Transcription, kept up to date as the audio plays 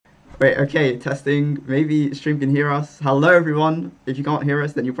Wait, okay, testing. Maybe stream can hear us. Hello, everyone. If you can't hear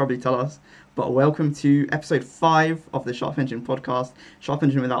us, then you'll probably tell us. But welcome to episode 5 of the Sharp Engine podcast. Sharp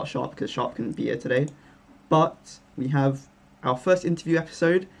Engine without Sharp, because Sharp couldn't be here today. But we have our first interview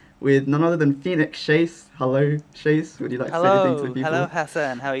episode with none other than Phoenix Shais. Hello, Shais. Would you like to say anything to the people? Hello,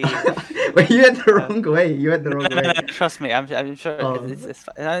 Hassan. How are you? Wait, you went the wrong way. You went the wrong No, way. trust me. I'm sure it's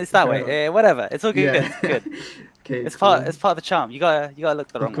that fair way. Whatever. It's all good. Yeah. It's good. Okay, It's cool. part of the charm. You gotta look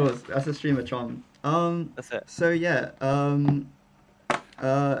the wrong Of way. course, that's a streamer charm. That's it. So yeah,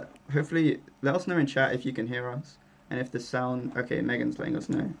 hopefully let us know in chat if you can hear us, and if the sound. Okay, Megan's letting us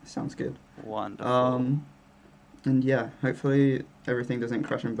know. Sounds good. Wonderful. And yeah, hopefully everything doesn't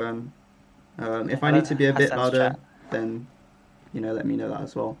crash and burn. If I Hello, need to be a bit Hassan's louder, chat. then let me know that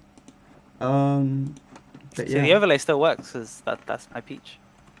as well. But See, yeah. the overlay still works because that's my peach.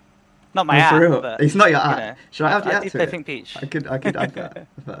 Not my Oh, app, for real? but It's not your you app. know, Should I add the I app do to play it? Pink Peach. I could add that.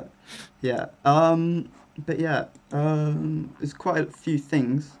 But yeah. There's quite a few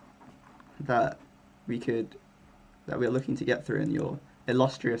things that we're looking to get through in your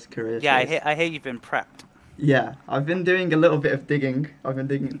illustrious career. Yeah, Shais. I hear you've been prepped. Yeah, I've been doing a little bit of digging. I've been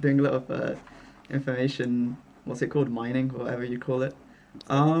doing a little of information. What's it called? Mining, whatever you call it.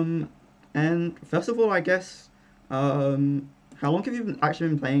 And first of all, I guess, how long have you actually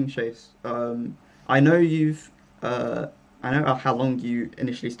been playing Chase? I know I know how long you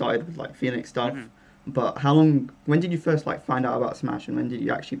initially started with like Phoenix stuff, but when did you first like find out about Smash, and when did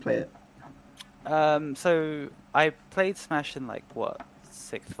you actually play it? So I played Smash in like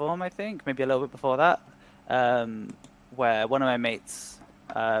sixth form, I think, maybe a little bit before that. Where one of my mates,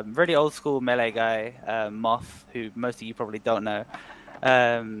 really old school Melee guy, Moth, who most of you probably don't know,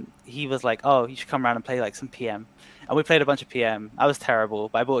 he was like, "Oh, you should come around and play like some PM." And we played a bunch of PM. I was terrible,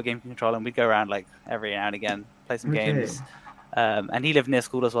 but I bought a game controller and we'd go around like every now and again, play some Okay. games. And he lived near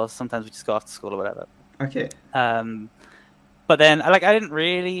school as well, so sometimes we just go after school or whatever. Okay. But then, I didn't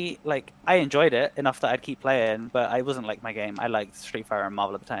really I enjoyed it enough that I'd keep playing, but it wasn't like my game. I liked Street Fighter and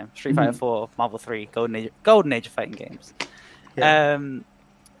Marvel at the time. Street Fighter 4, Marvel 3, Golden Age of fighting games. Yeah.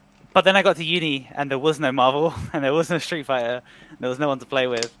 But then I got to uni, and there was no Marvel, and there was no Street Fighter, and there was no one to play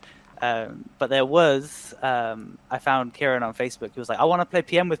with. But there was, I found Kieran on Facebook. He was like, "I want to play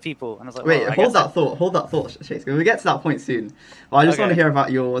PM with people," and I was like, Wait, well, hold that thought, Chase. We'll get to that point soon. But I just want to Okay. hear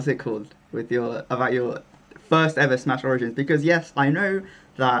about your what's it called about your first ever Smash Origins, because yes, I know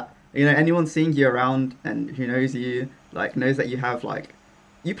that anyone seeing you around and who knows you knows that you have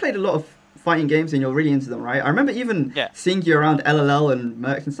you played a lot of fighting games and you're really into them, right? I remember even seeing you around LLL and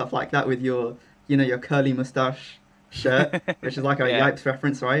Mercs and stuff like that with your your curly mustache shirt, which is like a Yeah. Yipes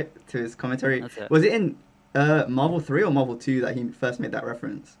reference, right, to his commentary. That's it. Was it in Marvel 3 or Marvel 2 that he first made that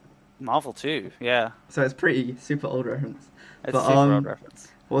reference? Marvel 2, yeah. So it's pretty super old reference. It's But, a super old reference.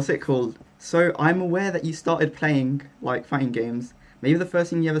 What's it called? So I'm aware that you started playing fighting games. Maybe the first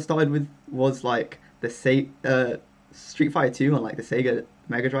thing you ever started with was the Street Fighter 2 on the Sega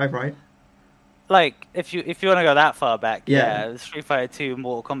Mega Drive, right? If you want to go that far back, Yeah. it was Street Fighter 2,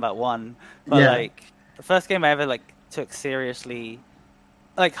 Mortal Kombat 1. But Yeah. the first game I ever took seriously,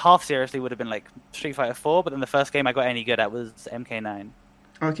 half seriously, would have been Street Fighter 4. But then the first game I got any good at was MK9.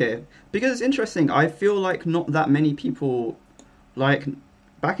 Okay, because it's interesting. I feel like not that many people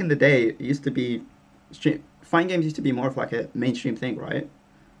back in the day. It used to be fighting games used to be more of a mainstream thing, right?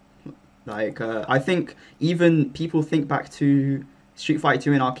 I think even people think back to Street Fighter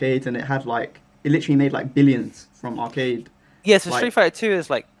 2 in arcades, and it had it literally made billions from arcade. Yeah, so Street Fighter 2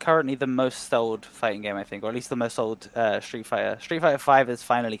 is currently the most sold fighting game, I think, or at least the most sold Street Fighter. Street Fighter 5 is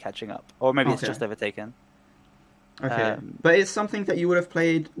finally catching up, or maybe it's Okay. just overtaken. Okay, but it's something that you would have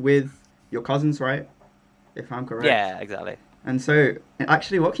played with your cousins, right? If I'm correct. Yeah, exactly. And so,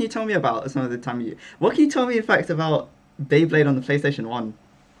 actually, what can you tell me about some of the time you? What can you tell me, in fact, about Beyblade on the PlayStation 1?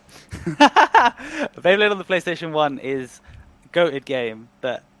 Beyblade on the PlayStation 1 is a goated game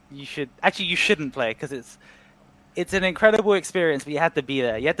that you shouldn't play because it's an incredible experience, but you had to be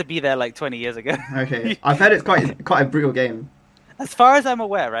there. You had to be there 20 years ago. Okay, I've heard it's quite a brutal game. As far as I'm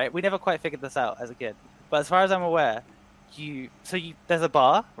aware, right? We never quite figured this out as a kid, but as far as I'm aware, there's a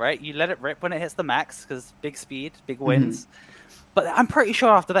bar, right? You let it rip when it hits the max because big speed, big wins. But I'm pretty sure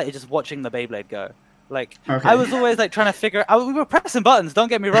after that, you're just watching the Beyblade go. Okay. I was always trying to figure. We were pressing buttons. Don't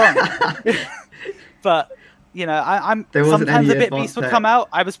get me wrong, but I'm There wasn't sometimes any the Bit advanced Beast would tech. come out.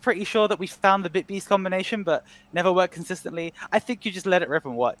 I was pretty sure that we found the Bit Beast combination, but never worked consistently. I think you just let it rip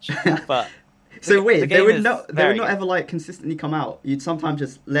and watch. But So wait, the they game would is not very good. ever consistently come out. You'd sometimes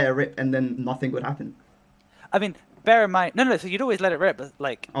just let it rip and then nothing would happen. I mean, bear in mind, no. So you'd always let it rip, but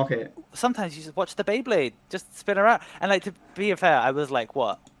Okay. sometimes you just watch the Beyblade just spin around. And to be fair, I was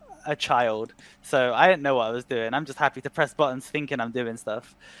what a child, so I didn't know what I was doing. I'm just happy to press buttons, thinking I'm doing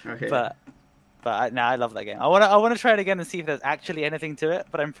stuff. Okay. But I love that game. I wanna try it again and see if there's actually anything to it.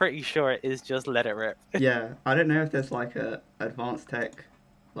 But I'm pretty sure it is just let it rip. Yeah, I don't know if there's like a advanced tech,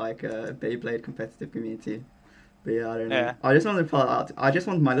 like a Beyblade competitive community. But yeah, I don't know. Yeah. I just wanted to pull out. I just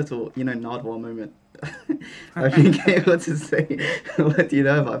wanted my little, Nardwuar moment. I've been able to say, what do you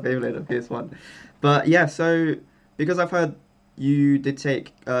know about Beyblade on PS1? But yeah, so because I've heard you did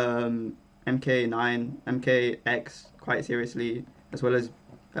take MK9, MKX quite seriously, as well as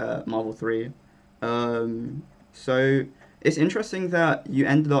Marvel 3. So it's interesting that you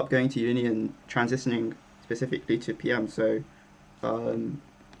ended up going to uni and transitioning specifically to PM. So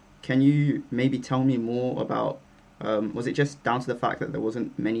can you maybe tell me more about, was it just down to the fact that there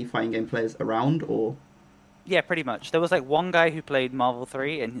wasn't many fighting game players around, or? Yeah, pretty much. There was like one guy who played Marvel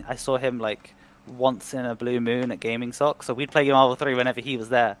 3, and I saw him like once in a blue moon at Gaming Sock. So we'd play Marvel 3 whenever he was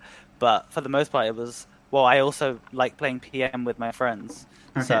there. But for the most part, it was, well, I also like playing PM with my friends.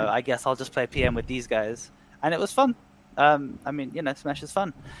 Okay. So I guess I'll just play PM with these guys. And it was fun. I mean, Smash is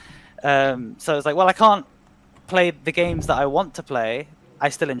fun. So it's like, well, I can't play the games that I want to play. I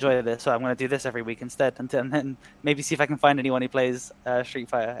still enjoy this, so I'm going to do this every week instead, and then maybe see if I can find anyone who plays Street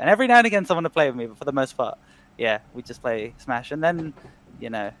Fighter. And every now and again, someone to play with me, but for the most part, yeah, we just play Smash. And then, we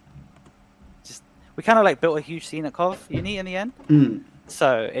kind of like built a huge scene at Cov Uni in the end. Mm.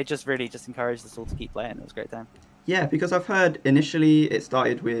 So it just really just encouraged us all to keep playing. It was a great time. Yeah, because I've heard initially it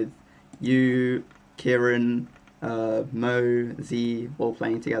started with you, Kieran, Mo, Z all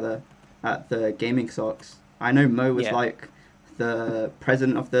playing together at the Gaming Socks. I know Mo was like the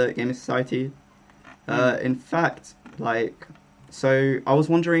president of the Gaming Society. In fact, so I was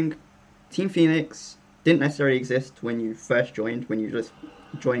wondering, Team Phoenix didn't necessarily exist when you first joined, when you just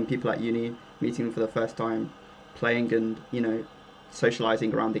joined people at uni, meeting them for the first time, playing and,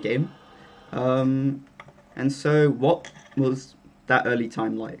 socializing around the game. And so what was that early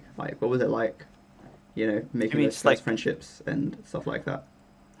time like? Like, what was it like, making those first friendships and stuff like that?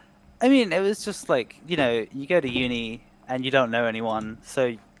 I mean, it was just like, you go to uni and you don't know anyone.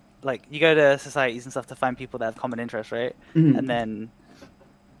 So, like, you go to societies and stuff to find people that have common interests, right? Mm-hmm. And then,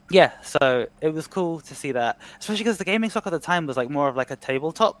 so it was cool to see that. Especially because the Gaming Sock at the time was, like, more of, like, a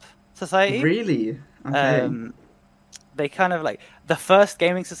tabletop society. Really? Okay. They kind of, like, the first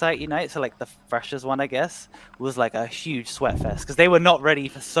Gaming Society night, so, like, the freshers one, I guess, was, like, a huge sweat fest. Because they were not ready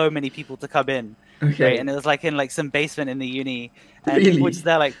for so many people to come in. Okay. Right? And it was, like, in, like, some basement in the uni. And really? people were just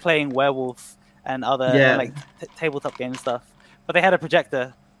there, like, playing Werewolf and other tabletop game stuff. But they had a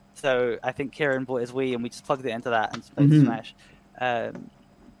projector, so I think Kieran bought his Wii and we just plugged it into that and played Smash.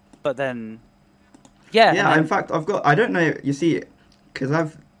 But then, in fact, I don't know, you see,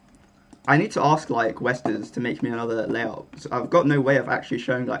 because I need to ask like Westers to make me another layout. So I've got no way of actually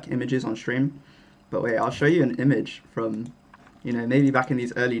showing like images on stream. But wait, I'll show you an image from, maybe back in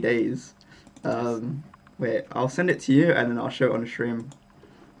these early days. Wait, I'll send it to you and then I'll show it on the stream.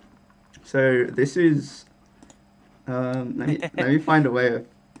 So this is, let me find a way of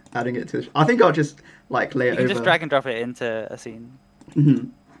adding it to. I think I'll just like lay it over. You can just drag and drop it into a scene.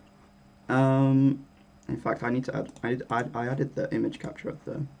 Mm-hmm. In fact, I need to add. I added the image capture of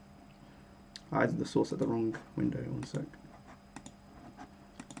the. I added the source at the wrong window. 1 sec.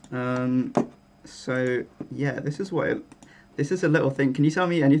 So yeah, this is a little thing. Can you tell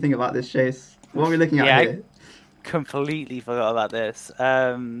me anything about this, Shais? What are we looking at here? Completely forgot about this.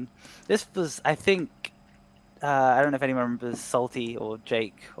 This was, I think, I don't know if anyone remembers Salty or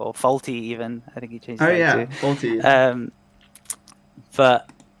Jake or Faulty even. I think he changed his name too. Faulty. But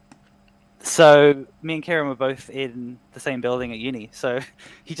so me and Kieran were both in the same building at uni. So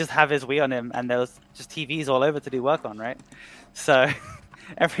he just have his Wii on him, and there was just TVs all over to do work on, right? So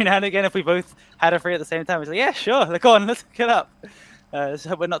every now and again, if we both had a free at the same time, we was like, yeah, sure, go on, let's get up.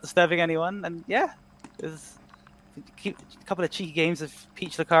 So we're not disturbing anyone, and it was a couple of cheeky games of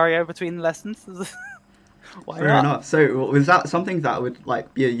Peach Lucario between lessons. Fair enough. So was that something that would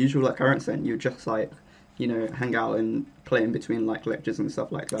like be a usual occurrence then? You just like, hang out and play in between like lectures and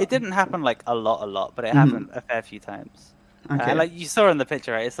stuff like that? It didn't happen like a lot, but it happened a fair few times. Okay. Like you saw in the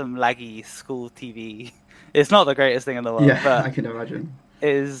picture, right? It's some laggy school TV. It's not the greatest thing in the world. Yeah, but I can imagine. It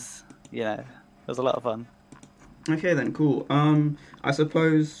is, it was a lot of fun. Okay then, cool. I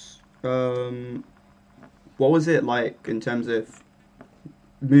suppose, what was it like in terms of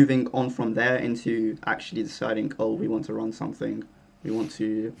moving on from there into actually deciding, we want to run something, we want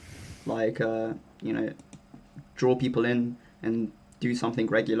to, like, draw people in and do something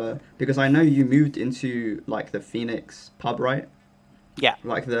regular? Because I know you moved into, like, the Phoenix pub, right? Yeah.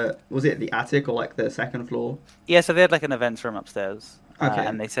 Like was it the attic or, like, the second floor? Yeah, so they had, like, an events room upstairs. Okay.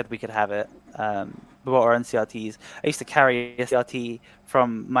 and they said we could have it. We bought our own CRTs. I used to carry a CRT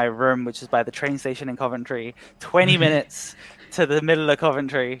from my room, which is by the train station in Coventry, 20 minutes to the middle of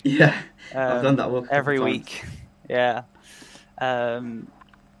Coventry. Yeah, I've done that walk a couple every times. week. Yeah.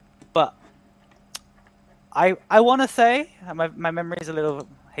 But I want to say, my memory is a little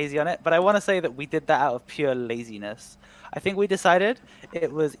hazy on it, but I want to say that we did that out of pure laziness. I think we decided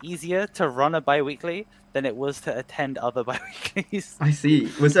it was easier to run a bi-weekly than it was to attend other bi-weeklies. I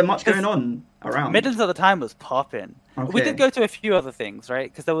see. Was there much going on around? Midlands at the time was popping. We Okay. did go to a few other things,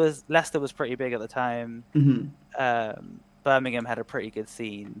 right? Because Leicester was pretty big at the time. Birmingham had a pretty good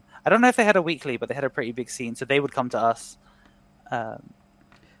scene. I don't know if they had a weekly, but they had a pretty big scene, so they would come to us. Who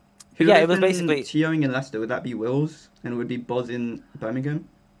Yeah, would it was have been basically. TOing in Leicester? Would that be Wills? And would it be Boz in Birmingham?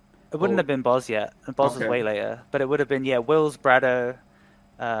 It wouldn't have been Boz yet. Boz was Okay. way later, but it would have been Wills, Brado.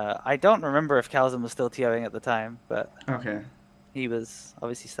 I don't remember if Calzin was still TOing at the time, but Okay. he was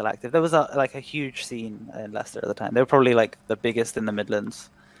obviously still active. There was a huge scene in Leicester at the time. They were probably like the biggest in the Midlands.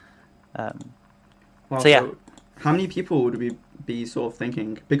 Wow, So, yeah. how many people would we be sort of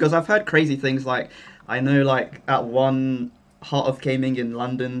thinking? Because I've heard crazy things like, I know like at one Heart of Gaming in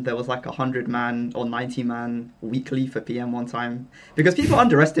London, there was like 100-man or 90-man weekly for PM one time. Because people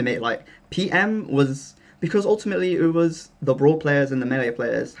underestimate, like, PM was... Because ultimately it was the Brawl players and the Melee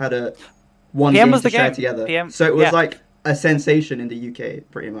players had one PM game was to the share game. together. PM, So it was yeah. like a sensation in the UK,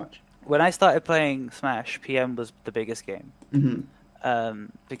 pretty much. When I started playing Smash, PM was the biggest game.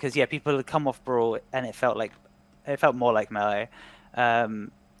 Because people had come off Brawl and it felt more like Melee. And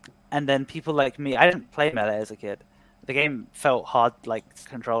then people like me, I didn't play Melee as a kid. The game felt hard, like to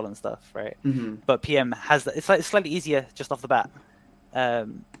control and stuff, right? But PM has it's slightly easier just off the bat.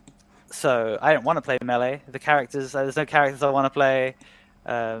 So I didn't want to play Melee. There's no characters I want to play.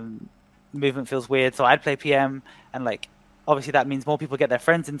 Movement feels weird, so I'd play PM, and like obviously that means more people get their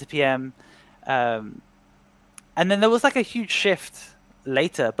friends into PM. And then there was like a huge shift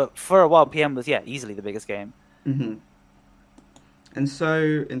later, but for a while PM was easily the biggest game. And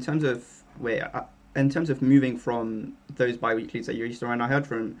so in terms of moving from those bi-weeklies that you're used to run, I heard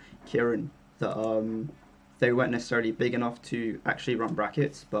from Kieran that they weren't necessarily big enough to actually run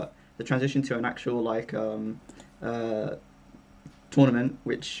brackets, but the transition to an actual tournament,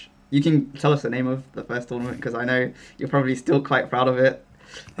 which you can tell us the name of the first tournament, because I know you're probably still quite proud of it.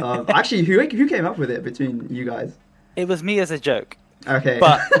 Actually, who came up with it between you guys? It was me as a joke. Okay.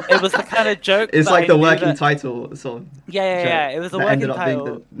 But it was the kind of joke. It's that like I the knew working that... title sort of. Yeah. It was the working ended up title.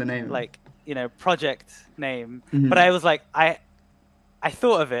 being the name. Like, project name. But I was like, I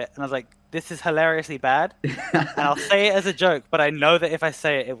thought of it and I was like, this is hilariously bad. And I'll say it as a joke, but I know that if I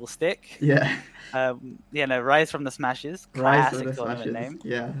say it, it will stick. Yeah. Rise from the Smashes. Classic tournament name.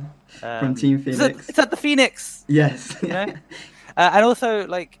 Yeah. From Team Phoenix. It's at the Phoenix. Yes. You know? And also,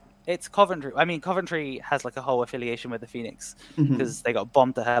 like, it's Coventry. I mean, Coventry has like a whole affiliation with the Phoenix because they got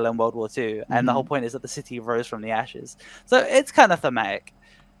bombed to hell in World War II, and the whole point is that the city rose from the ashes. So it's kind of thematic.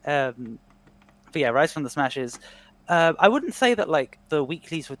 But Rise from the Smashes. I wouldn't say that like the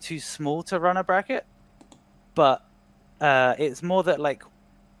weeklies were too small to run a bracket, but it's more that like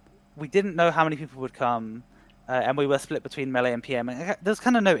we didn't know how many people would come, and we were split between Melee and PM. And there's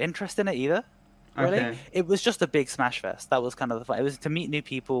kind of no interest in it either. Really, Okay. It was just a big Smash Fest. That was kind of the fun. It was to meet new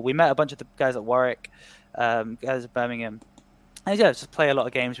people. We met a bunch of the guys at Warwick, guys at Birmingham, and just play a lot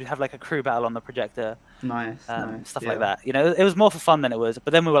of games. We'd have like a crew battle on the projector, Nice. stuff like that. It was more for fun than it was.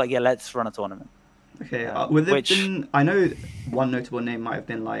 But then we were like, let's run a tournament. Okay. I know one notable name might have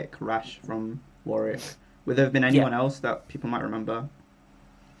been like Rash from Warwick. Would there have been anyone else that people might remember?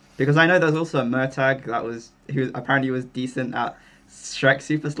 Because I know there's also Murtag who apparently was decent at Shrek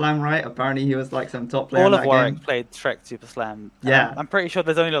Super Slam, right? Apparently he was like some top player. All in of that Warwick game. played Shrek Super Slam. Yeah. I'm pretty sure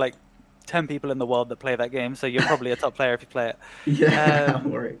there's only like 10 people in the world that play that game, so you're probably a top player if you play it. Yeah,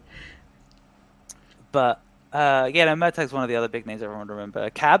 Warwick. But Murtag's one of the other big names everyone would remember.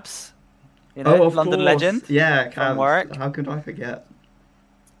 Cabs, London course. legend. Yeah, from Cabs. Warwick. How could I forget?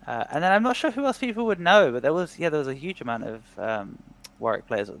 And then I'm not sure who else people would know, but there was a huge amount of Warwick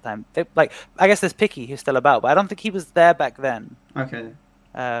players at the time. I guess there's Picky who's still about, but I don't think he was there back then. Okay.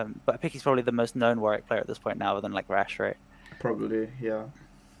 But Picky's probably the most known Warwick player at this point now, other than like Rash, right? Probably, yeah.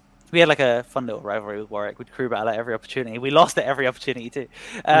 We had like a fun little rivalry with Warwick. We'd crew battle at every opportunity. We lost at every opportunity too,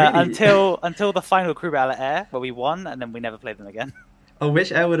 Really? until the final crew battle at Air, where we won, and then we never played them again. Oh,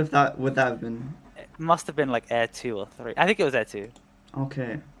 which air would that have been? It must have been like Air 2 or 3. I think it was Air 2.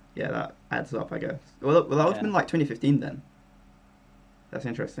 Okay. Yeah, that adds up, I guess. Well, that would have been like 2015 then. That's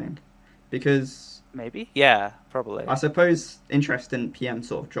interesting. Because... Maybe? Yeah, probably. I suppose interest in PM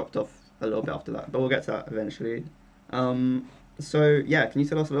sort of dropped off a little bit after that, but we'll get to that eventually. So yeah, can you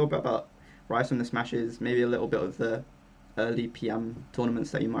tell us a little bit about Rise from the Smashes? Maybe a little bit of the early PM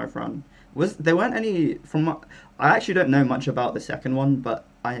tournaments that you might have run. Was there weren't any I actually don't know much about the second one, but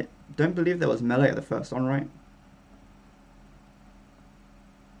I don't believe there was Melee at the first one, right?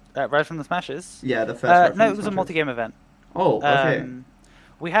 Rise from the Smashes? Yeah, the first. Rise from No, the it was a Smashes. multi-game event. Oh, okay.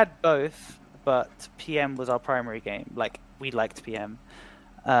 We had both, but PM was our primary game. Like, we liked PM.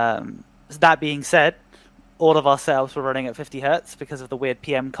 That being said, all of our setups were running at 50 hertz because of the weird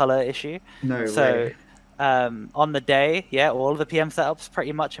PM color issue. No So, way. on the day, yeah, all of the PM setups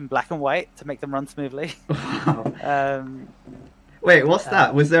pretty much in black and white to make them run smoothly. Wow. Wait, what's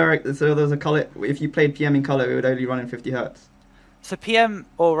that? So there was a color? If you played PM in color, it would only run in 50 hertz. So PM,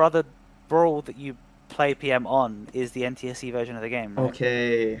 or rather, Brawl that you play PM on is the NTSC version of the game, right?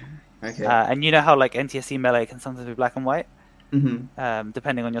 Okay. And you know how like NTSC Melee can sometimes be black and white, Mm-hmm.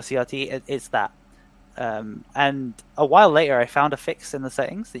 depending on your CRT. It's that. And a while later, I found a fix in the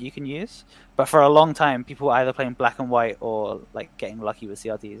settings that you can use. But for a long time, people were either playing black and white or like getting lucky with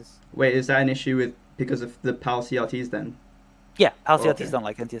CRTs. Wait, is that an issue because of the PAL CRTs then? Yeah, PAL CRTs Okay. don't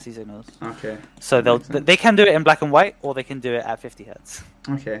like NTSC signals. Okay. So That makes sense. they can do it in black and white, or they can do it at 50 hertz.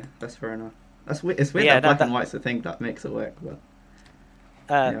 Okay, that's fair enough. It's weird Yeah, that black that- and white's the thing that makes it work, but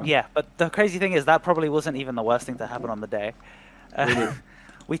Yeah, but the crazy thing is that probably wasn't even the worst thing to happen on the day. Really?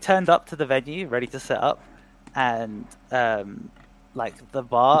 We turned up to the venue ready to set up, and like the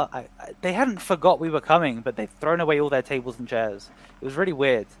bar, they hadn't forgot we were coming, but they'd thrown away all their tables and chairs. It was really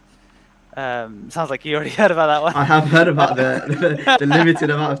weird. Sounds like you already heard about that one. I have heard about the limited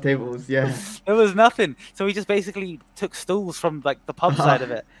amount of tables. Yeah. There was nothing, so we just basically took stools from like the pub side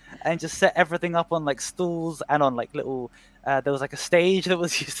of it and just set everything up on like stools and on like little. There was like a stage that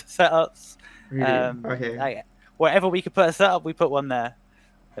was used to set ups. Really? Okay. Wherever we could put a setup, we put one there.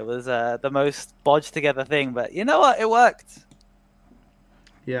 It was the most bodged together thing, but you know what? It worked.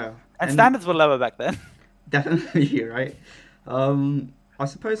 Yeah. And standards were lower back then. Definitely, right? I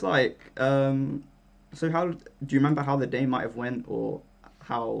suppose so how do you remember how the day might have went, or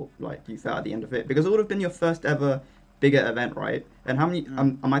how like you felt at the end of it? Because it would have been your first ever bigger event, right? And how many?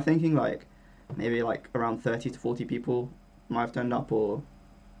 Am I thinking like maybe like around 30 to 40 people might have turned up, or?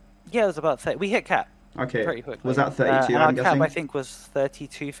 Yeah, it was about 30. We hit cap Okay. pretty quickly. Was that 32? And I'm our cap, guessing. I think, was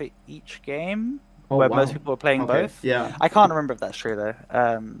 32 for each game, Oh, where wow. most people were playing Okay, both. yeah. I can't remember if that's true though.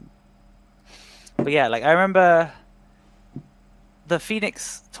 But yeah, like I remember the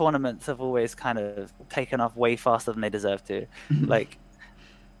Phoenix tournaments have always kind of taken off way faster than they deserve to. like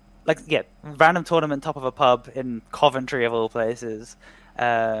yeah, random tournament top of a pub in Coventry of all places.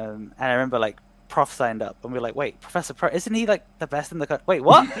 And I remember like Prof signed up and we were like, wait, Professor Pro, isn't he like the best in the country? Wait,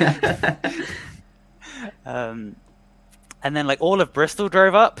 what? And then like all of Bristol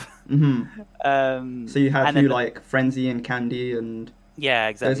drove up. So you had and then like Frenzy and Candy and yeah,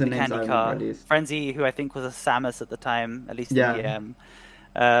 exactly. those are The names I Candy remember Car, at least. Frenzy, who I think was a Samus at the time, at least Yeah. in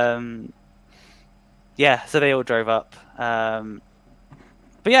PM. Yeah, so they all drove up.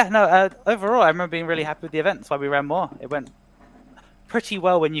 But yeah, no. Overall, I remember being really happy with the event. That's why we ran more. It went pretty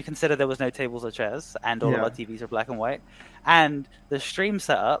well when you consider there was no tables or chairs, and all of Yeah. our TVs were black and white. And the stream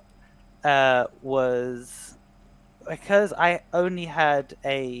setup was because I only had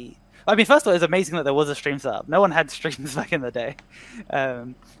a. I mean, first of all, it was amazing that there was a stream setup. No one had streams back in the day,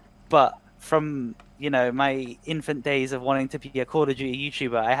 but from my infant days of wanting to be a Call of Duty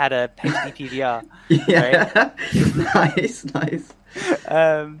YouTuber, I had a HD PVR. Yeah. Nice.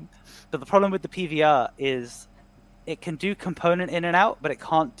 But the problem with the PVR is it can do component in and out, but it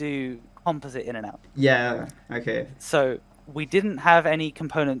can't do composite in and out. Yeah. Okay. So we didn't have any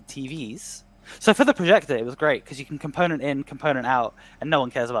component TVs. So for the projector, it was great because you can component in, component out, and no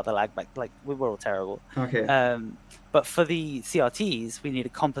one cares about the lag back. Like we were all terrible. Okay. But for the CRTs, we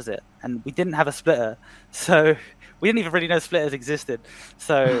needed composite, and we didn't have a splitter, so we didn't even really know splitters existed.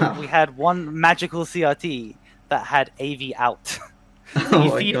 So we had one magical CRT that had AV out. So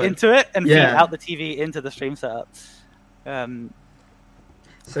you feed into it and feed out the TV into the stream setup.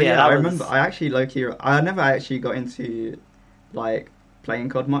 So yeah, I remember. I actually I never actually got into like playing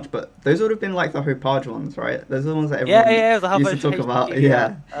COD much, but those would have been like the Hopage ones, right? Those are the ones that everyone used to talk about.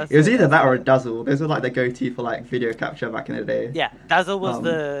 Yeah, it was either that or a Dazzle. Those were like the go-to for like video capture back in the day. Yeah, Dazzle was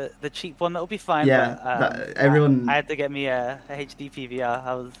the cheap one that would be fine. Yeah, but, everyone. I had to get me a HD PVR.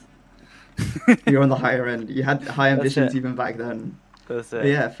 I was. You're on the higher end. You had high ambitions even back then. That's it. But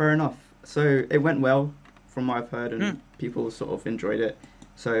yeah, fair enough. So it went well, from what I've heard, and people sort of enjoyed it.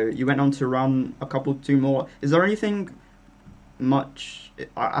 So you went on to run two more. Is there anything much?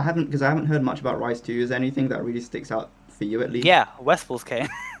 I haven't heard much about Rise 2. Is there anything that really sticks out for you at least? Yeah, Westfall's came.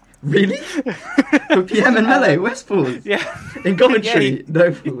 Really? For PM and Melee, Westpools? Yeah. In Coventry? Yeah,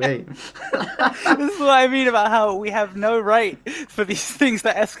 No way. This is what I mean about how we have no right for these things to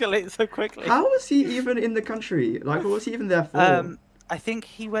escalate so quickly. How was he even in the country? Like, what was he even there for? I think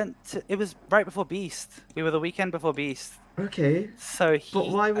he went to... It was right before Beast. We were the weekend before Beast. Okay. So But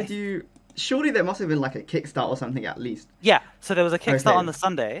why would you... Surely there must have been like a Kickstart or something at least. Yeah, so there was a Kickstart Okay. on the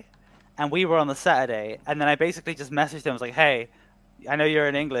Sunday, and we were on the Saturday, and then I basically just messaged him. I was like, hey, I know you're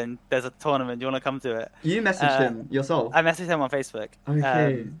in England. There's a tournament. Do you want to come to it? You messaged him yourself? I messaged him on Facebook.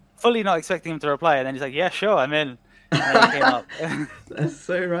 Okay. Fully not expecting him to reply, and then he's like, yeah, sure, I'm in. And then he came up. That's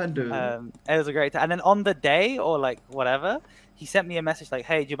so random. It was a great time. And then on the day, or like whatever, he sent me a message like,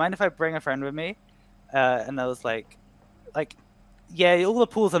 hey, do you mind if I bring a friend with me? And I was like, yeah, all the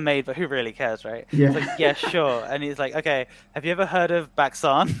pools are made, but who really cares, right? Yeah. I was like, yeah, sure. And he's like, okay, have you ever heard of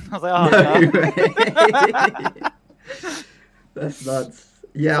Baxan? I was like, oh, no. That's nuts.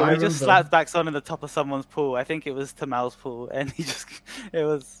 Yeah, So I we just remember. slapped Baxan in the top of someone's pool. I think it was Tamal's pool, and it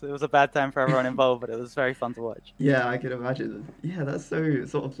was a bad time for everyone involved, but it was very fun to watch. Yeah, I can imagine. Yeah, that's so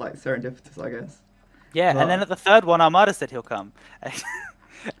sort of like serendipitous, I guess. Yeah, But- and then at the third one, Armada said he'll come.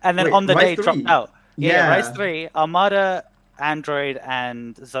 And then Wait, on the Rise day, 3? dropped out. Yeah. Rise 3, Armada, Android,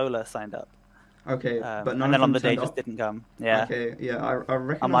 and Zola signed up. Okay, but none and of then on them the day turned just up? didn't come. Yeah. Okay, yeah, I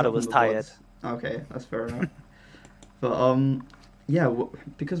reckon Armada that was from the tired. VODs. Okay, that's fair enough. But yeah,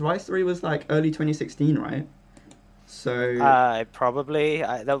 because Rise 3 was like early 2016, right? So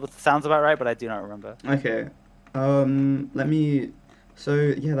That sounds about right, but I do not remember. okay, let me. So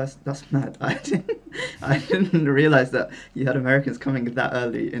yeah, that's mad. I didn't realize that you had Americans coming that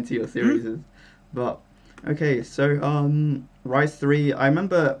early into your series. But okay, so Rise 3. I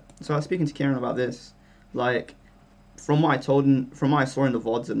remember. So I was speaking to Kieran about this. Like, from what I saw in the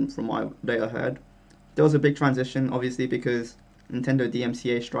VODs and from what I later heard, there was a big transition, obviously, because Nintendo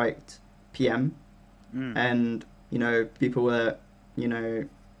DMCA striked PM, and people were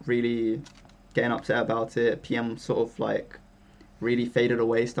really getting upset about it. PM sort of like really faded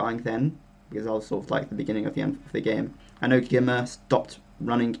away starting then, because that was sort of like the beginning of the end of the game. I know Gimmer stopped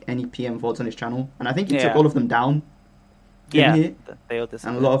running any PM VODs on his channel, and I think he took all of them down. Yeah, he? they all And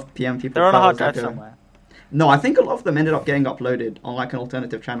disappeared. a lot of PM people. They're on a felt hard it drive was like somewhere. No, I think a lot of them ended up getting uploaded on like an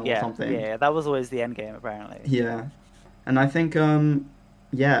alternative channel or something. Yeah, that was always the end game apparently. Yeah, and I think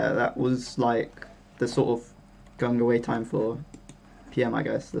that was like the sort of going away time for PM, I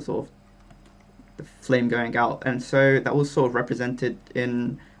guess, the sort of the flame going out, and so that was sort of represented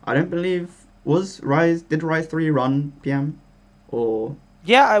in. I don't believe did Rise 3 run PM, or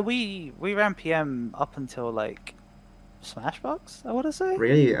Yeah, we ran PM up until like Smashbox, I want to say.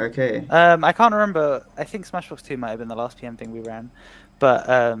 really okay. I can't remember. I think Smashbox 2 might have been the last PM thing we ran, but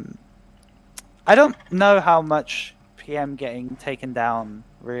I don't know how much PM getting taken down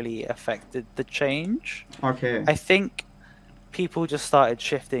really affected the change. Okay. I think people just started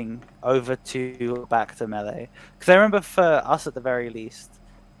shifting over to back to Melee, because I remember for us at the very least,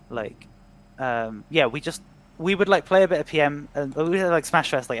 like we would like play a bit of PM, and we would like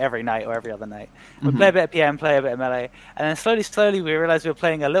Smash Fest like every night or every other night. We'd play a bit of PM, play a bit of Melee, and then slowly we realized we were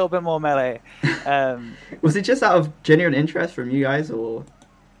playing a little bit more Melee. Was it just out of genuine interest from you guys, or?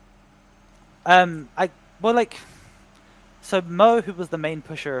 So Mo, who was the main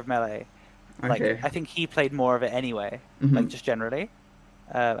pusher of Melee, Okay. I think he played more of it anyway, like just generally.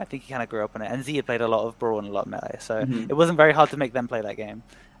 I think he kind of grew up on it, and Z had played a lot of Brawl and a lot of Melee, so it wasn't very hard to make them play that game.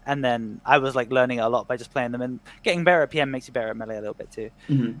 And then I was like learning it a lot by just playing them, and getting better at PM makes you better at Melee a little bit too.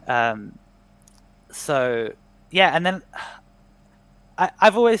 So yeah, and then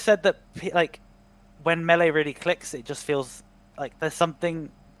I've always said that like when Melee really clicks, it just feels like there's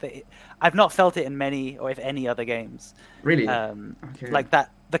something that I've not felt it in many or if any other games. Really? Okay. Like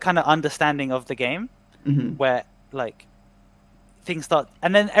that, the kind of understanding of the game where like things start,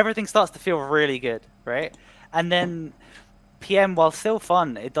 and then everything starts to feel really good, right? And then PM, while still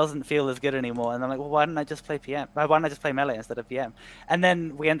fun, it doesn't feel as good anymore. And I'm like, well, why don't I just play PM? Why don't I just play Melee instead of PM? And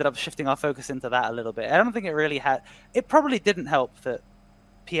then we ended up shifting our focus into that a little bit. I don't think it really had. It probably didn't help that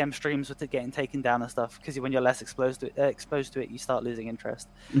PM streams were getting taken down and stuff, because when you're less exposed to it, you start losing interest.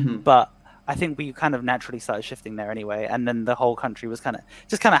 But I think we kind of naturally started shifting there anyway, and then the whole country was kind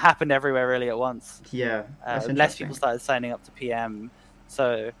of happened everywhere really at once. Yeah, that's Less interesting. people started signing up to PM,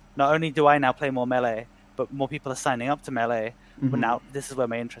 so not only do I now play more Melee, but more people are signing up to Melee. But now this is where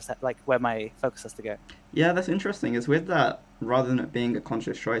my interest, where my focus has to go. Yeah, that's interesting. It's weird that rather than it being a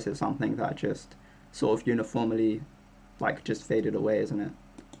conscious choice, it's something that just sort of uniformly, like, just faded away, isn't it?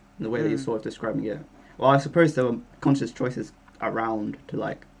 In the way that you're sort of describing it. Well, I suppose there were conscious choices around to,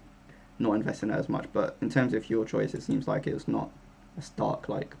 like, not invest in it as much, but in terms of your choice, it seems like it was not a stark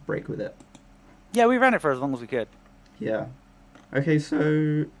like break with it. Yeah, we ran it for as long as we could. Yeah. Okay,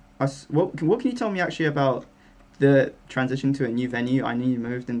 so what can you tell me actually about the transition to a new venue? I knew you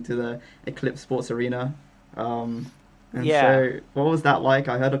moved into the Eclipse Sports Arena. And Yeah. so what was that like?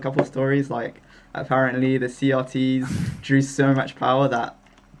 I heard a couple of stories, like apparently the CRTs drew so much power that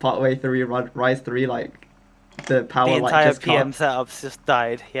partway through Rise 3, like the power The like entire just PM cut. setups just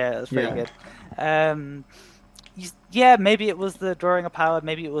died. Yeah, it was pretty Yeah. good. Yeah, maybe it was the drawing of power,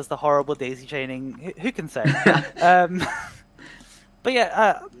 maybe it was the horrible daisy chaining. Who can say? um, but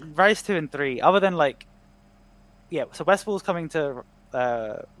yeah, Rise 2 and 3, other than like, yeah, so Westfall's coming to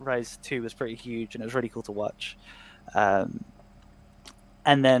Rise 2 was pretty huge and it was really cool to watch. And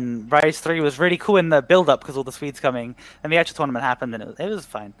then Rise 3 was really cool in the build-up because all the Swedes coming, and the actual tournament happened and it was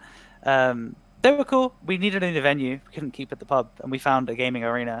fine. They were cool. We needed a new venue. We couldn't keep at the pub, and we found a gaming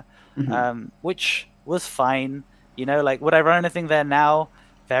arena, which was fine. You know, like, would I run anything there now?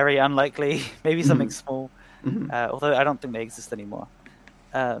 Very unlikely. Maybe something small, although I don't think they exist anymore.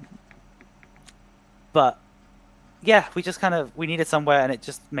 But yeah, we needed somewhere, and it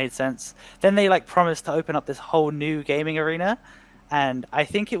just made sense. Then they like promised to open up this whole new gaming arena, and I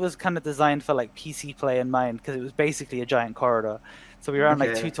think it was kind of designed for like PC play in mind because it was basically a giant corridor. So we ran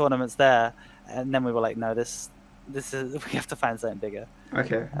like 2 tournaments there, and then we were like, no, this is we have to find something bigger.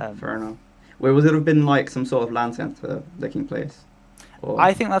 Okay, fair enough. Where would it have been like some sort of land center taking place? Or...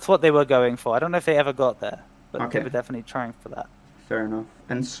 I think that's what they were going for. I don't know if they ever got there, but they were definitely trying for that. Fair enough.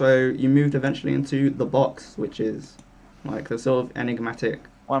 And so you moved eventually into the box, which is like the sort of enigmatic.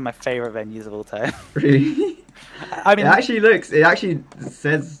 One of my favorite venues of all time. Really? I mean, it actually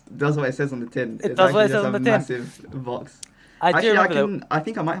does what it says on the tin. It does what it says on the tin. Massive box. I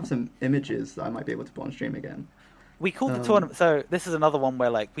think I might have some images that I might be able to put on stream again. We called the tournament, so this is another one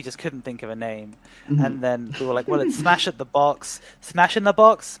where like we just couldn't think of a name, and then we were like, well, it's Smash at the Box, Smash in the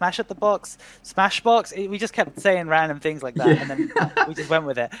Box, Smash at the Box, Smash Box. We just kept saying random things like that, and then we just went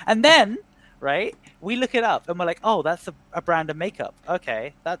with it. And then, right, we look it up, and we're like, oh, that's a brand of makeup.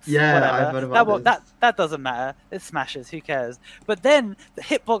 Okay, that's whatever. I've heard about this. That doesn't matter. It smashes. Who cares? But then the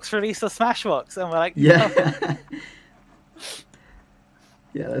Hitbox released a Smashbox, and we're like, yeah.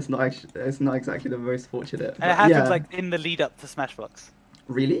 Yeah, it's not exactly the most fortunate. And it happened like in the lead up to Smashbox.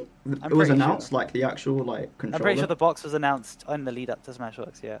 Really? It was announced like the actual like controller. I'm pretty sure the box was announced in the lead up to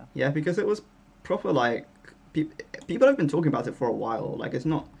Smashbox. Yeah. Yeah, because it was proper like people have been talking about it for a while. Like it's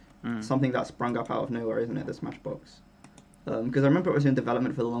not something that sprung up out of nowhere, isn't it? The Smashbox. Because I remember it was in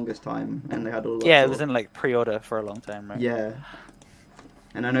development for the longest time, and they had all. Yeah, it was in like pre-order for a long time, right? Yeah.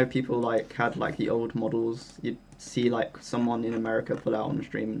 And I know people like had like the old models. You'd see like someone in America pull out on the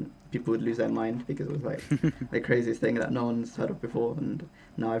stream, and people would lose their mind because it was like the craziest thing that no one's heard of before. And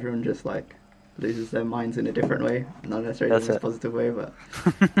now everyone just like loses their minds in a different way, not necessarily in the most positive way, but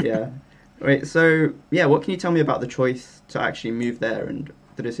yeah. Right. So yeah, what can you tell me about the choice to actually move there and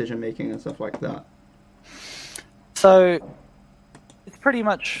the decision making and stuff like that? So it's pretty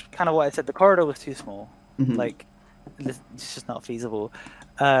much kind of what I said. The corridor was too small. Like it's just not feasible.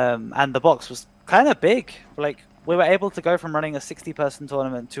 And the box was kind of big. Like we were able to go from running a 60-person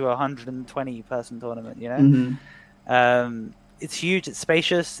tournament to a 120-person tournament. You know, it's huge. It's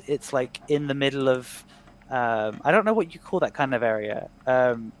spacious. It's like in the middle of I don't know what you call that kind of area,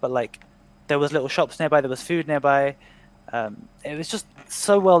 but like there was little shops nearby. There was food nearby. It was just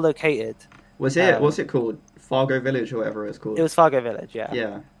so well located. Was it what's it called? Fargo Village or whatever it's called. It was Fargo Village. Yeah.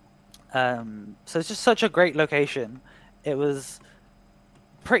 Yeah. So it's just such a great location. It was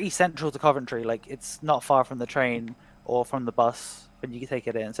pretty central to Coventry. Like it's not far from the train or from the bus when you can take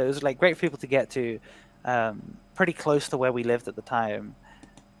it in. So it was like great for people to get to, pretty close to where we lived at the time.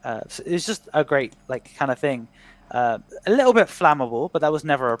 So it was just a great like kind of thing. A little bit flammable, but that was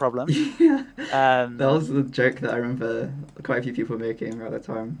never a problem. Yeah. That was the joke that I remember quite a few people making at the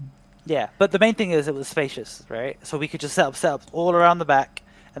time. Yeah, but the main thing is it was spacious, right? So we could just set up all around the back.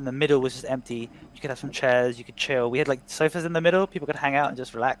 And the middle was just empty. You could have some chairs. You could chill. We had like sofas in the middle. People could hang out and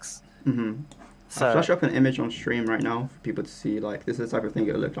just relax. So I'll flash up an image on stream right now for people to see. Like this is the type of thing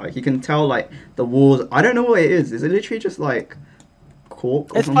it would look like. You can tell like the walls. I don't know what it is. Is it literally just like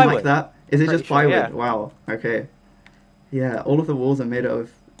cork or something plywood. Like that? Is it just plywood? Yeah. Wow. Okay. Yeah. All of the walls are made out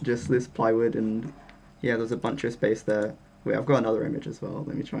of just this plywood, and yeah, there's a bunch of space there. Wait, I've got another image as well.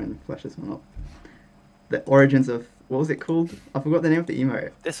 Let me try and flash this one up. The origins of. What was it called? I forgot the name of the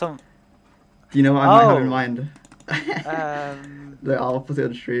emote. This one. Do you know what I might have in mind? Look, I'll put it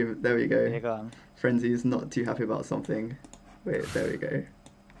on stream. There we go. There you go. Frenzy's not too happy about something. Wait, there we go.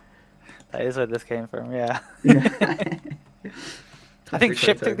 That is where this came from, yeah. Yeah. I think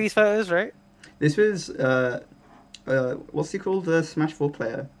Ship took these photos, right? This was what's he called? The Smash 4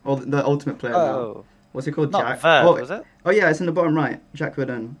 player or the Ultimate player now? Oh, What's he called? not Jack. Verd, was it? Oh yeah, it's in the bottom right. Jack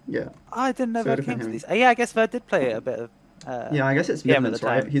Verdun. Yeah. Oh, I didn't know So it Verd would have came been to him. these. Yeah, I guess Verd did play a bit of. Yeah, I guess it's PM at Midlands, the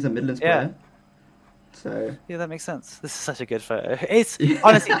right? time. He's a Midlands Yeah. player. So Yeah, that makes sense. This is such a good photo. It's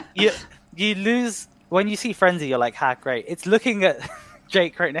honestly, you lose when you see Frenzy. You're like, ha, great. It's looking at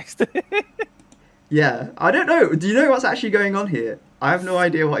Jake right next to it. yeah, I don't know. Do you know what's actually going on here? I have no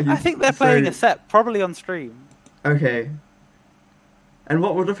idea what he's. I think they're playing a set, probably on stream. Okay. And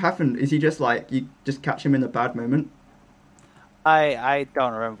what would have happened? Is he just like you just catch him in a bad moment? I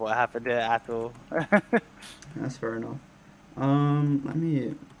don't remember what happened here at all. That's fair enough.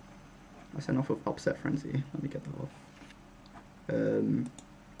 That's enough of Upset Frenzy. Let me get that off.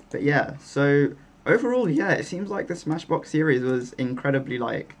 But yeah, so overall, yeah, it seems like the Smashbox series was incredibly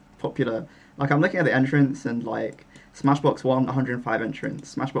like popular. Like I'm looking at the entrants and like Smashbox 1, 105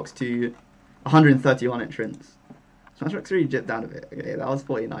 entrants. Smashbox 2, 131 entrants. Smashbox 3 dipped down a bit. Okay, that was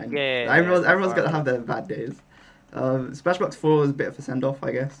 49. Yeah, everyone's gonna have their bad days. Smashbox 4 was a bit of a send off,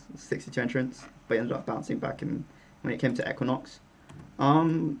 I guess. 62 entrants, but ended up bouncing back when it came to Equinox.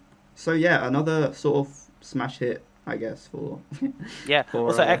 So yeah, another sort of smash hit, I guess, for yeah. for,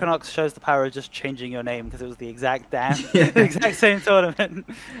 Also, Equinox shows the power of just changing your name because it was the exact Yeah. the exact same tournament,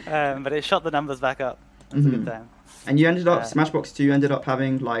 but it shot the numbers back up. It was a good time. And you ended up Smashbox 2 ended up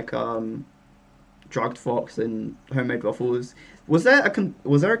having like drugged fox and homemade waffles. Was there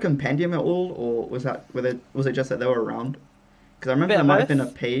a compendium at all, or was it just that they were around? Because I remember there might have been a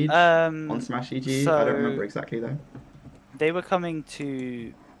page on Smash EG. I don't remember exactly though. They were coming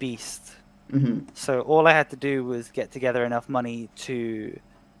to Beast, Mm-hmm. so all I had to do was get together enough money to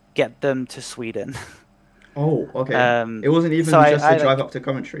get them to Sweden. Oh, okay. It wasn't even so just I to drive up to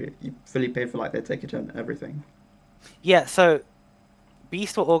Coventry. You fully paid for like their ticket and everything. Yeah, so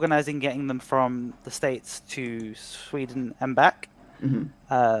Beast were organizing getting them from the States to Sweden and back.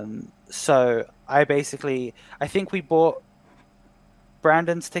 Mm-hmm. So I think we bought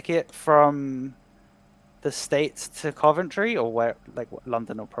Brandon's ticket from the States to Coventry, or where, like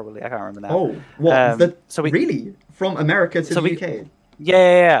London, or probably I can't remember now. Oh, what? So we really from America to the UK?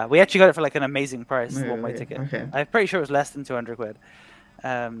 Yeah. We actually got it for like an amazing price, the one-way Yeah, ticket. okay. I'm pretty sure it was less than 200 quid.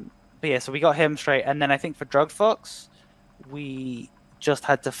 But yeah, so we got him straight, and then I think for Drug Fox, we just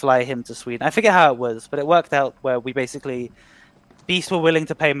had to fly him to Sweden. I forget how it was, but it worked out where we basically Beast were willing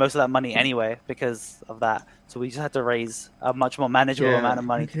to pay most of that money anyway because of that. So we just had to raise a much more manageable amount of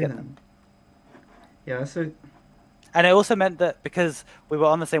money to get them. Yeah, so. And it also meant that because we were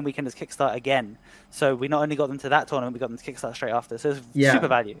on the same weekend as Kickstart again, so we not only got them to that tournament, we got them to Kickstart straight after. So it was super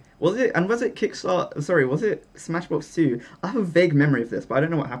value. Was it Kickstart? Sorry, was it Smashbox 2? I have a vague memory of this, but I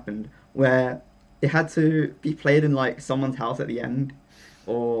don't know what happened. Where it had to be played in like someone's house at the end,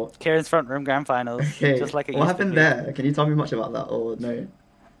 or Kieran's front room grand finals. Okay. Just like it what used happened to be. there? Can you tell me much about that, or no?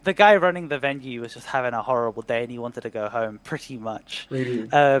 The guy running the venue was just having a horrible day and he wanted to go home, pretty much. Really?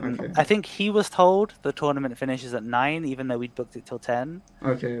 Okay. I think he was told the tournament finishes at 9, even though we'd booked it till 10.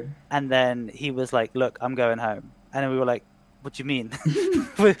 Okay. And then he was like, look, I'm going home. And then we were like, what do you mean?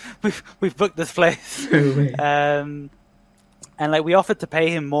 we've booked this place. No way. And like we offered to pay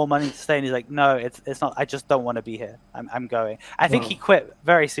him more money to stay, and he's like, "No, it's not. I just don't want to be here. I'm going." I think he quit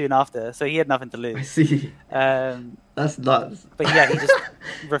very soon after, so he had nothing to lose. I see. That's nuts. But yeah, he just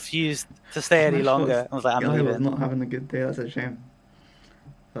refused to stay any longer and was like, "I'm leaving." Guy was not having a good day. That's a shame.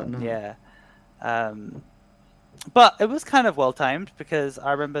 But no. Yeah. But it was kind of well timed because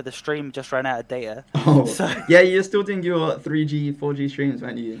I remember the stream just ran out of data. Oh, so... yeah, you're still doing your 3G, 4G streams,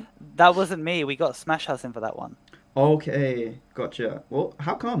 weren't you? That wasn't me. We got Smash House in for that one. Okay, gotcha. Well,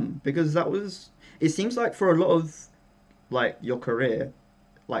 how come? Because it seems like for a lot of, like, your career,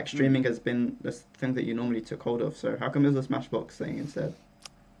 like, streaming has been this thing that you normally took hold of. So how come it was a Smashbox thing instead?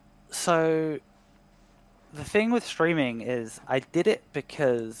 So, the thing with streaming is I did it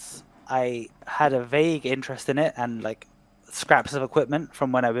because I had a vague interest in it and, like, scraps of equipment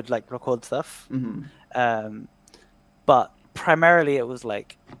from when I would, like, record stuff. Mm-hmm. But primarily it was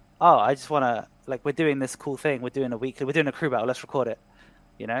like, oh, I just want to... Like, we're doing this cool thing. We're doing a crew battle. Let's record it.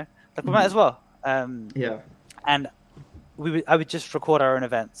 You know, like we might as well. Yeah. And I would just record our own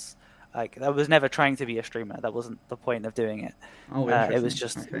events. Like, I was never trying to be a streamer. That wasn't the point of doing it. Oh, it was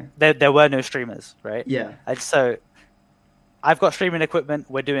just there were no streamers, right? Yeah. And so I've got streaming equipment.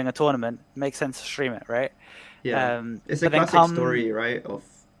 We're doing a tournament. It makes sense to stream it, right? Yeah. It's a classic story, right, of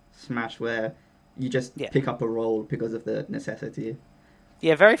Smash where you just pick up a role because of the necessity.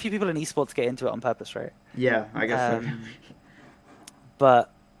 Yeah, very few people in esports get into it on purpose, right? Yeah, I guess so.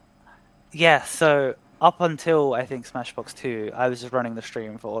 But yeah, so up until I think Smashbox 2, I was just running the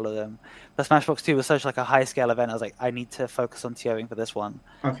stream for all of them. But Smashbox 2 was such like a high scale event. I was like, I need to focus on TOing for this one.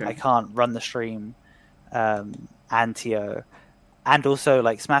 Okay. I can't run the stream and TO. And also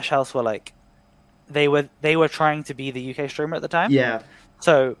like Smash House were like they were trying to be the UK streamer at the time. Yeah.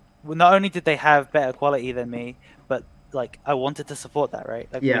 So not only did they have better quality than me, but like I wanted to support that, right?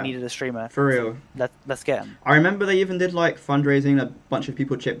 Like we needed a streamer. For real. Let's get him. I remember they even did like fundraising. A bunch of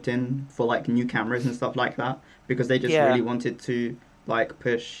people chipped in for like new cameras and stuff like that because they just really wanted to like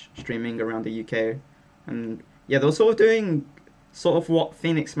push streaming around the UK. And yeah, they were sort of doing sort of what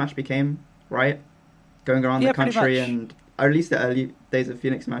Phoenix Smash became, right? Going around the country and or at least the early days of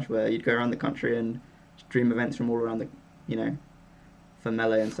Phoenix Smash where you'd go around the country and stream events from all around the, you know, for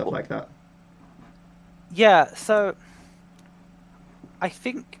Melee and stuff like that. Yeah, so I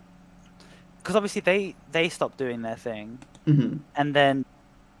think because obviously they stopped doing their thing, and then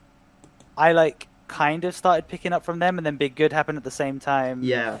I like kind of started picking up from them, and then Big Good happened at the same time.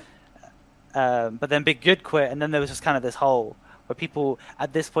 Yeah. But then Big Good quit, and then there was just kind of this hole where people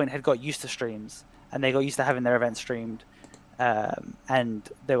at this point had got used to streams, and they got used to having their events streamed, and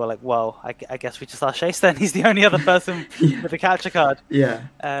they were like, "Well, I guess we just ask Shais then. He's the only other person with a capture card." Yeah.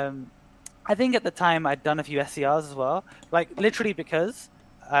 I think at the time I'd done a few SCRs as well, like literally because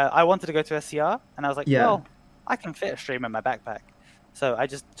I wanted to go to SCR, and I was like, well, I can fit a stream in my backpack. So I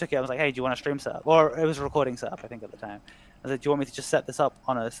just took it. I was like, hey, do you want a stream setup? Or it was a recording setup, I think, at the time. I was like, do you want me to just set this up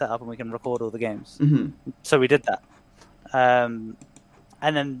on a setup and we can record all the games? So we did that. And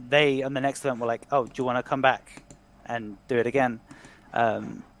then they, on the next event, were like, oh, do you want to come back and do it again?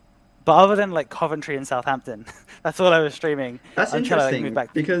 But other than like Coventry and Southampton, that's all I was streaming. That's interesting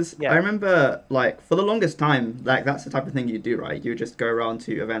because I remember like for the longest time, like that's the type of thing you do, right? You just go around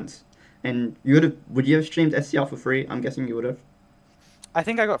to events, and would you have streamed SCR for free? I'm guessing you would have. I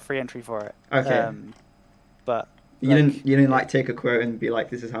think I got free entry for it. Okay. But you didn't like take a quote and be like,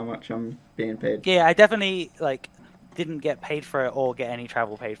 this is how much I'm being paid. Yeah, I definitely like didn't get paid for it or get any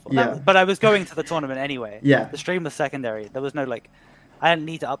travel paid for. Yeah. But I was going to the tournament anyway. Yeah. The stream was secondary. There was no like. I didn't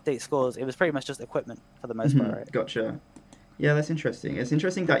need to update scores. It was pretty much just equipment for the most part, right? Gotcha. Yeah, that's interesting. It's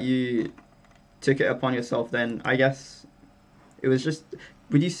interesting that you took it upon yourself then. I guess it was just...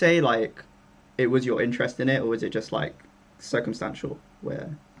 Would you say, like, it was your interest in it, or was it just, like, circumstantial,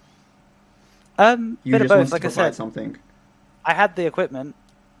 where you bit of just both. wanted Like to I provide said, something? I had the equipment,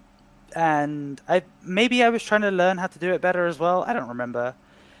 and maybe I was trying to learn how to do it better as well. I don't remember.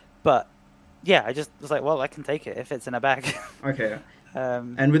 But, yeah, I just was like, well, I can take it if it's in a bag. Okay.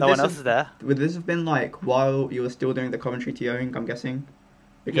 And no one else is there. Would this have been like while you were still doing the Coventry TOing, I'm guessing?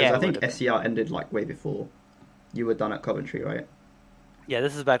 Because I think SCR ended like way before you were done at Coventry, right? Yeah,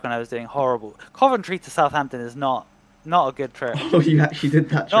 this is back when I was doing horrible. Coventry to Southampton is not a good trip. Oh, you actually did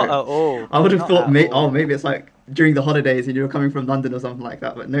that trip? Not at all. I would have thought, maybe it's like during the holidays and you were coming from London or something like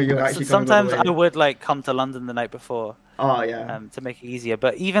that. But no, you're actually coming all the way. Sometimes I would like come to London the night before. Oh yeah. To make it easier,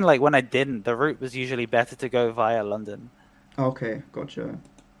 but even like when I didn't, the route was usually better to go via London. Okay, gotcha.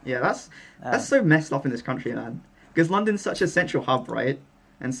 Yeah, that's so messed up in this country, man. Because London's such a central hub, right?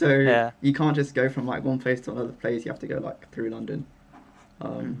 And so you can't just go from like one place to another place. You have to go like through London.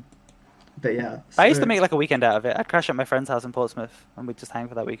 But yeah, I used to make like a weekend out of it. I'd crash at my friend's house in Portsmouth, and we'd just hang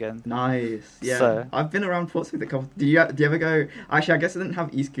for that weekend. Nice. Yeah, so, I've been around Portsmouth a couple. Do you ever go? Actually, I guess I didn't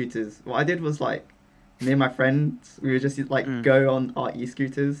have e-scooters. What I did was like, me and my friends, we would just like go on our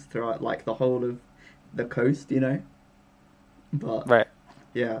e-scooters throughout like the whole of the coast, you know. But right.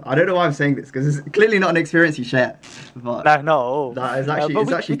 Yeah, I don't know why I'm saying this because it's clearly not an experience you share. But no, not at all. That is actually,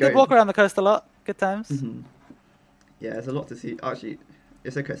 it's actually we did walk around the coast a lot. Good times. Yeah, there's a lot to see. Actually,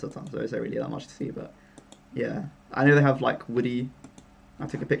 it's a coastal town, so there's not really that much to see. But yeah, I know they have like Woody. I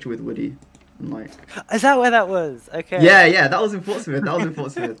took a picture with Woody. And, like, is that where that was? Okay. Yeah, that was in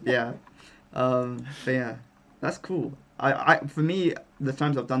Portsmouth. Yeah. But yeah, that's cool. For me, the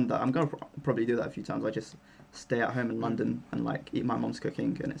times I've done that, I'm gonna probably do that a few times. I just stay at home in London and like eat my mom's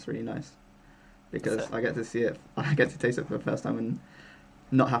cooking, and it's really nice because I get to see it. I get to taste it for the first time and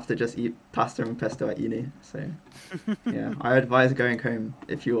not have to just eat pasta and pesto at uni. So yeah, I advise going home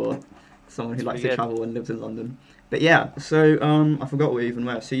if you're someone who likes to travel and lives in London. But yeah, so I forgot where we even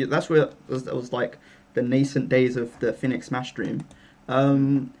were. So that's where that was like the nascent days of the Phoenix Smash dream.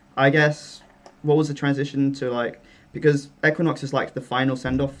 I guess what was the transition to like, because Equinox is like the final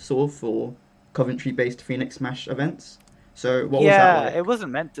send off sort of for Coventry-based Phoenix Smash events. So what was that like? It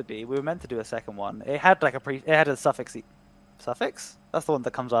wasn't meant to be. We were meant to do a second one. It had like it had a suffix. That's the one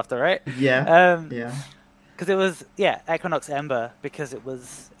that comes after, right? Yeah. Yeah. Because it was Equinox Ember, because it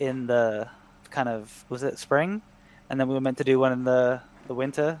was in the kind of, was it spring? And then we were meant to do one in the the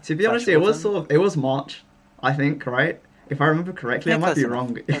winter. To be honest, it was it was March, I think, right? If I remember correctly, Yeah, I might be close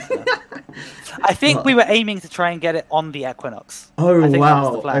wrong. enough. I think we were aiming to try and get it on the equinox. Oh I think that was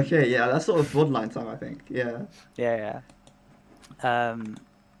the wow! plan. Okay, yeah, that's sort of borderline time, I think. Yeah. Yeah.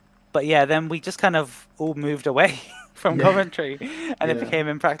 But yeah, then we just kind of all moved away from Coventry, and it became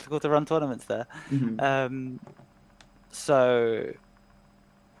impractical to run tournaments there. Mm-hmm. So.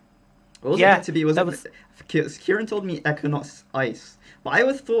 What was it meant to be? Kieran told me Equinox Ice, but I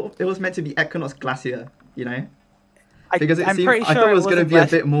always thought it was meant to be Equinox Glacier. You know. Because I thought it was going to be a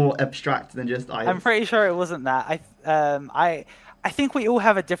bit more abstract than just ice. I'm pretty sure it wasn't that. I think we all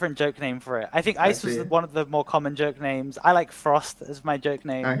have a different joke name for it. I think ice was one of the more common joke names. I like frost as my joke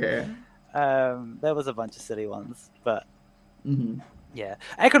name. Okay. There was a bunch of silly ones, but yeah.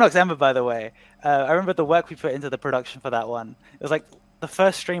 Equinox Ember, by the way. I remember the work we put into the production for that one. It was like the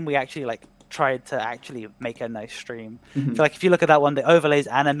first stream we actually like tried to actually make a nice stream. I feel like if you look at that one, the overlays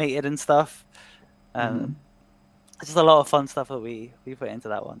animated and stuff. Just a lot of fun stuff that we put into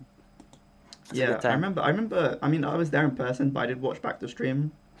that one. I remember. I mean, I was there in person, but I did watch back the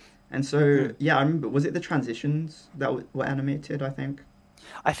stream, and so I remember. Was it the transitions that were animated? I think.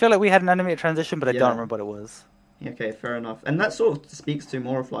 I feel like we had an animated transition, but I don't remember what it was. Okay, fair enough. And that sort of speaks to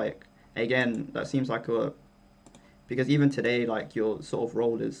more of like, again, that seems like because even today, like your sort of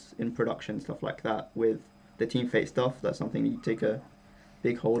role is in production stuff like that with the Team Fate stuff. That's something you take a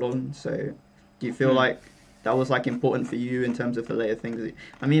big hold on. So, do you feel like that was like important for you in terms of the later things?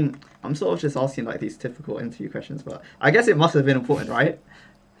 I mean, I'm sort of just asking like these typical interview questions, but I guess it must have been important, right?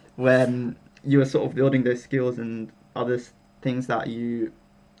 When you were sort of building those skills and other things that you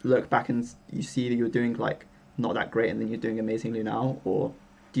look back and you see that you're doing like not that great and then you're doing amazingly now, or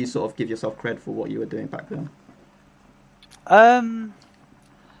do you sort of give yourself credit for what you were doing back then? I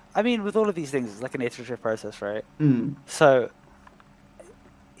mean, with all of these things, it's like an iterative process, right? Mm. So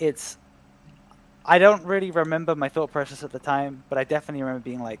I don't really remember my thought process at the time, but I definitely remember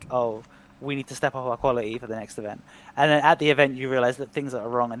being like, oh, we need to step up our quality for the next event. And then at the event, you realize that things are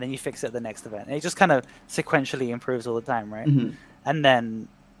wrong, and then you fix it at the next event. And it just kind of sequentially improves all the time, right? Mm-hmm. And then,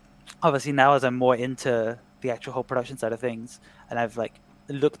 obviously, now as I'm more into the actual whole production side of things, and I've like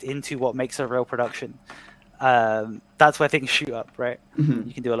looked into what makes a real production, that's where things shoot up, right? Mm-hmm.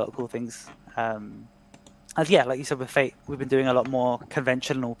 You can do a lot of cool things. As like you said with Fate, we've been doing a lot more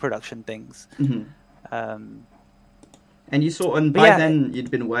conventional production things. Mm-hmm. And you by then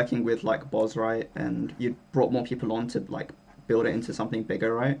you'd been working with like Boz, right? And you'd brought more people on to like build it into something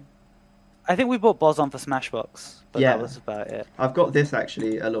bigger, right? I think we brought Boz on for Smashbox, but that was about it. I've got this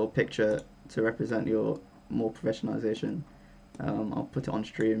actually, a little picture to represent your more professionalization. I'll put it on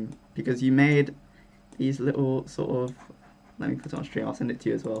stream because you made these little sort of. Let me put it on stream. I'll send it to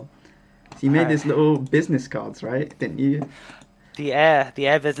you as well. So you made these little business cards, right? Didn't you? The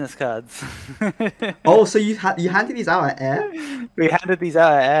Air business cards. Oh, so you handed these out at Air? We handed these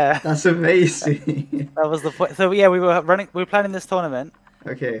out at Air. That's amazing. That was the point. So yeah, we were planning this tournament.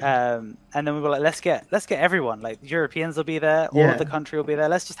 Okay. And then we were like, let's get everyone. Like Europeans will be there, all of the country will be there.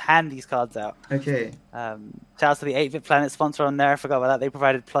 Let's just hand these cards out. Okay. Shout out to the 8-Bit Planet sponsor on there. I forgot about that. They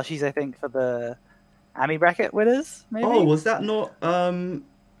provided plushies, I think, for the Ami bracket winners. Maybe. Oh, was that not?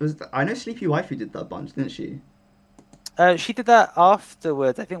 I know Sleepy Waifu did that bunch, didn't she? She did that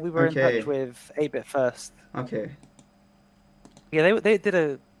afterwards. I think we were in touch with 8-Bit first. Okay. Yeah,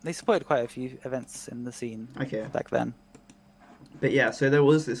 they supported quite a few events in the scene. Back then. But yeah, so there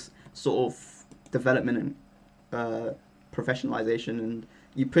was this sort of development and professionalization, and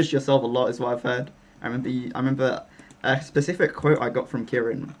you pushed yourself a lot, is what I've heard. I remember a specific quote I got from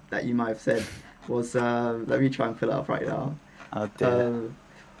Kieran that you might have said was, let me try and pull it up right now. Oh dear.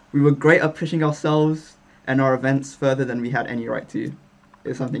 We were great at pushing ourselves and our events further than we had any right to.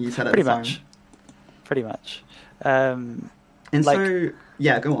 It's something you said at the time. Pretty much. And like, so,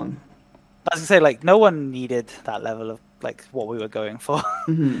 yeah, go on. I was going to say, like, no one needed that level of, like, what we were going for.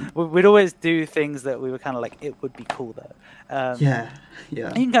 Mm-hmm. We'd always do things that we were kind of like, it would be cool, though. Yeah. You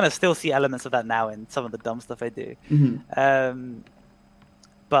can kind of still see elements of that now in some of the dumb stuff I do. Mm-hmm.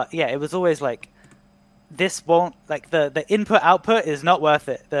 But, yeah, it was always like, this won't, like, the input-output is not worth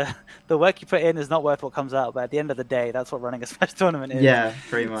it. The work you put in is not worth what comes out. But at the end of the day, that's what running a Smash tournament is. Yeah,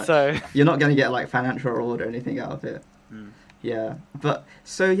 pretty much. So you're not going to get, like, financial reward or anything out of it. Mm. Yeah. But,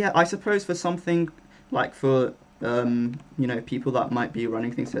 so, yeah, I suppose for something, like, for... people that might be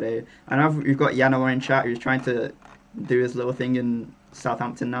running things today. I know we've got Yanawar in chat who's trying to do his little thing in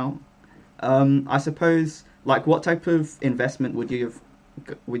Southampton now. I suppose, like, what type of investment would you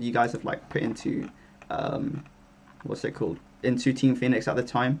guys have like put into, what's it called, into Team Phoenix at the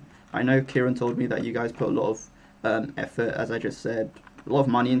time? I know Kieran told me that you guys put a lot of effort, as I just said, a lot of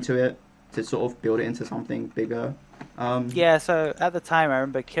money into it to sort of build it into something bigger. Yeah, so at the time I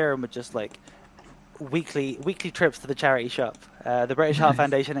remember Kieran would just like weekly trips to the charity shop, the British Heart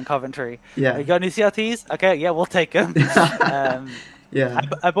Foundation in Coventry. Yeah. You got any CRTs? Okay, yeah, we'll take them. Yeah.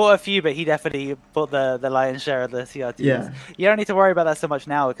 I bought a few, but he definitely bought the lion's share of the CRTs. Yeah. You don't need to worry about that so much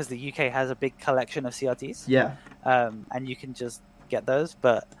now because the UK has a big collection of CRTs. Yeah. And you can just get those.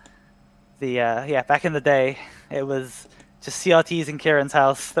 But back in the day, it was just CRTs in Kieran's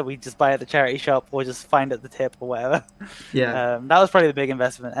house that we just buy at the charity shop or just find at the tip or whatever. Yeah. That was probably the big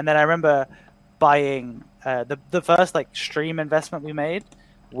investment. And then I remember buying the first like stream investment we made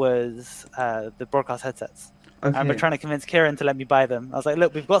was the broadcast headsets. Okay. I remember trying to convince Kieran to let me buy them. I was like,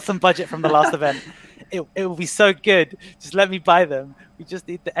 look, we've got some budget from the last event. It will be so good. Just let me buy them. We just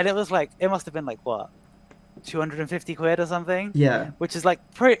need and it was like, it must have been like, what, 250 quid or something? Yeah. Which is like,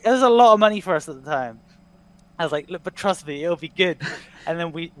 it was a lot of money for us at the time. I was like, look, but trust me, it'll be good. And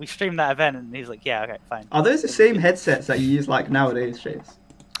then we streamed that event and he's like, yeah, okay, fine. Are those the same headsets that you use like nowadays, Shais?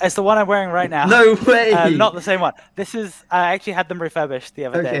 It's the one I'm wearing right now. No way! Not the same one. I actually had them refurbished the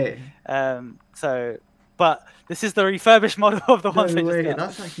other day. But this is the refurbished model of the ones I just got.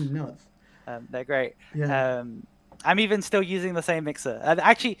 That's actually nuts. They're great. Yeah. I'm even still using the same mixer. And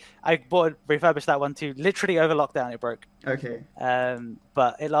actually, I refurbished that one too. Literally over lockdown, it broke. Okay.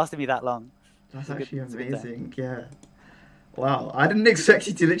 But it lasted me that long. That's actually amazing. Yeah. Wow. I didn't expect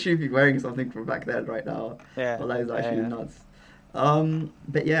you to literally be wearing something from back then right now. Yeah. Well, that is actually nuts.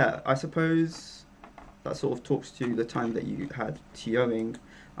 But yeah, I suppose that sort of talks to the time that you had TOing.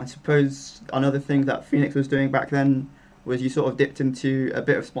 I suppose another thing that Phoenix was doing back then was you sort of dipped into a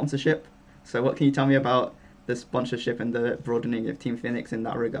bit of sponsorship. So what can you tell me about the sponsorship and the broadening of Team Phoenix in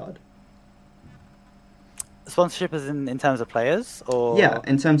that regard? Sponsorship is in terms of players? Or Yeah,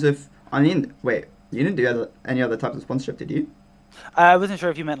 in terms of, wait, you didn't do any other types of sponsorship, did you? I wasn't sure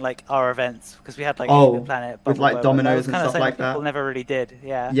if you meant like our events because we had like Planet with like dominoes and stuff like that. People never really did.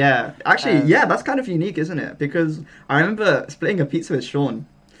 Yeah. Yeah, actually, that's kind of unique, isn't it? Because I remember splitting a pizza with Sean.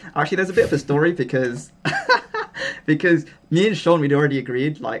 Actually, there's a bit of a story because because me and Sean we'd already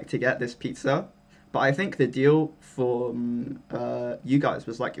agreed like to get this pizza, but I think the deal for you guys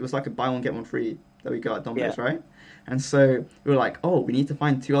was like it was like a buy one get one free that we got at Domino's, right? And so we were like, oh, we need to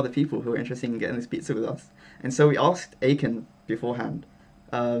find 2 other people who are interested in getting this pizza with us. And so we asked Aiken beforehand,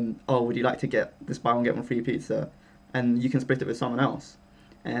 oh, would you like to get this buy one get one free pizza, and you can split it with someone else?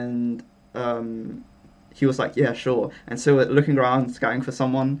 And he was like, yeah, sure. And so we're looking around, scouting for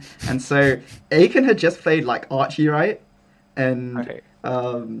someone. And so Aiken had just played like Archie, right? And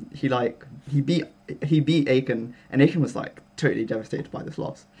he beat Aiken, and Aiken was like totally devastated by this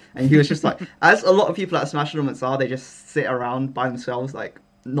loss. And he was just like, as a lot of people at Smash tournaments are, they just sit around by themselves, like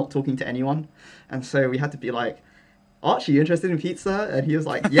not talking to anyone. And so we had to be like, Archie, you interested in pizza? And he was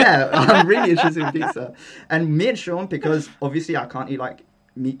like, yeah, I'm really interested in pizza. And me and Sean, because obviously I can't eat like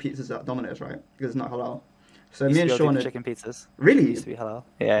meat pizzas at Domino's, right? Because it's not halal. So me and Sean chicken pizzas. Really? It used to be halal.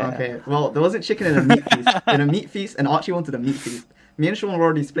 Yeah. Okay. Well, there wasn't chicken in a meat feast. In a meat feast, and Archie wanted a meat feast. Me and Sean were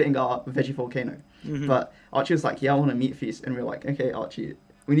already splitting our veggie volcano, but Archie was like, "Yeah, I want a meat feast," and we were like, "Okay, Archie,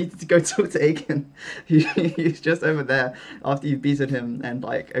 we needed to go talk to Aiken. He's just over there after you've beaten him and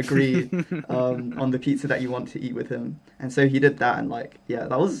like agree on the pizza that you want to eat with him." And so he did that, and like, yeah,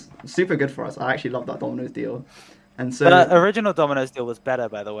 that was super good for us. I actually loved that Domino's deal. And so, but original Domino's deal was better,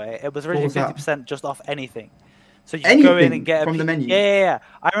 by the way. It was originally 50% just off anything. So you could go in and get from the menu. Yeah.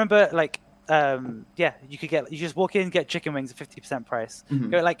 I remember like, you just walk in, get chicken wings at 50% price.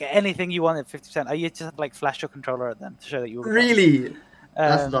 Go like anything you want at 50%. Or you just have to, like flash your controller at them to show that you were really.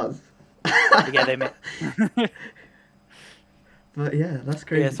 That's nuts. Yeah, they made. But yeah, that's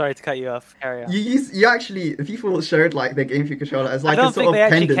crazy. Yeah, sorry to cut you off. Carry on. You actually, people showed like their GameCube controller as like a sort of pendant. I don't think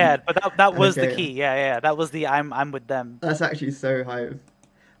they actually cared, but that was the key. Yeah, that was the I'm with them. That's actually so hype.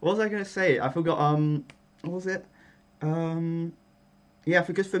 What was I gonna say? I forgot. What was it? Yeah,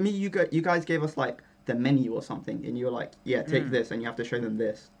 because for me, you guys gave us like the menu or something, and you were like, yeah, take this, and you have to show them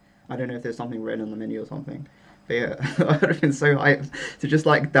this. I don't know if there's something written on the menu or something. But yeah, I would have been so hyped to just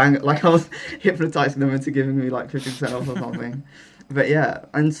like like I was hypnotizing them into giving me like 50% off or something. But yeah,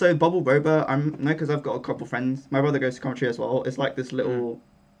 and so Bubble Boba, because I've got a couple friends. My brother goes to Coventry as well. It's like this little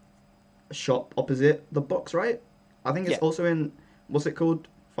shop opposite the box, right? I think it's also in, what's it called?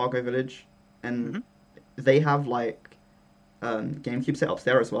 Fargo Village. And they have like GameCube setups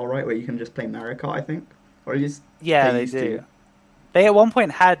there as well, right? Where you can just play Mario Kart, I think. Or at least they do. They at one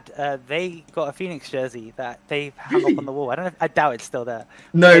point had they got a Phoenix jersey that they hung up on the wall. I doubt it's still there.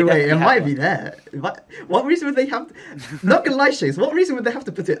 No way, it might be there. What reason would they have? Not gonna lie, Shais. What reason would they have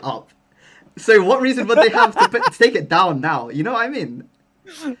to put it up? So what reason would they have to take it down now? You know what I mean?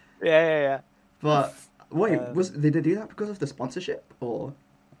 Yeah. But wait, did they do that Um, because of the sponsorship or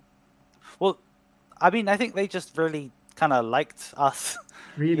well, I mean, I think they just really kind of liked us.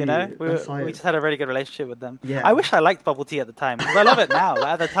 You know, really? That's we like just had a really good relationship with them. I yeah. wish I liked bubble tea at the time because I love it now, but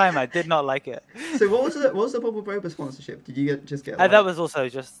at the time I did not like it. So what was the Bubble Boba sponsorship? Did you just get That like was also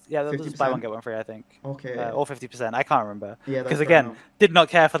just that was buy one 50%? get one free, I think, Okay. or 50%. I can't remember Yeah, because that's fair again, enough. did not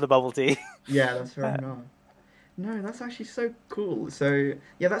care for the bubble tea. Yeah, that's fair Uh, enough. No, that's actually so cool. So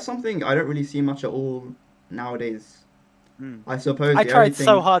yeah, that's something I don't really see much at all nowadays. mm. I suppose I the only tried so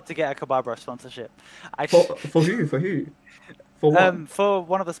thing hard to get a Kababra sponsorship. I for who? For who? For what? for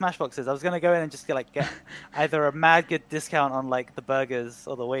one of the Smash boxes, I was gonna go in and just get either a mad good discount on like the burgers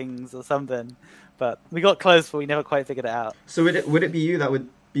or the wings or something, but we got close, but we never quite figured it out. So would it be you that would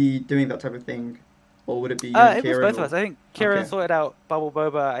be doing that type of thing, or would it be you and It was Kieran both of or? us. I think Kieran Okay. sorted out Bubble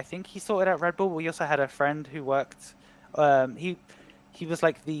Boba. I think he sorted out Red Bull. We also had a friend who worked. He was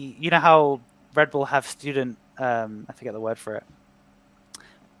like the you know how Red Bull have student. I forget the word for it,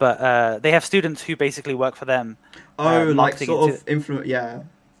 but they have students who basically work for them, Oh, like marketing it sort to. of influence. Yeah.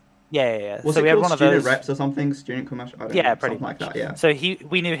 Yeah. Was So it we had called one of student those. reps or something? Student commercial? I don't Yeah, know. pretty Something like much. that. Yeah. So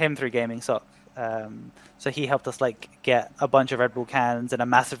we knew him through Gaming Sock. So he helped us like get a bunch of Red Bull cans and a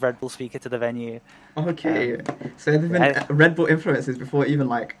massive Red Bull speaker to the venue. Okay. Um, So there've been I, Red Bull influences before even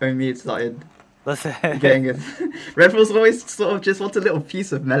like Omid started listen, getting it. Red Bull's always sort of just want a little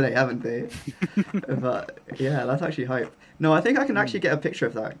piece of Melee, haven't they? But yeah, that's actually hype. No, I think I can actually Mm. get a picture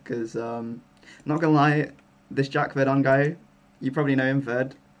of that because, not gonna lie, this Jack Verdon guy, you probably know him,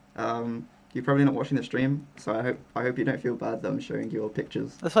 Verd. You're probably not watching the stream, so I hope you don't feel bad that I'm showing your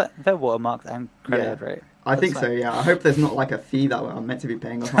pictures. That's what they're watermarked and Yeah, credited, right? I That's think so. fine. Yeah, I hope there's not like a fee that I'm meant to be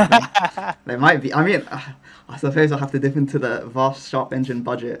paying or something. There might be. I mean, I suppose I'll have to dip into the vast Sharp Engine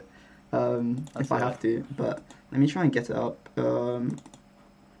budget That's if I it. have to. But let me try and get it up.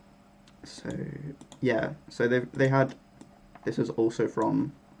 So yeah, so they had. This was also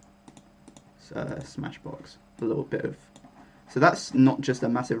from Smashbox. A little bit of. So that's not just a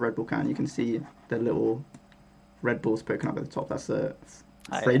massive Red Bull can. You can see the little Red Bulls poking up at the top. That's a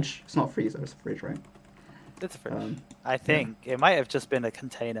fridge. It's not a freezer. It's a fridge, right? It's a fridge. Um, I think it might have just been a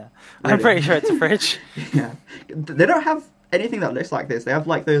container. I'm Really? pretty sure it's a fridge. Yeah, they don't have anything that looks like this. They have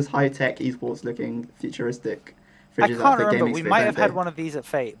like those high-tech esports looking futuristic I fridges can't at the remember. gaming We space, might don't have had they? one of these at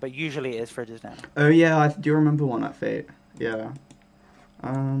Fate, but usually it is fridges now. Oh yeah, I do remember one at Fate. Yeah.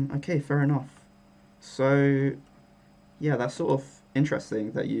 Okay, fair enough. So, yeah, that's sort of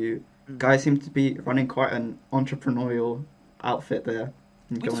interesting that you Mm. guys seem to be running quite an entrepreneurial outfit there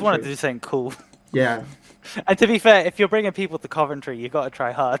in We just wanted to Coventry. do something cool. Yeah. And to be fair, if you're bringing people to Coventry, you got to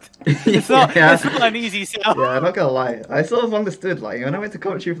try hard. It's not. Yeah. It's not an easy sell. Yeah, I'm not gonna lie. I sort of understood, like, when I went to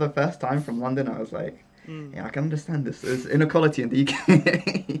Coventry for the first time from London, I was like, Mm. yeah, I can understand this. There's inequality in the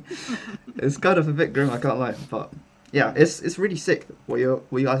UK. It's kind of a bit grim, I can't lie. But yeah, it's really sick what you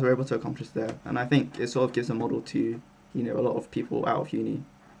guys were able to accomplish there. And I think it sort of gives a model to, a lot of people out of uni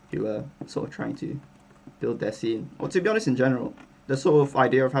who are sort of trying to build their scene. Or to be honest, in general, the sort of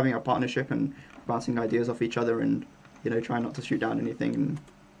idea of having a partnership and bouncing ideas off each other and, trying not to shoot down anything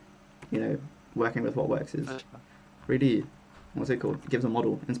and, working with what works is really, what's it called? It gives a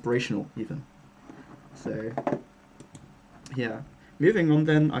model, inspirational even. So, yeah. Moving on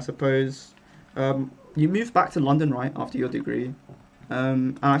then, I suppose, you moved back to London, right, after your degree.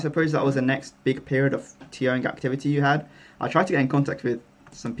 And I suppose that was the next big period of TOing activity you had. I tried to get in contact with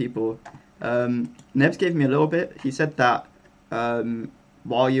some people. Nebs gave me a little bit. He said that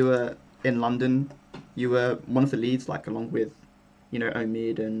while you were in London, you were one of the leads, like along with,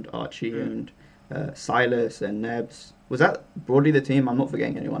 Omid and Archie and Silas and Nebs. Was that broadly the team? I'm not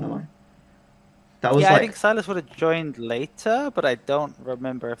forgetting anyone, am I? That was Yeah, I like, think Silas would have joined later, but I don't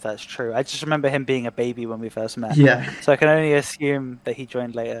remember if that's true. I just remember him being a baby when we first met. yeah, So I can only assume that he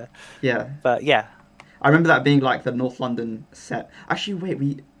joined later. yeah. But yeah. I remember that being like the North London set. Actually, wait,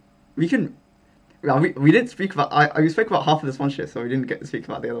 we can. Well, we didn't speak about. We spoke about half of the sponsorship, so we didn't get to speak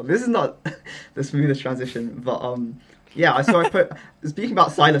about the other. This is not the smoothest transition, but yeah. I put speaking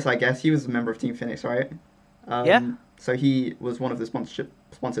about Silas. I guess he was a member of Team Phoenix, right? Yeah. So he was one of the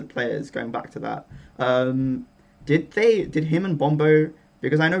sponsored players. Going back to that, did him and Bombo?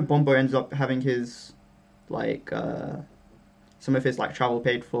 Because I know Bombo ended up having his like some of his like travel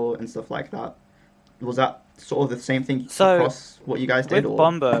paid for and stuff like that. Was that sort of the same thing So, across what you guys did? with Or?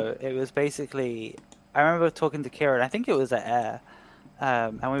 Bombo, it was basically. I remember talking to Kieran, I think it was at Air,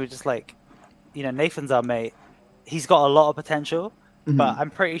 and we were just like, Nathan's our mate. He's got a lot of potential, but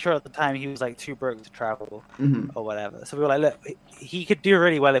I'm pretty sure at the time he was like too broke to travel or whatever. So we were like, look, he could do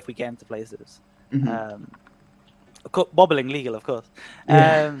really well if we get him to places. Mm-hmm. wobbling legal, of course.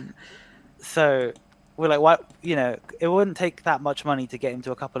 Yeah. So we're like, what? It wouldn't take that much money to get him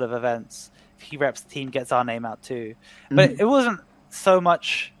to a couple of events. If he reps the team, gets our name out too. But Mhm. it wasn't so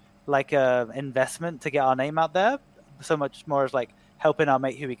much like a investment to get our name out there. So much more as like helping our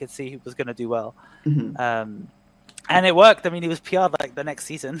mate who we could see who was going to do well. Mhm. And it worked. I mean, he was PR'd like the next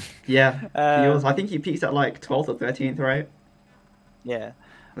season. Yeah. He was. I um, think he peaked at like 12th or 13th, right? yeah.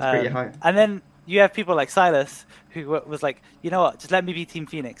 That's pretty high. And then you have people like Silas, who was like, you know what, just let me be Team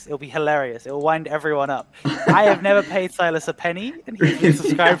Phoenix. It'll be hilarious. It'll wind everyone up. I have never paid Silas a penny, and he's been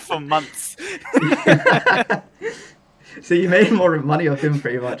subscribed for months. Yeah. So you made more money off him,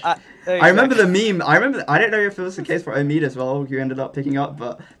 pretty much. Exactly. I remember the meme. I don't know if it was the case for Omid as well, who ended up picking up,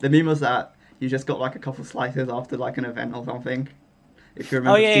 but the meme was that you just got like a couple slices after like an event or something. If you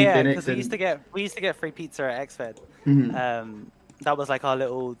remember Team Yeah, Phoenix. because we used to get free pizza at XFed. Mhm. That was like our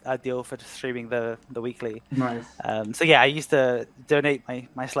little deal for streaming the weekly. Nice. So yeah, I used to donate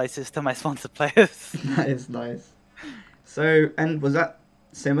my slices to my sponsored players. That is nice. So, and was that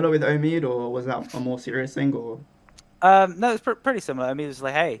similar with Omid, or was that a more serious thing, or? No, it's pretty similar. I mean, it was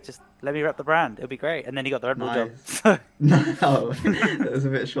like, hey, just let me rep the brand. It'll be great. And then he got the Red Bull job. Nice. No, it was a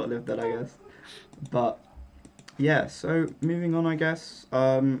bit short-lived then, I guess. But yeah, so moving on, I guess.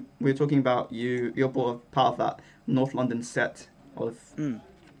 We were talking about you're part of that North London set of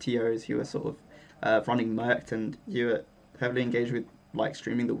TOs who were sort of running Mercked, and you were heavily engaged with like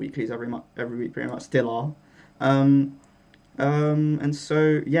streaming the weeklies every week, pretty much still are. And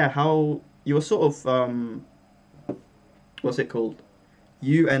so yeah, how you were sort of what's it called?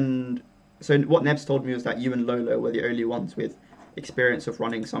 You and so what Nebs told me was that you and Lolo were the only ones with experience of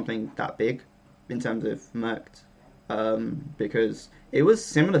running something that big in terms of Mercked, because it was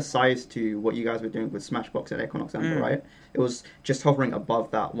similar size to what you guys were doing with Smashbox at Equinox Amber, right? It was just hovering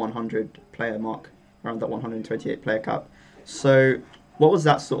above that 100 player mark, around that 128 player cap. So what was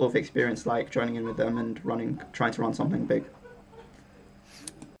that sort of experience like, joining in with them and trying to run something big?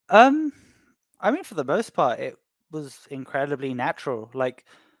 I mean, for the most part, it was incredibly natural. Like,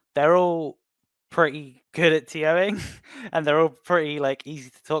 they're all pretty good at TOing, and they're all pretty like easy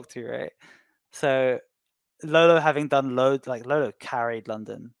to talk to, right? So Lolo, having done loads, like Lolo carried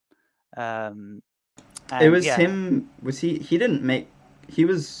London. It And was yeah, him. Was he? He didn't make. He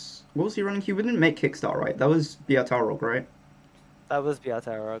was. What was he running? He didn't make Kickstart, right? That was Biatarog, right? that was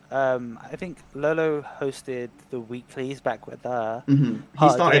Biatarog. I think Lolo hosted the weeklies back with He Heart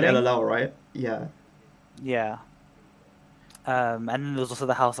of started Gaming. LLL, right? Yeah. Yeah. And then there was also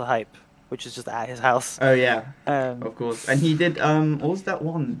the House of Hype, which is just at his house. Oh yeah, Um, of course. And he did. What was that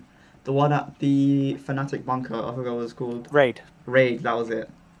one? The one at the Fnatic bunker. I forgot what it was called. Raid. Raid. That was it.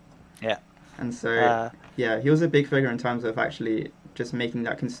 Yeah. And so yeah, he was a big figure in terms of actually just making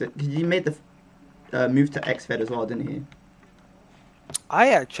that he made the move to XFed as well, didn't he? I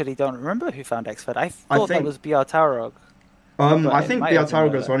actually don't remember who found XFed. I thought that think- was Biatarog. I it think might have been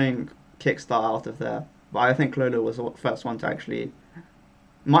Biatarog was Lolo. running Kickstart out of there, but I think Lolo was the first one to actually.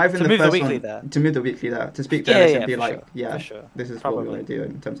 Might have been To the move the first weekly one there. to move the weekly there, to speak to Yeah, Ellis yeah, and be for like, sure, yeah, for sure. this is what Probably. we want to do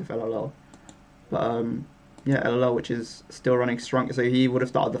in terms of LLL. But yeah, LLL, which is still running strong. So he would have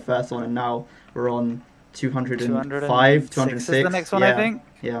started the first one, and now we're on 205, 206. is the next one, yeah, I think.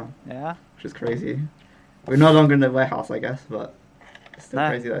 Yeah, Yeah. which is crazy. We're no longer in the warehouse, I guess, but it's still No.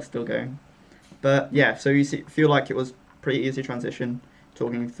 crazy that it's still going. But yeah, so you feel like it was pretty easy transition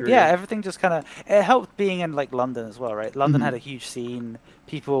talking through. Yeah, everything just kind of it helped being in like London as well, right? London Mhm. had a huge scene.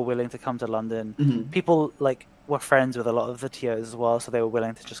 People were willing to come to London. Mhm. People like were friends with a lot of the TOs as well, so they were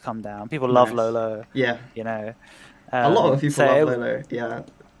willing to just come down. People love Nice. Lolo, Yeah, you know. a lot of people so love Lolo. Yeah.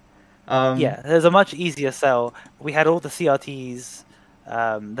 Yeah, there's a much easier sell. We had all the CRTs.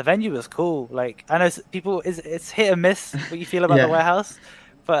 The venue was cool. Like I know people, it's hit and miss what you feel about Yeah. the warehouse,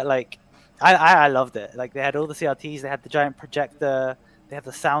 but like I loved it. Like they had all the CRTs. They had the giant projector. They had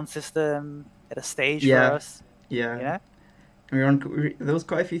the sound system. They had a stage Yeah. for us. Yeah. You know. There was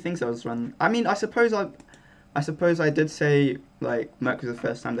quite a few things I was run. I mean, I suppose I did say like Merc was the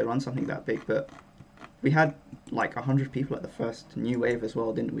first time they run something that big, but we had like 100 people at the first New Wave as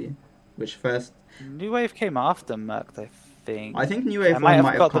well, didn't we? Which first, New Wave came after Merc, I think. I think New Wave I might 1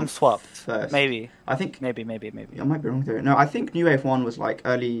 have got come them swapped. first. Maybe. I think Maybe. I might be wrong there. No, I think New Wave 1 was like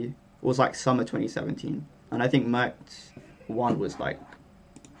summer 2017, and I think Merc 1 was like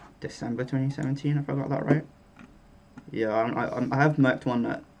December 2017. If I got that right. Yeah, I have Merc 1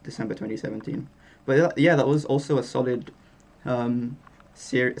 at December 2017, but yeah, that was also a solid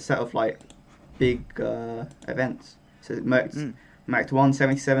set of like big events. So Merc 1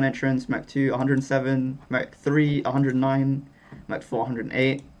 77 entrants, Merc 2 107, Merc 3 109, Merc 4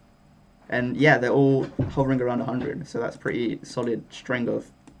 108, And yeah, they're all hovering around 100, so that's pretty solid string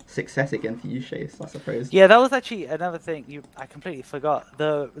of success again for you, Shais, I suppose. Yeah, that was actually another thing I completely forgot.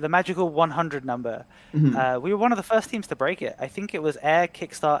 The magical 100 number. Mhm. We were one of the first teams to break it. I think it was Air,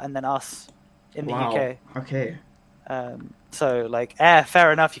 Kickstart, and then us in the Wow. UK. Okay. So like Air,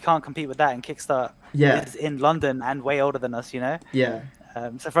 fair enough, you can't compete with that, and Kickstart Yeah. is in London and way older than us, you know. Yeah.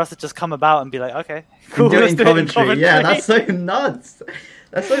 So for us to just come about and be like, okay, And cool, do it let's in do it in Coventry. Yeah, Coventry. that's so nuts.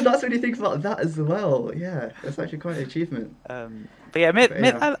 That's so nuts when you think about that as well. Yeah, that's actually quite an achievement. But yeah, Myth, But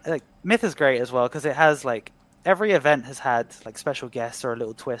Myth, yeah. Myth is great as well because it has like every event has had like special guests or a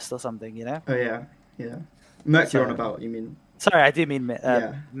little twist or something, you know. Oh yeah, yeah. Merc you're on So about, you mean? sorry, I do mean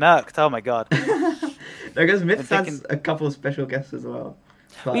Yeah. Mercked. Oh my god. No, because Myth I'm has thinking- a couple of special guests as well.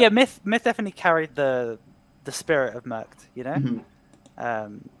 But, Well, yeah, Myth definitely carried the spirit of Mercked, you know.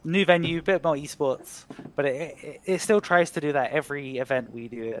 mhm. New venue, bit more esports, but it still tries to do that every event we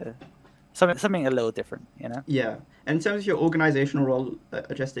do. Something a little different, you know. Yeah. And in terms of your organizational role,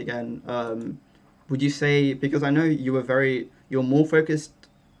 just again, would you say, because I know you're more focused,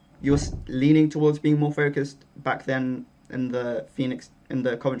 leaning towards being more focused back then in the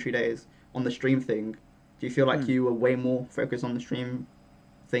Coventry days on the stream thing. Do you feel like you were way more focused on the stream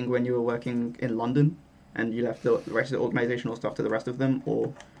thing when you were working in London and you left the rest of the organizational stuff to the rest of them,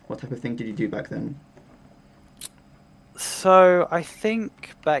 or what type of thing did you do back then? So I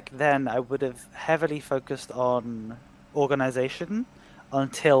think back then I would have heavily focused on organization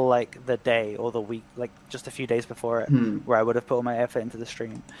until like the day or the week, like just a few days before it, where I would have put all my effort into the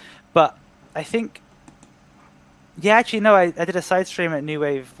stream. But I think, yeah, actually no, I did a side stream at New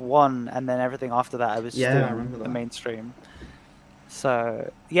Wave 1, and then everything after that I was just Yeah, I remember doing the that. main stream.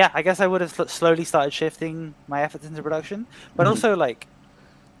 So yeah, I guess I would have slowly started shifting my efforts into production, but also like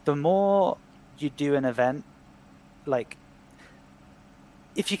the more you do an event, like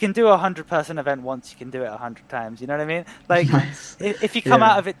if you can do a 100-person event once, you can do it 100 times. You know what I mean? Like Nice. if you come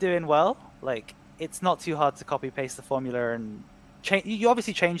Yeah. out of it doing well, like it's not too hard to copy paste the formula and change. You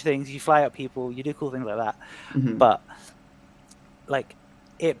obviously change things. You fly out people. You do cool things like that. Mhm. But like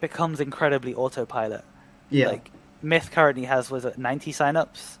it becomes incredibly autopilot. Yeah. Like Myth currently has 90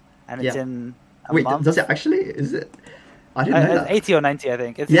 signups, and it's Yeah. in a Wait, month. does it actually? Is it? I didn't know that. 80 or 90, I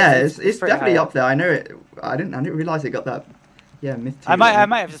think. It's pretty definitely high up there. I know it. I didn't realize it got that. Yeah, Myth 2. I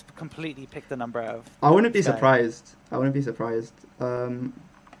might have just completely picked the number out of. I wouldn't be Sky. surprised. I wouldn't be surprised.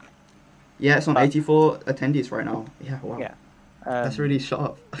 Yeah, it's on But- 84 attendees right now. Yeah, wow. Yeah. That's really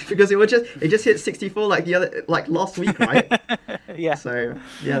sharp because it just hit 64 like last week, right? Yeah. So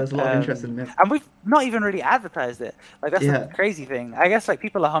yeah, there's a lot of interest in Myth. And we've not even really advertised it. Like that's Yeah. the crazy thing. I guess like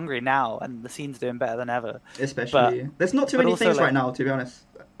people are hungry now, and the scene's doing better than ever. Especially, there's not too but many also, things like- right now, to be honest.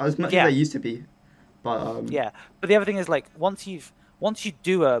 As much Yeah. as there used to be, but Yeah. But the other thing is like once you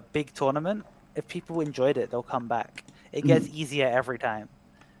do a big tournament, if people enjoyed it, they'll come back. It gets easier every time.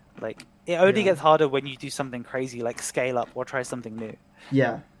 Like it only Yeah. gets harder when you do something crazy like scale up or try something new.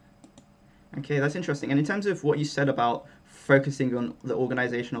 Yeah. Okay, that's interesting. And in terms of what you said about focusing on the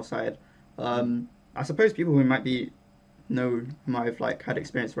organizational side, I suppose people who might have like had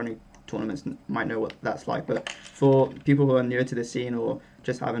experience running tournaments might know what that's like. But for people who are newer to the scene or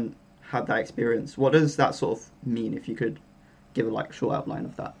just haven't had that experience, what does that sort of mean? If you could give a like short outline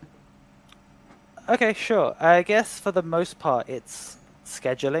of that. Okay, sure. I guess for the most part, it's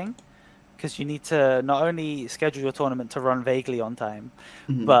scheduling, because you need to not only schedule your tournament to run vaguely on time,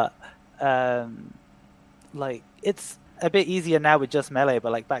 but like it's a bit easier now with just Melee.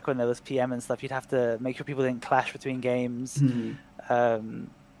 But like back when there was PM and stuff, you'd have to make sure people didn't clash between games, or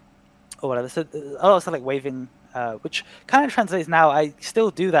whatever. So also like waving, which kind of translates now. I still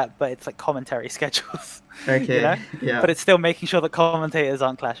do that, but it's like commentary schedules. Okay. You know? Yeah. But it's still making sure that commentators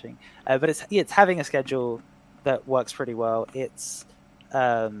aren't clashing. But it's having a schedule that works pretty well. It's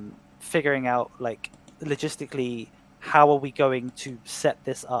figuring out like logistically how are we going to set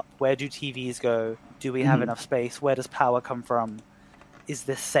this up? Where do TVs go? Do we have enough space? Where does power come from? Is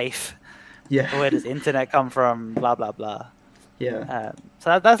this safe? Yeah. Where does internet come from? Blah blah blah. Yeah.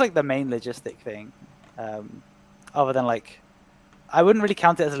 So that's like the main logistic thing. Other than like, I wouldn't really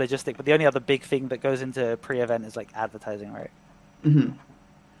count it as a logistic, but the only other big thing that goes into pre-event is like advertising, right?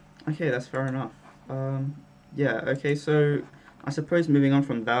 Okay, that's fair enough. Yeah. Okay, so I suppose moving on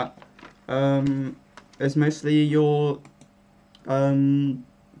from that, it's mostly your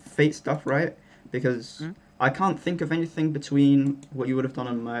Fate stuff, right? Because I can't think of anything between what you would have done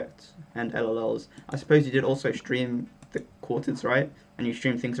on Merct and LLLs. I suppose you did also stream the quarters, right? And you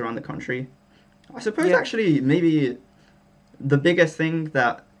stream things around the country. I suppose actually maybe the biggest thing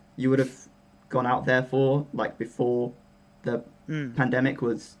that you would have gone out there for, like before the pandemic,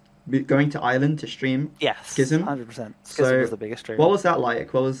 was going to Ireland to stream Yes, Schism. 100%. Schism So was the biggest stream. what was that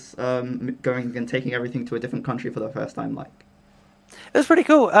like? What was going and taking everything to a different country for the first time like? It was pretty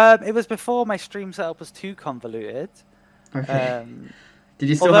cool. It was before my stream setup was too convoluted. Okay. Did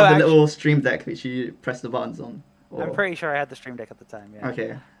you still have the little stream deck which you press the buttons on? Or... I'm pretty sure I had the stream deck at the time. Yeah.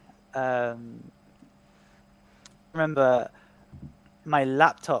 Okay. Remember, my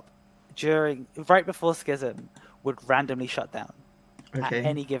laptop right before Schism would randomly shut down at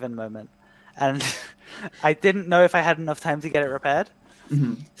any given moment, and I didn't know if I had enough time to get it repaired.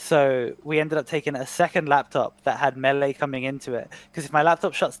 Mm-hmm. So we ended up taking a second laptop that had melee coming into it, because if my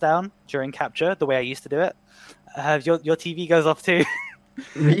laptop shuts down during capture the way I used to do it, your TV goes off too.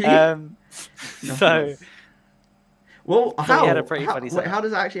 Really? So well, how? We had a pretty funny setup. How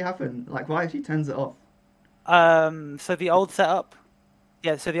does that actually happen? Like, why actually turns it off? So the old setup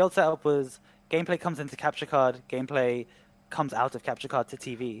was gameplay comes into capture card, gameplay comes out of capture card to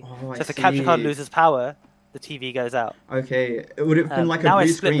TV. Oh, so if the capture card loses power, the TV goes out. Okay, it would have been like a now blue I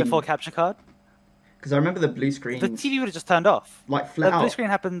split screen before capture card. Because I remember the blue screen. The TV would have just turned off. Like flat out. The blue screen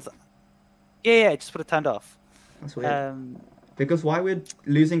happens. Yeah, it just would have turned off. That's weird. Because why would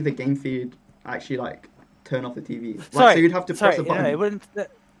losing the game feed actually like turn off the TV? Like, sorry, so you'd have to press a button. No, it wouldn't.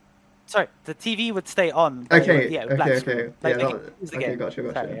 Sorry, the TV would stay on. Okay, okay. Like, okay,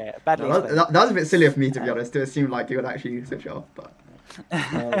 gotcha. Sorry, yeah, badly that was a bit silly of me, to be honest, to assume like you would actually switch it off, but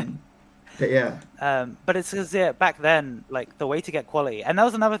yeah. But it's because back then, like the way to get quality, and that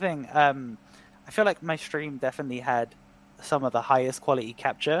was another thing. I feel like my stream definitely had some of the highest quality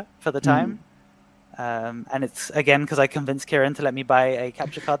capture for the time. And it's again because I convinced Kieran to let me buy a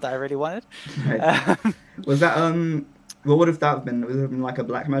capture card that I really wanted. Right. Was that what would have that been? Would it have been like a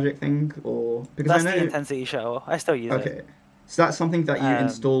Blackmagic thing, or because that's the intensity shuttle. I still use it. Okay, so that's something that you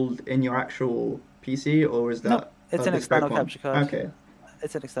installed in your actual PC, or is that? No, it's an external capture card. Okay,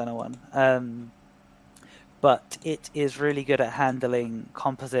 it's an external one. But it is really good at handling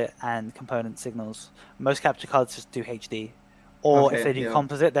composite and component signals. Most capture cards just do HD, or if they do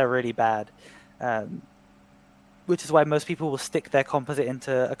composite, they're really bad. Which is why most people will stick their composite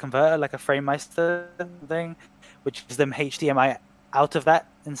into a converter, like a FrameMeister thing, which gives them HDMI out of that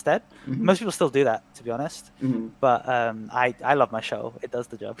instead. Mm-hmm. Most people still do that, to be honest. Mm-hmm. But I love my show; it does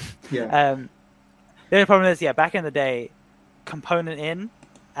the job. Yeah. The only problem is, back in the day, component in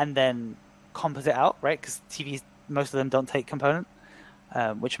and then composite out, right? Because TVs, most of them don't take component,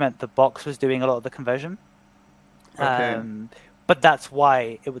 which meant the box was doing a lot of the conversion. Okay. But that's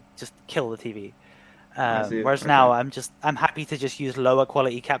why it would just kill the TV. Whereas now I'm happy to just use lower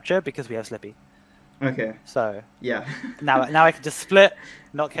quality capture because we have Slippy. Okay. So yeah. now I can just split,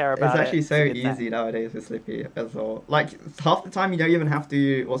 not care about it. It's actually so easy nowadays with Slippy as well. Like half the time you don't even have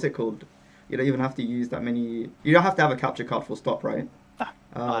to. What's it called? You don't even have to use that many. You don't have to have a capture card full stop, right?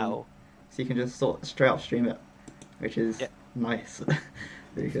 Wow. So you can just straight up stream it, which is nice.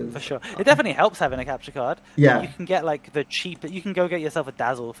 Because, for sure, it definitely helps having a capture card. Yeah, you can get like the cheap. You can go get yourself a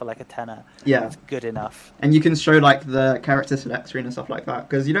Dazzle for like a tenner. Yeah, it's good enough. And you can show like the character select screen and stuff like that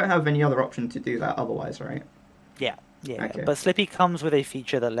because you don't have any other option to do that otherwise, right? Yeah. Okay. But Slippy comes with a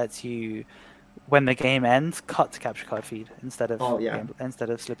feature that lets you, when the game ends, cut to capture card feed instead of instead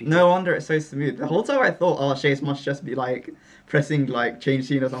of Slippy. No wonder it's so smooth. The whole time I thought, Shais must just be like pressing like change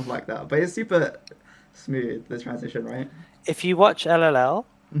scene or something like that, but it's super smooth, the transition, right? If you watch LLL,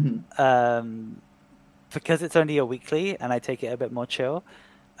 mm-hmm. Because it's only a weekly and I take it a bit more chill,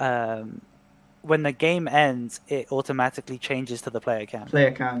 when the game ends, it automatically changes to the player cam.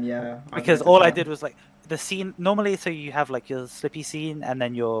 Player cam, yeah. Because all I did was like the scene normally, so you have like your Slippy scene and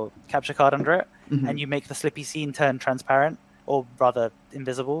then your capture card under it, mm-hmm. and you make the Slippy scene turn transparent or rather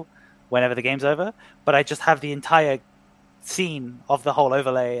invisible whenever the game's over. But I just have the entire scene of the whole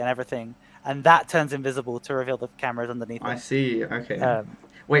overlay and everything, and that turns invisible to reveal the cameras underneath. I see. Okay.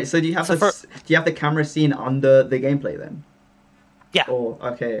 Wait. So do you have the camera scene under the gameplay then? Yeah. Oh,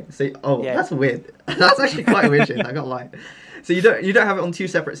 okay. So, that's weird. That's actually quite weird. I can't lie. So you don't have it on two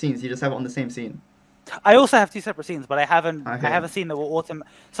separate scenes. You just have it on the same scene. I also have two separate scenes, but I haven't. Okay. I have a scene that will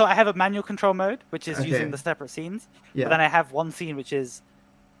So I have a manual control mode, which is using the separate scenes. Yeah. But then I have one scene which is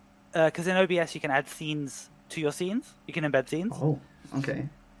because in OBS you can add scenes to your scenes. You can embed scenes. Oh. Okay.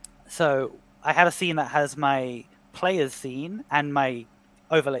 So I have a scene that has my player's scene and my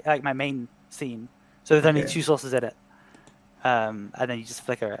overlay, like my main scene. So there's only two sources in it. And then you just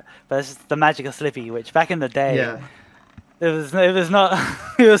flicker it. But it's just the magic of Slippy, which back in the day, it was not.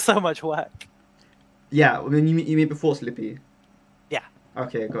 It was so much work. Yeah, I mean, you mean before Slippy? Yeah.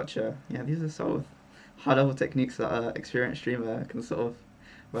 Okay, gotcha. Yeah, these are sort of high-level techniques that an experienced streamer can sort of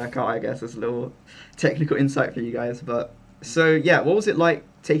work out, I guess. As a little technical insight for you guys. But So yeah, what was it like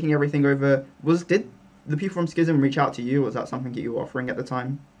taking everything over? Did the people from Schism reach out to you? Was that something that you were offering at the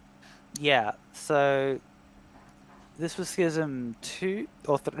time? Yeah, so this was Schism 2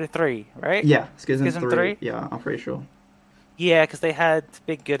 or 3, right? Yeah, Schism Schism 3. 3? Yeah, I'm pretty sure. Yeah, because they had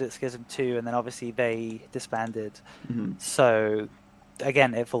Big Good at Schism 2, and then obviously they disbanded. Hmm. So,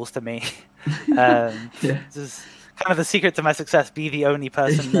 again, it falls to me. Yeah. Just kind of the secret to my success, be the only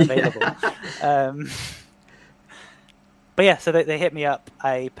person available. Um, but yeah, so they hit me up.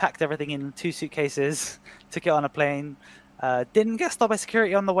 I packed everything in 2 suitcases, took it on a plane. Didn't get stopped by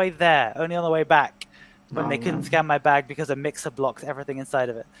security on the way there, only on the way back. When they couldn't scan my bag because a mixer blocked everything inside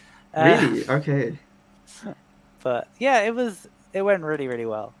of it. Really? Okay. But yeah, it went really, really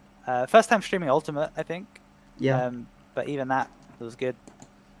well. First time streaming Ultimate, I think. Yeah. But even that was good.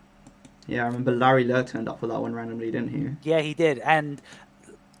 Yeah, I remember Larry Lur turned up for that one randomly, didn't he? Yeah, he did. And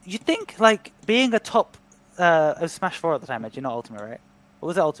you think, like, being a top of Smash 4 at the time, actually not Ultimate, right? Or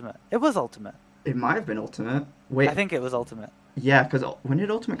was it Ultimate? It was Ultimate. It might have been Ultimate. Wait. I think it was Ultimate. Yeah, because when did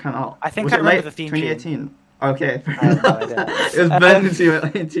Ultimate come out? I think was I it remember late the theme 2018? Okay. I have no idea. It was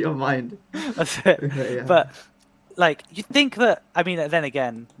burned into your mind. That's it. Okay, yeah. But like, you think that, I mean, then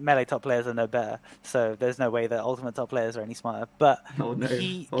again, Melee top players are no better, so there's no way that Ultimate top players are any smarter. But Oh, no. he, I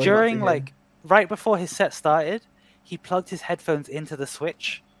was about to during, hear. like, right before his set started, he plugged his headphones into the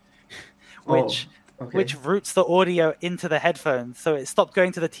Switch, which routes the audio into the headphones. So it stopped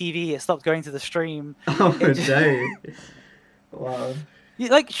going to the TV, it stopped going to the stream. Oh, dang. Wow.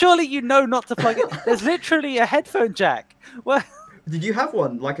 Like, surely you know not to plug it. There's literally a headphone jack. Well, Did you have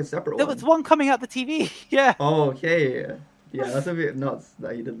one, like a separate there one? was one coming out the TV. Yeah. Oh, okay. Yeah, that's a bit nuts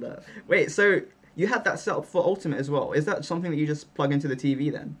that you did that. Wait, so you had that set up for Ultimate as well. Is that something that you just plug into the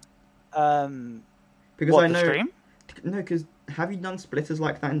TV then? Because What, I the know. stream? No, because have you done splitters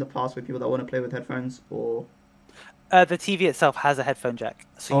like that in the past with people that want to play with headphones or? The TV itself has a headphone jack,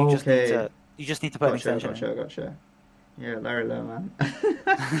 so Okay. you just need to put an extension in. Gotcha. Yeah, Larry Low, man.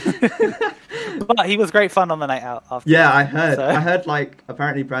 But he was great fun on the night out after. Yeah, I heard. So. I heard, like,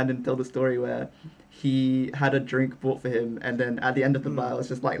 apparently Brandon told a story where he had a drink bought for him, and then at the end of the bar, it was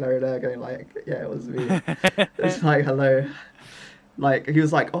just like Larry Low going like, yeah, it was me. It's like, hello. Like, he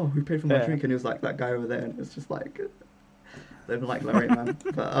was like, oh, who paid for my drink? And he was like, that guy over there. And it's just like, they were like Larry, man.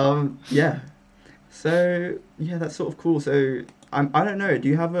 But, yeah. So, yeah, that's sort of cool. So, I don't know, do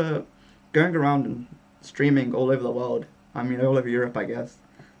you have going around and streaming all over the world, I mean, all over Europe, I guess,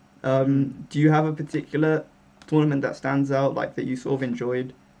 do you have a particular tournament that stands out, like, that you sort of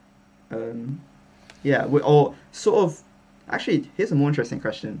enjoyed? Yeah, or sort of, actually, here's a more interesting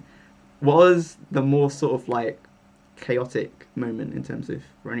question. What was the more sort of, like, chaotic moment in terms of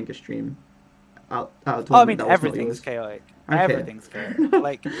running a stream out of tournament? Oh, I mean, that was not everything's yours? chaotic. Okay. Everything's chaotic.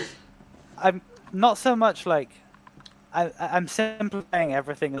 Like, I'm not so much like I'm simplifying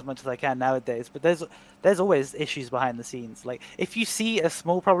everything as much as I can nowadays, but there's always issues behind the scenes. Like, if you see a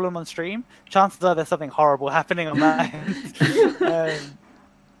small problem on stream, chances are there's something horrible happening on that end.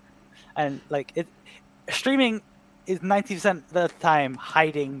 And like, streaming is 90% of the time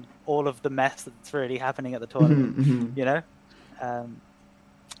hiding all of the mess that's really happening at the tournament. You know,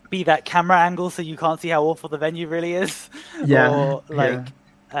 be that camera angle so you can't see how awful the venue really is, or like.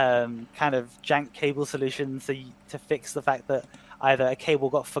 Kind of jank cable solutions to fix the fact that either a cable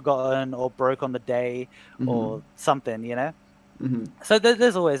got forgotten or broke on the day or something, you know? So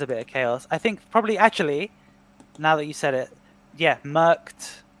there's always a bit of chaos. I think probably, actually, now that you said it, yeah,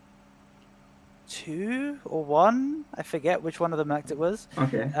 Mercked 2 or 1, I forget which one of the Mercked it was.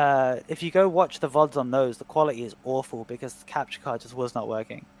 Okay. If you go watch the VODs on those, the quality is awful because the capture card just was not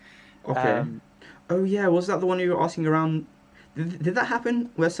working. Okay. Oh yeah, was that the one you were asking around? Did that happen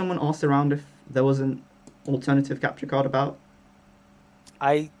where someone asked around if there was an alternative capture card about?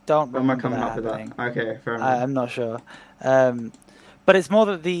 I don't remember. Am I coming that up with happening. that? Okay, fair enough. I'm not sure. But it's more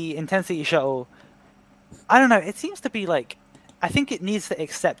that the intensity shuttle, I don't know, it seems to be like, I think it needs to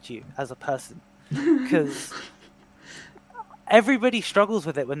accept you as a person. Because everybody struggles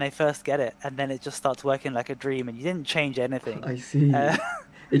with it when they first get it, and then it just starts working like a dream, and you didn't change anything. I see.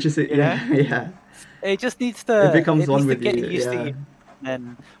 It just, yeah. It just needs to. It becomes one with get you. Used to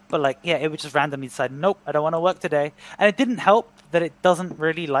you. But like, yeah, it would just randomly decide, nope, I don't want to work today. And it didn't help that it doesn't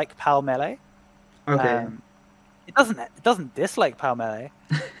really like PAL Melee. Okay. It doesn't dislike PAL Melee.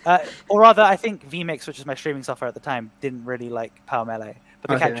 Or rather, I think vMix, which is my streaming software at the time, didn't really like PAL Melee.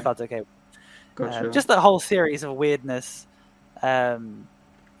 But the capture card's okay. Gotcha. Just that whole series of weirdness. And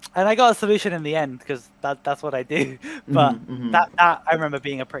I got a solution in the end because that's what I do. But that I remember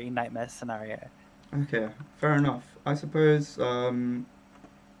being a pretty nightmare scenario. Okay, fair enough. I suppose,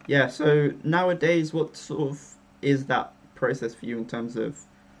 yeah, so nowadays what sort of is that process for you in terms of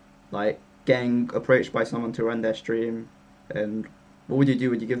like getting approached by someone to run their stream, and what would you do?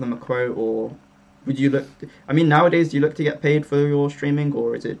 Would you give them a quote, or would you look? I mean, nowadays, do you look to get paid for your streaming,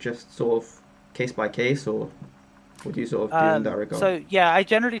 or is it just sort of case by case, or what do you sort of do in that regard? So yeah, I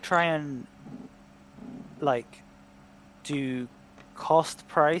generally try and like do cost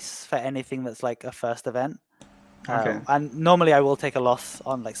price for anything that's like a first event. Okay. And normally I will take a loss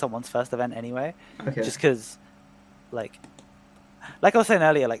on like someone's first event anyway, Okay. just because like I was saying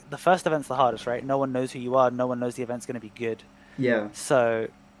earlier, like the first event's the hardest, right? No one knows who you are, no one knows the event's going to be good. Yeah. So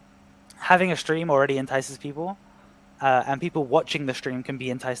having a stream already entices people, and people watching the stream can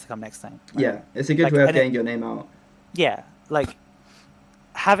be enticed to come next time. Right? Yeah, it's a good Like, way of and getting your name out. Yeah, like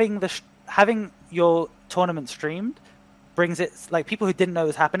having having your tournament streamed brings it, like people who didn't know it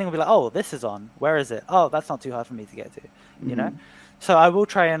was happening will be like, oh, this is on, where is it? Oh, that's not too hard for me to get to, you know. So I will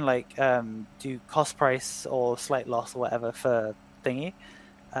try and like do cost price or slight loss or whatever for thingy,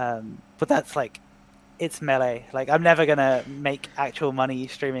 but that's like, it's Melee. Like I'm never gonna make actual money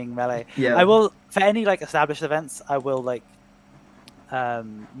streaming Melee. Yeah. I will for any like established events, I will like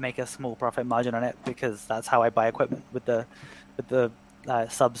make a small profit margin on it, because that's how I buy equipment with the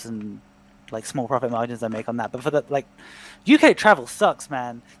subs and like small profit margins I make on that. But for the like UK travel sucks,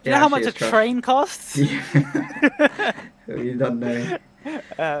 man. Do you know how much a train costs? Yeah. You don't know.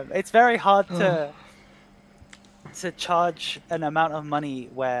 It's very hard to charge an amount of money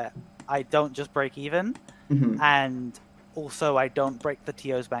where I don't just break even, and also I don't break the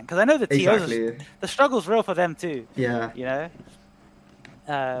TO's bank, because I know the TO's the struggle's real for them too. Yeah. You know.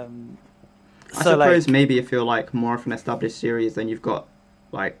 I So suppose like, maybe if you're like more of an established series, then you've got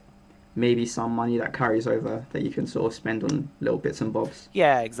like maybe some money that carries over that you can sort of spend on little bits and bobs.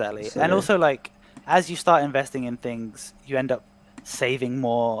 yeah, exactly. So, and also like, as you start investing in things, you end up saving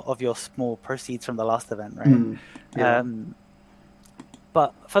more of your small proceeds from the last event, right? Yeah.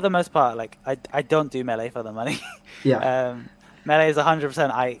 But for the most part, like I don't do Melee for the money. Yeah. Melee is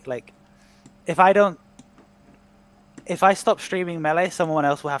 100%. If I stop streaming Melee, someone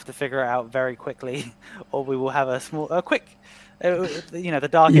else will have to figure it out very quickly, or we will have a quick, the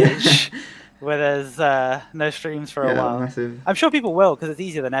dark age, where there's no streams for a while. Massive. I'm sure people will, because it's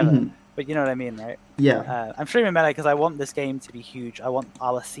easier than ever. But you know what I mean, right? Yeah. I'm streaming Melee because I want this game to be huge. I want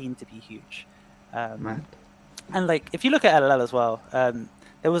our scene to be huge. Mad. And like, if you look at LLL as well,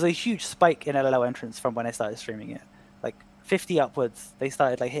 there was a huge spike in LLL entrance from when I started streaming it. Like 50 upwards, they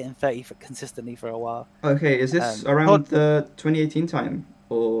started like hitting 30 consistently for a while. Okay, is this around the 2018 time,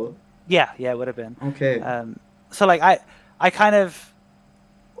 or? Yeah, it would have been. Okay. So like, I kind of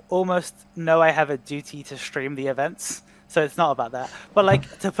almost know I have a duty to stream the events, so it's not about that. But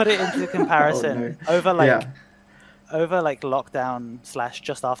like, to put it into comparison, over lockdown /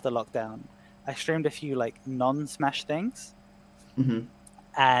 just after lockdown, I streamed a few like non-Smash things,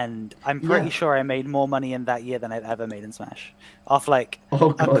 and I'm pretty sure I made more money in that year than I've ever made in Smash, off like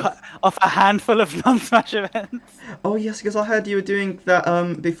off a handful of non-Smash events. Oh yes, because I heard you were doing that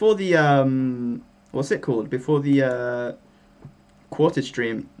before the what's it called? Before the quarter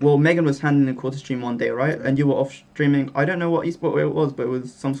stream. Well, Megan was handling the quarter stream one day, right? And you were off streaming. I don't know what esport it was, but it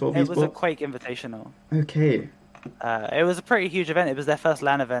was some sort of esport. It was a Quake Invitational. Okay. It was a pretty huge event. It was their first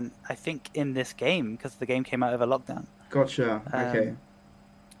LAN event, I think, in this game, because the game came out over lockdown. Gotcha. Okay.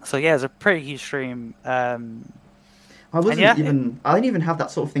 So yeah, it was a pretty huge stream. I didn't even have that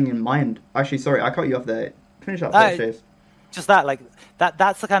sort of thing in mind. Actually, sorry, I cut you off there. Finish that thought, Chase. Just that, like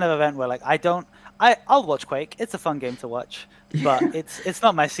that's the kind of event where like I'll watch Quake. It's a fun game to watch, but it's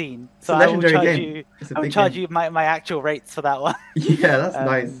not my scene. So I will charge you my actual rates for that one. Yeah, that's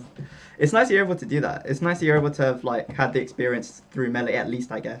nice. It's nice you're able to do that. It's nice you're able to have like had the experience through Melee, at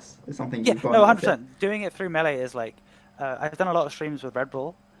least, I guess. It's something you've got. No, 100%. Doing it through Melee is like, I've done a lot of streams with Red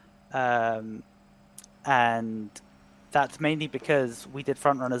Bull, and that's mainly because we did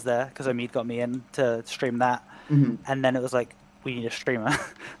front runners there, because Omid got me in to stream that, and then it was like, we need a streamer.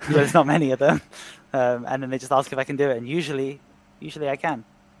 There's not many of them, and then they just ask if I can do it, and usually I can.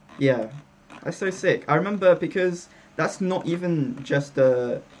 Yeah, that's so sick. I remember, because that's not even just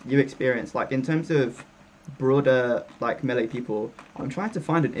a you experience. Like in terms of broader like Melee people, I'm trying to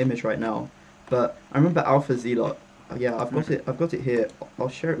find an image right now, but I remember Alpha Zelot. Yeah, I've got it here. I'll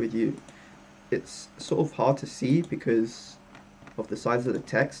share it with you. It's sort of hard to see because of the size of the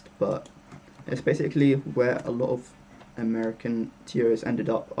text, but it's basically where a lot of American TOs ended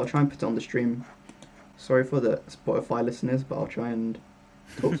up. I'll try and put it on the stream. Sorry for the Spotify listeners, but I'll try and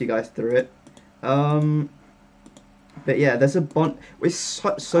talk to you guys through it. But yeah, there's a bunch. It's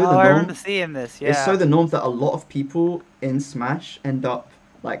so the norm. I remember seeing this. Yeah, it's so the norm that a lot of people in Smash end up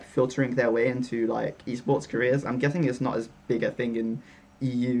like filtering their way into like esports careers. I'm guessing it's not as big a thing in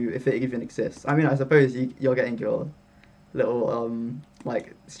EU if it even exists. I mean, I suppose you're getting your little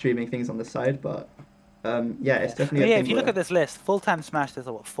like streaming things on the side, but yeah, it's definitely a thing if you look where, at this list, full-time Smash, there's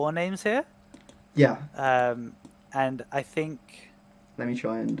what, 4 names here? yeah. And I think Let me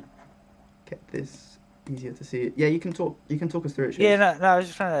try and get this easier to see. Yeah, you can talk us through it. Shais. yeah, no, I was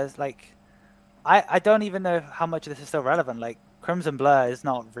just trying to like, I don't even know how much of this is still relevant. Like Crimson Blur is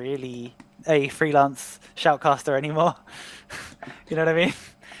not really a freelance shoutcaster anymore. You know what I mean?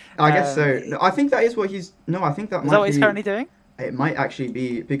 I guess so. No, I think that is what he's. No, I think that Is might that what he's be. currently doing? It might actually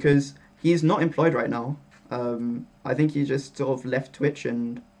be because he's not employed right now. I think he just sort of left Twitch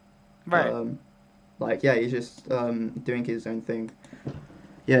and, Right. like yeah, he's just doing his own thing.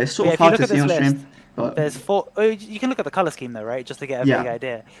 Yeah, it's sort Yeah, of if you hard look to at see this on list, stream. But There's 4. Oh, you can look at the color scheme though, right? Just to get a Yeah. big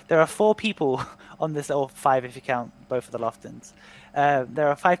idea. There are 4 people on this, or 5 if you count both of the Loftons. There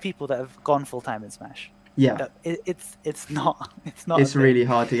are 5 people that have gone full time in Smash. yeah, It's not it's a thing. really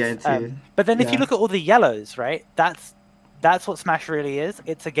hard to get into. But then if you yeah. look at all the yellows, right? That's what Smash really is.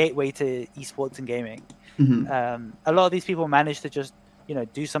 It's a gateway to esports and gaming. Mhm. A lot of these people manage to just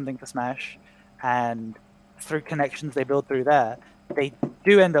do something for Smash, and through connections they build through there, they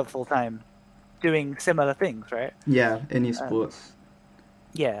do end up full time doing similar things, right? Yeah, in esports.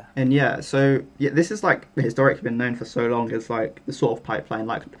 Yeah. And yeah, so yeah, this is like historically been known for so long as like the sort of pipeline.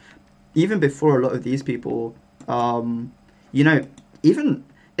 Like even before a lot of these people, even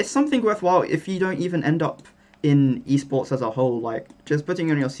it's something worthwhile if you don't even end up in esports as a whole. Like just putting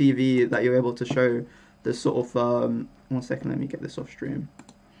on your CV that you're able to show the sort of 1 second, let me get this off stream.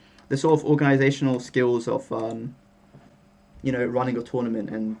 The sort of organizational skills of running a tournament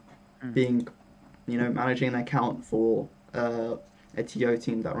and being managing an account for a TO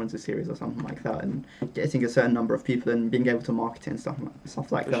team that runs a series or something like that, and getting a certain number of people and being able to market it and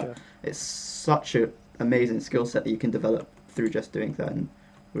stuff like For that. sure. It's such an amazing skill set that you can develop through just doing that, and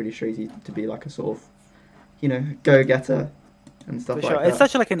really shows you to be like a sort of go-getter and stuff For like sure. that. It's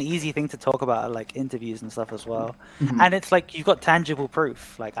such like an easy thing to talk about at like interviews and stuff as well. Mhm. And it's like you've got tangible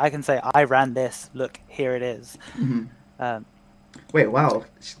proof. Like I can say I ran this, look, here it is. Mhm. Wait, wow.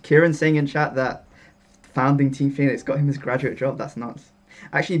 Kieran saying in chat that founding Team Phoenix got him his graduate job. That's nuts.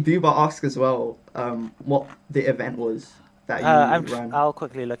 Actually, Booba asked as well what the event was that you ran. I'll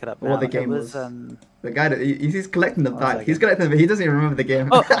quickly look it up now. What the game it was. The guy that he's collecting the One bag. second. He's collecting the. He doesn't even remember the game.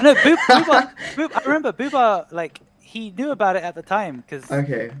 Oh no, Booba, I remember Booba. Like he knew about it at the time because.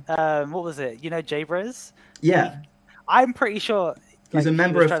 Okay. What was it? Jaybriz? Yeah. I'm pretty sure. He's a he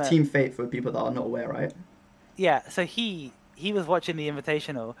member was of trying to- Team Fate for people that are not aware, right? Yeah, so he was watching the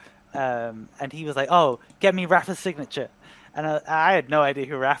Invitational, and he was like, "Oh, get me Rafa's signature," and I had no idea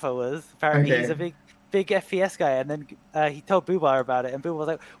who Rafa was. Apparently, Okay. he's a big FPS guy, and then he told Booba about it, and Booba was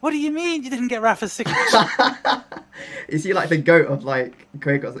like, "What do you mean you didn't get Rafa's signature?" Is he like the goat of like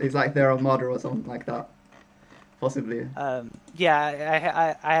Quake? He's like their Armada or something like that, possibly.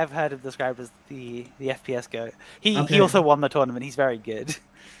 Yeah, I have heard him described as the FPS goat. He Okay. also won the tournament. He's very good.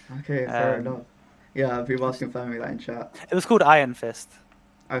 Okay, fair enough. Yeah, people are confirming that in chat. It was called Iron Fist.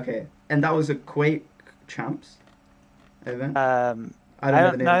 Okay, and that was a Quake Champs event. I don't know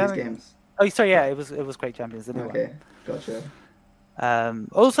don't- the name no, I of don't these think- games. Oh, sorry, yeah, it was Quake Champions. The new one. Okay, gotcha.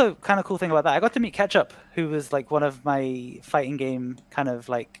 Also, kind of cool thing about that, I got to meet Ketchup, who was like one of my fighting game kind of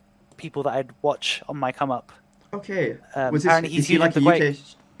like people that I'd watch on my come up. Okay, Apparently is he like a huge into UK? Quake.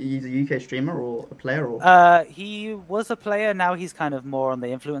 He's a UK streamer or a player or? He was a player. Now he's kind of more on the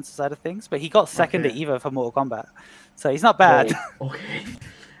influencer side of things, but he got second at Okay. EVO for Mortal Kombat, so he's not bad. Whoa, okay.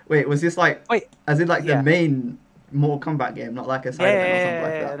 Wait, was this like? Wait, As in like yeah. the main Mortal Kombat game, not like a side event or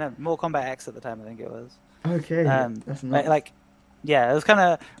something like that. no, Mortal Kombat X at the time, I think it was. Okay, that's nuts. Yeah, it was kind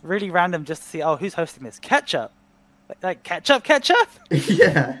of really random just to see, who's hosting this? Ketchup, like Ketchup.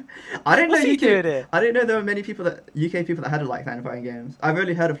 Yeah, I didn't What's know he doing here? I didn't know there were many people UK people that had like fan fighting games. I've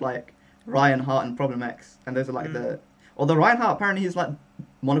only heard of like Ryan Hart and Problem X, and those are like although Ryan Hart apparently he's like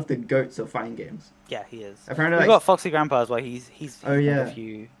one of the goats of fighting games. Yeah, he is. Apparently, We've like, got Foxy Grandpa as well. He's Oh, had yeah. a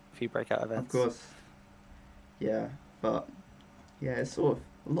few breakout events. of course. Yeah, but yeah, it's sort of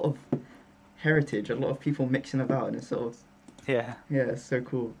a lot of heritage, a lot of people mixing about, and it's sort of Yeah. it's so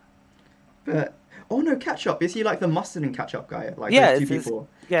cool. But oh no, Ketchup, is he like the mustard and ketchup guy? Like Yeah, those two it's- people.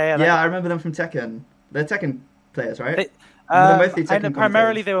 Yeah. Yeah, I remember them from Tekken. They're Tekken players, right? They- They're mostly I know Tekken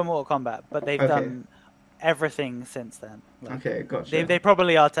primarily commentators. they were Mortal Kombat, but they've Okay. done everything since then. Like, Okay, gotcha. They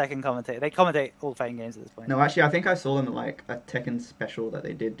probably are Tekken commentators. They commentate all fighting games at this point. No, actually, I think I saw them at like a Tekken special that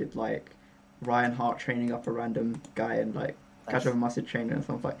they did like Ryan Hart training up a random guy and like Nice. Ketchup and Mustard training or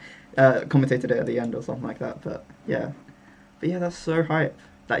something like commentated it at the end or something like that. But yeah, But yeah, that's so hype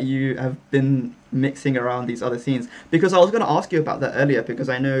that you have been mixing around these other scenes. Because I was going to ask you about that earlier, because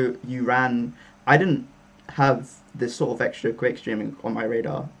I know you ran. I didn't have this sort of extra Quake streaming on my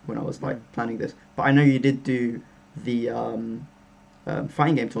radar when I was like planning this, but I know you did do the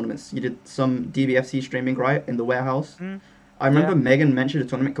fighting game tournaments. You did some DBFC streaming, right, in the warehouse. I remember Megan mentioned a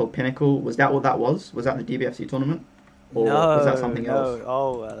tournament called Pinnacle. Was that what that was? Was that the DBFC tournament? Or was that something else?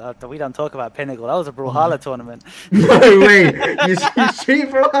 Oh, we don't talk about Pinnacle. That was a Brawlhalla tournament. No way! You stream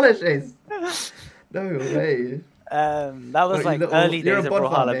Brawlhalla, Shais? No way. That was like early days of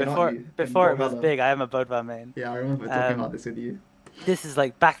Brawlhalla before it was big. I am a Bodvar main. Yeah, I remember talking about this with you. This is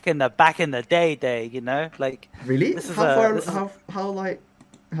like back in the day, you know, like. Really? How far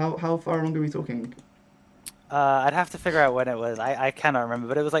along are we talking? I'd have to figure out when it was. I cannot remember,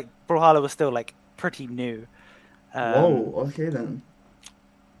 but it was like Brawlhalla was still like pretty new. Whoa, okay then.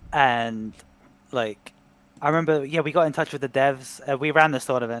 And like, I remember, we got in touch with the devs. We ran this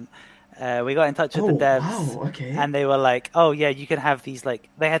tournament. We got in touch with the devs. Wow, okay. And they were like, "Oh yeah, you can have these." Like,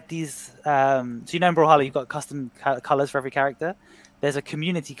 they had these. So you know, in Brawlhalla, you've got custom colors for every character. There's a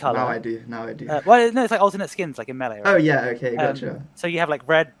community color. Now I do. Well, no, it's like alternate skins, like in Melee. Right? Oh yeah, okay, gotcha. So you have like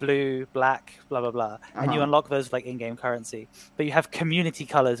red, blue, black, blah blah blah, and you unlock those like in-game currency. But you have community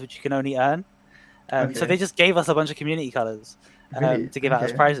colors which you can only earn. So they just gave us a bunch of community colors to give out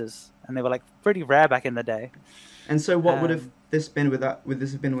as prizes, and they were like pretty rare back in the day. And so, what would have this been with that? Would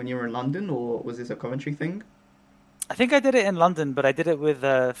this have been when you were in London, or was this a Coventry thing? I think I did it in London, but I did it with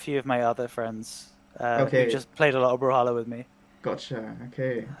a few of my other friends who just played a lot of Brawlhalla with me. Gotcha.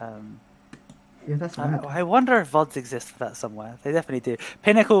 Okay. Yeah, that's mad. I wonder if VODs exist for that somewhere. They definitely do.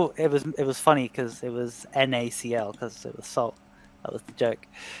 Pinnacle. It was funny because it was NaCl because it was salt. That was the joke.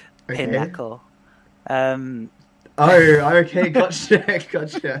 Okay. Pinnacle. Okay,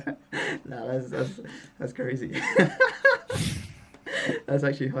 gotcha. No, that's crazy. That's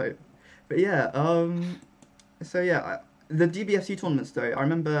actually hype. But yeah, so yeah, the DBFC tournaments though, I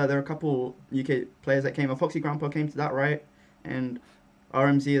remember there were a couple UK players that came. Foxy Grandpa came to that, right? And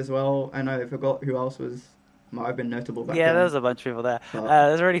RMZ as well. I know I forgot who else might have been notable back then. There was a bunch of people there.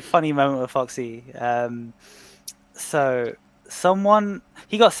 There's a really funny moment with Foxy. So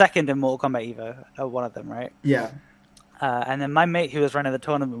he got second in Mortal Kombat Evo, one of them, right? Yeah. And then my mate who was running the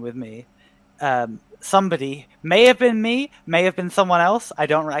tournament with me, somebody, may have been me, may have been someone else, I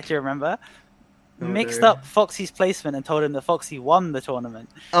don't actually remember, mixed up Foxy's placement and told him that Foxy won the tournament.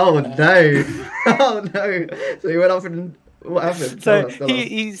 Oh no! Oh no! So he went off and what happened? So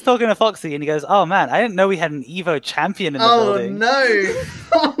he's talking to Foxy and he goes, "Oh man, I didn't know we had an Evo champion in the building." No!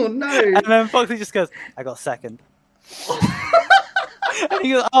 Oh no! And then Foxy just goes, "I got second." And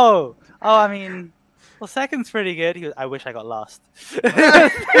he goes, "Oh, I mean, well, second's pretty good." He goes, "I wish I got last."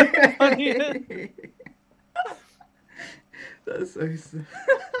 That's so sad.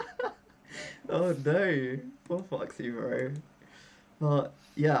 Oh no, poor Foxy, bro. But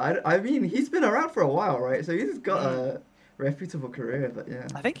yeah, I mean, he's been around for a while, right? So he's got a reputable career, but yeah.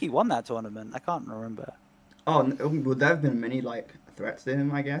 I think he won that tournament. I can't remember. Oh, would there have been many like threats to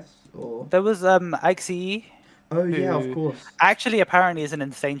him? I guess, or there was IXE. Oh yeah, of course. Actually, apparently, is an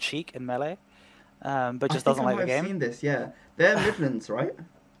insane sheik in Melee, but just doesn't like the game. I've seen this. Yeah, they're Midlands, right?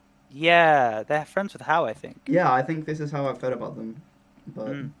 Yeah, they're friends with How, I think. Yeah, I think this is how I've heard about them,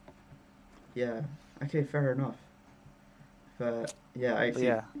 but yeah, okay, fair enough. But yeah, I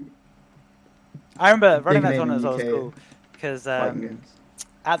remember running that tournament as well, because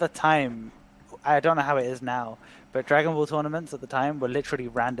at the time, I don't know how it is now, but Dragon Ball tournaments at the time were literally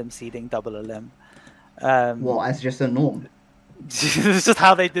random seeding double a limb. Well, as just a norm. It's just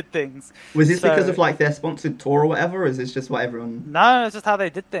how they did things. Was this because of like their sponsored tour or whatever, or is this just what everyone... No, it's just how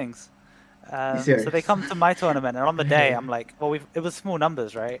they did things. So they come to my tournament, and on the day, I'm like, well, it was small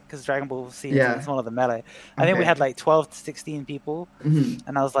numbers, right? Because Dragon Ball scene is smaller than Melee. I think we had like 12 to 16 people,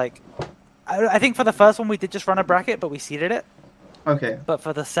 and I was like, I think for the first one we did just run a bracket, but we seeded it. Okay. But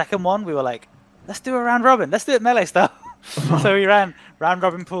for the second one, we were like, let's do a round robin. Let's do it Melee style. So we ran round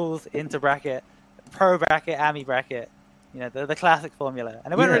robin pools into bracket, pro bracket, Ami bracket. You know, the classic formula,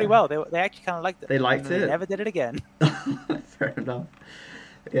 and it went really well. They actually kind of liked it. They liked it. They never did it again. Fair enough.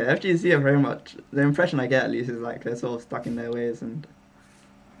 Yeah, FGC are very much, the impression I get at least is like they're sort of stuck in their ways,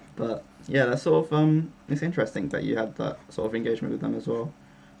 but yeah, that's sort of it's interesting that you had that sort of engagement with them as well.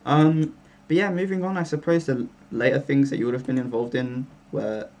 But yeah, moving on, I suppose the later things that you would have been involved in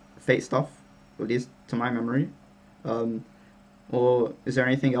were Fate stuff, at least to my memory. Or is there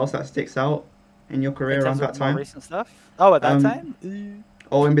anything else that sticks out in your career around that time? More recent stuff? Oh, at that time?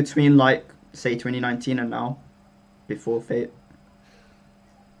 Or in between, like, say 2019 and now, before Fate?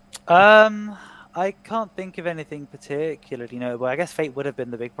 I can't think of anything particularly notable. I guess Fate would have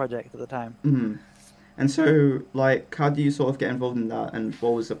been the big project at the time. Mm. And so, like, how do you sort of get involved in that, and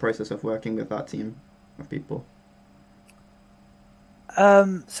what was the process of working with that team of people?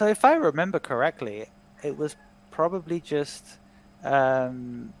 So if I remember correctly, it was probably just,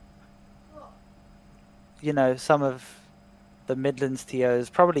 some of the Midlands TOs,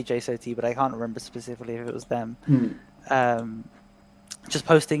 probably JSOT, but I can't remember specifically if it was them. Just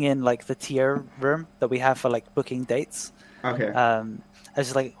posting in like the tier room that we have for like booking dates. Okay. I was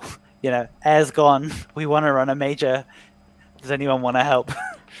just like, air's gone. We want to run a major. Does anyone want to help?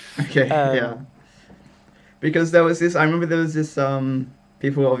 Okay. Yeah. Because I remember there was this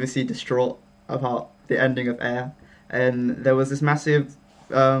people were obviously distraught about the ending of Air, and there was this massive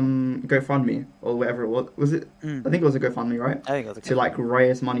GoFundMe or whatever it was. Was it? I think it was a GoFundMe, right? I think it was a to like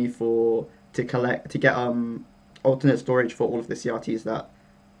raise money to get alternate storage for all of the CRTs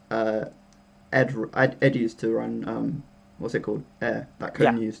that Ed used to run what's it called, Air, that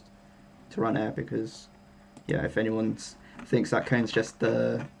Cone used to run Air, because if anyone thinks that Cone's just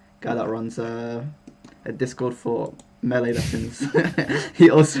the guy that runs a Discord for Melee lessons, he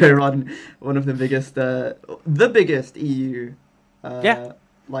also ran one of the biggest EU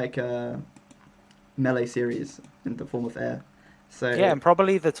Melee series in the form of Air. So and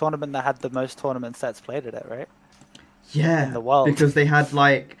probably the tournament that had the most tournament sets played at it, right? Yeah, in the world. Because they had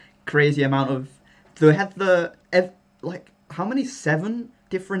like crazy amount of. They had how many 7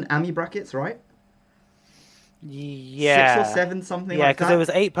 different AMI brackets, right? Yeah, 6 or 7, something. Yeah, like because that. there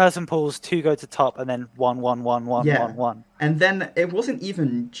was 8-person pools, 2 go to top, and then 1-1-1-1-1-1. And then it wasn't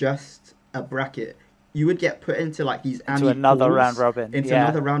even just a bracket. You would get put into like these into another pools, round robin.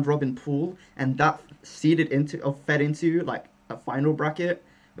 Another round robin pool, and that fed into like a final bracket,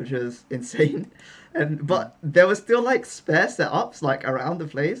 which was insane. But there was still like spare setups like around the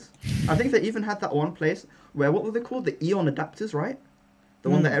place. I think they even had that one place where, what were they called? The Eon adapters, right? The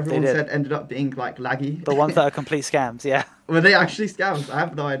one that everyone said ended up being like laggy. The ones that are complete scams, yeah. Were they actually scams? I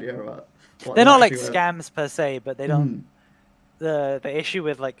have no idea about what they're not like scams per se, but they don't. The issue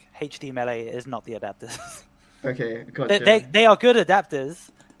with like HD Melee is not the adapters. Okay, gotcha. They are good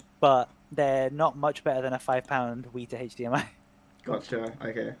adapters, but they're not much better than a £5 Wii to HDMI. Gotcha.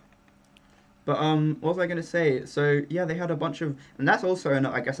 Okay. But what was I going to say? So yeah, they had a bunch of, and that's also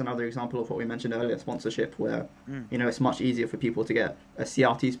I guess another example of what we mentioned earlier, sponsorship, where it's much easier for people to get a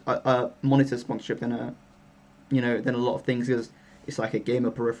CRT monitor sponsorship than a lot of things, because it's like a gamer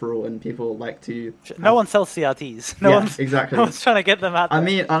peripheral and people like to. No one sells CRTs. Exactly. No one's trying to get them out there. I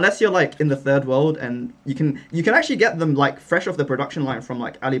mean, unless you're like in the third world, and you can actually get them like fresh off the production line from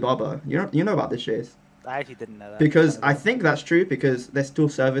like Alibaba. You know about this, Shais? I actually didn't know that. Because I think that's true, because they're still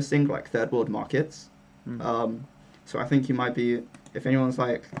servicing like third world markets. So I think you might be, if anyone's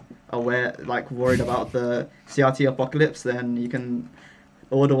like worried about the CRT apocalypse, then you can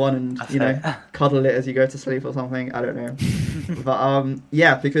order one and cuddle it as you go to sleep or something. I don't know.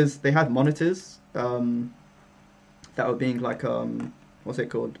 But because they had monitors that were being like what's it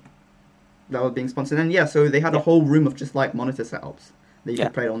called? That were being sponsored. And so they had a whole room of just like monitor setups that you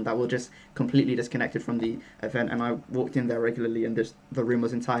could play on, that were just completely disconnected from the event. And I walked in there regularly, and the room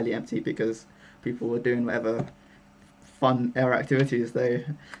was entirely empty because people were doing whatever fun Air activities they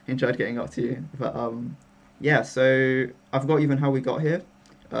enjoyed getting up to. But so I forgot even how we got here.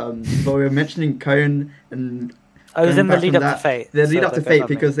 But we were mentioning Cone, and I was in the lead up to Fate. The lead up to Fate,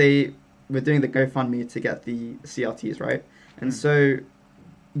 because they were doing the GoFundMe to get the CRTs, right? And so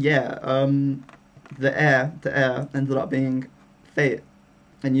the Air ended up being Fate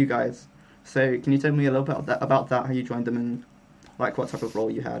and you guys. So can you tell me a little bit about that, how you joined them, and like what type of role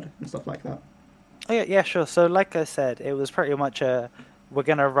you had and stuff like that? Oh yeah, sure. So like I said, it was pretty much we're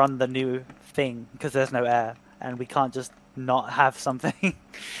gonna run the new thing because there's no Air, and we can't just not have something.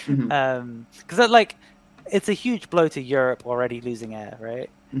 Because it's a huge blow to Europe already losing Air,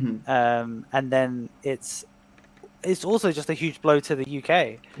 right? And then it's also just a huge blow to the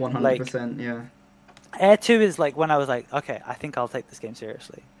UK. 100%, yeah. Air 2 is like when I was like, okay, I think I'll take this game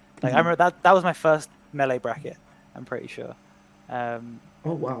seriously. Like I remember that was my first Melee bracket, I'm pretty sure. Oh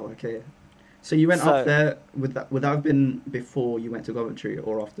wow, okay. So you went up there, would that have been before you went to Coventry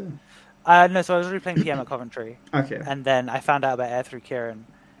or after? No, so I was already playing PM at Coventry. Okay. And then I found out about Air through Kieran.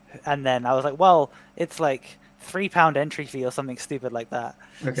 And then I was like, well, it's like £3 entry fee or something stupid like that.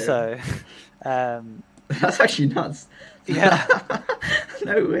 Okay. So that's actually nuts. Yeah.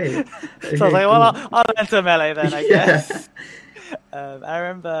 No way. Okay, so I was like, well, I'll enter Melee then, I guess. I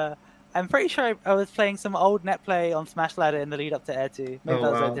remember, I'm pretty sure I was playing some old net play on Smash Ladder in the lead up to Air 2. Maybe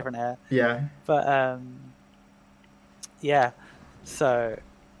that was a different Air. Yeah. But, yeah. So.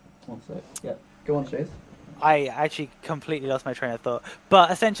 One sec. Yeah. Go on, Chase. I actually completely lost my train of thought.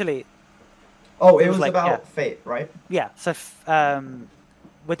 But essentially, Oh, it was like, about Fate, right? yeah. So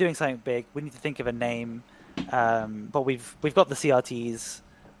we're doing something big. We need to think of a name. But we've got the CRTs.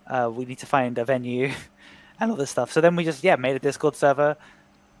 We need to find a venue and all this stuff. So then we just made a Discord server.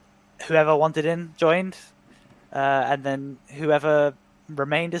 Whoever wanted in joined, and then whoever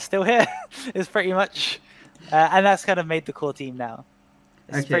remained is still here. Is pretty much, and that's kind of made the core team now.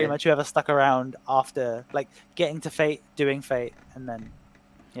 It's pretty much whoever stuck around after, like, getting to Fate, doing Fate, and then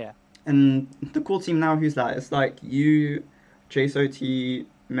And the core team now, who's that? It's like you, Chase OT,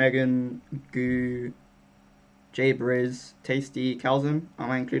 Megan, Goo, Jay Briz, Tasty, Calzim. Am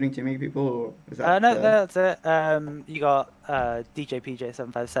I including too many people, or is that? no, that's it. You got DJ PJ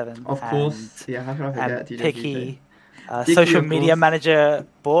 757. Of course, yeah. How can I forget DJ Picky, PJ? social media manager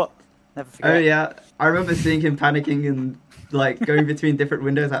Bort. Never forget. Oh yeah, I remember seeing him panicking and like going between different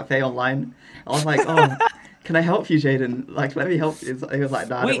windows at Faye Online. I was like, oh. Can I help you, Jaden? Like, let me help you. He was like,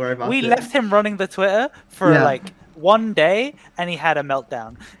 nah, don't worry about it. We left him running the Twitter for like one day, and he had a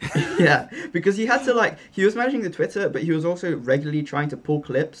meltdown. Yeah, because he had to, like, he was managing the Twitter, but he was also regularly trying to pull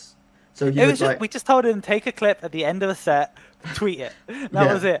clips. So he was just, like, we just told him, take a clip at the end of a set, tweet it.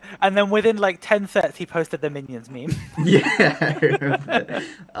 That was it. And then within like 10 sets, he posted the Minions meme. Yeah, I remember.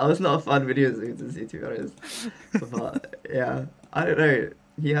 That was not a fun video to see, to be honest. But yeah, I don't know.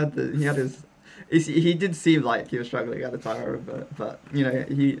 He had his. He did seem like he was struggling at the time, but you know,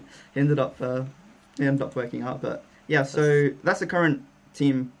 he ended up working out. But yeah, so that's the current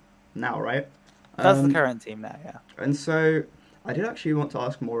team now, right? That's the current team now, yeah. And so I did actually want to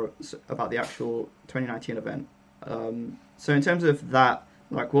ask more about the actual 2019 event. So in terms of that,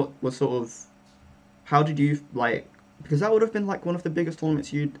 like, what was sort of, how did you like? Because that would have been like one of the biggest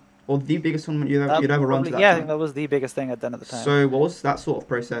tournaments the biggest tournament you'd ever run to that Yeah, time. I think that was the biggest thing I'd done at the time. So what was that sort of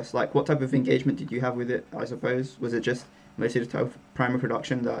process? Like, what type of engagement did you have with it, I suppose? Was it just mostly the type of primary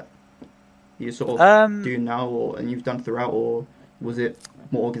production that you sort of do now and you've done throughout, or was it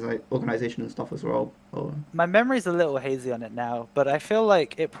more organization and stuff as well? Or? My memory's a little hazy on it now, but I feel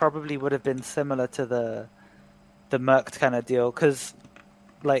like it probably would have been similar to the Mercked kind of deal, because,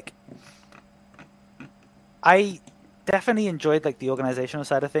 like, I definitely enjoyed like the organizational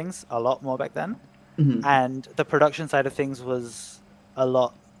side of things a lot more back then, and the production side of things was a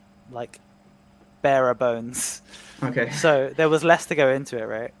lot like barer bones. Okay. So there was less to go into it,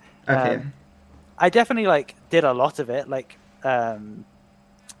 right? Okay. I definitely like did a lot of it, like kind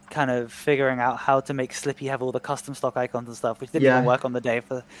of figuring out how to make Slippy have all the custom stock icons and stuff, which didn't even work on the day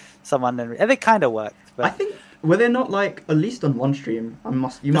for someone, and it kind of worked. But I think, were they not like at least on one stream?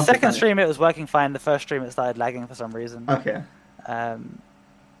 The second stream it was working fine. The first stream it started lagging for some reason. Okay.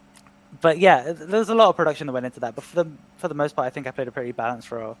 But yeah, there's a lot of production that went into that. But for the most part, I think I played a pretty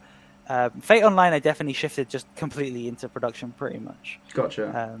balanced role. Fate Online, I definitely shifted just completely into production, pretty much.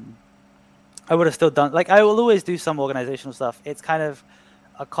 Gotcha. I would have still done, like, I will always do some organizational stuff. It's kind of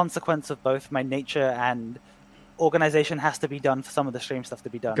a consequence of both my nature and organization has to be done for some of the stream stuff to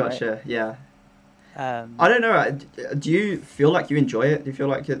be done. Gotcha. Right? Yeah. I don't know. Do you feel like you enjoy it? Do you feel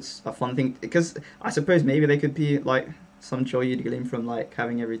like it's a fun thing? Because I suppose maybe there could be like some joy you'd glean from like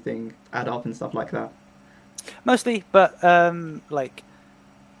having everything add up and stuff like that. Mostly, but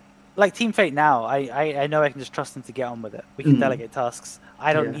like Team Fate now, I know I can just trust them to get on with it. We can delegate tasks.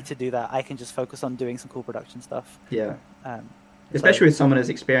 I don't need to do that. I can just focus on doing some cool production stuff. Yeah. Especially with someone as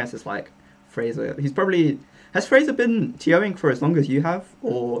experienced as like Fraser. Has Fraser been TOing for as long as you have,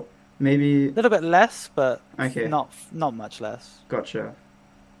 or maybe a little bit less, but okay, not much less. Gotcha.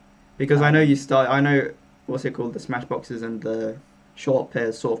 Because I know what's it called, the Smash Boxes and the short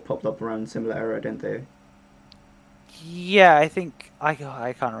pairs sort of popped up around similar era, didn't they? Yeah, I think I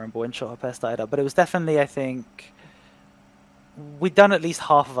can't remember when short pair started up, but it was definitely, I think we'd done at least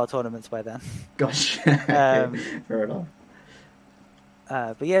half of our tournaments by then. Gosh. Fair enough.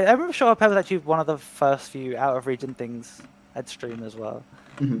 But yeah, I remember Short Pair was actually one of the first few out of region things I'd stream as well.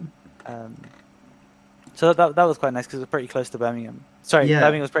 So that was quite nice because it was pretty close to Birmingham. Sorry, yeah.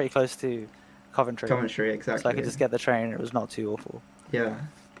 Birmingham was pretty close to Coventry. Coventry, exactly. So I could just get the train and it was not too awful. Yeah.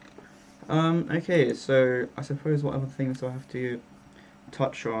 Okay, so I suppose what other things do I have to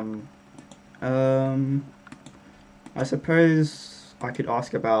touch on? I suppose I could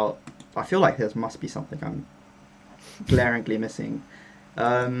ask about... I feel like there must be something I'm glaringly missing.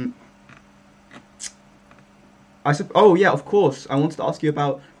 Oh yeah, of course. I wanted to ask you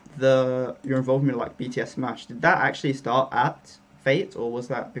about your involvement in like BTS Smash. Did that actually start at Fate, or was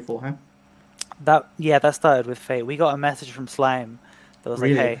that beforehand? That started with Fate. We got a message from Slime that was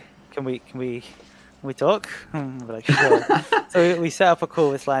really? like, "Hey, can we we talk?" We're like, "Sure." So we set up a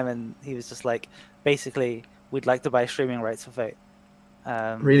call with Slime, and he was just like, basically, we'd like to buy streaming rights for Fate.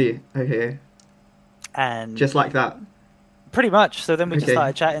 Really? Okay. And Just like that. pretty much. So then we just Okay.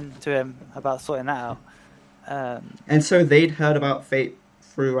 started chatting to him about sorting that out. And so they'd heard about Fate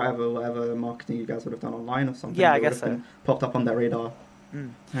through whatever marketing you guys would have done online or something. Yeah, I They would guess have been popped up on their radar.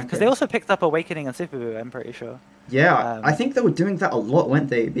 Because Okay. they also picked up Awakening and Super Boo, I'm pretty sure. Yeah, I think they were doing that a lot, weren't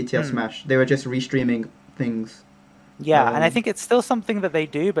they? BTS Smash. They were just restreaming things. Yeah, and I think it's still something that they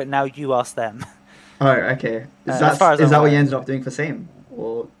do, but now you ask them. Oh, okay. as far as Is I'm that what aware. you ended up doing for Same?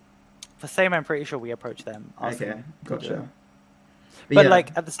 Or For Same, I'm pretty sure we approached them. asked okay, them to do gotcha. it. But yeah.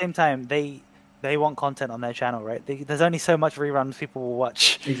 like at the same time, they want content on their channel, right? There's only so much reruns people will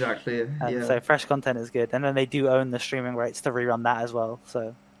watch. Exactly. Yeah. So fresh content is good, and then they do own the streaming rights to rerun that as well.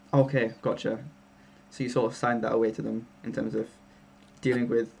 So Okay, gotcha. So you sort of signed that away to them in terms of dealing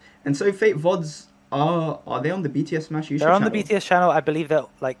with. And so Fate VODs are they on the BTS Smash YouTube they're on channel? the BTS channel. I believe that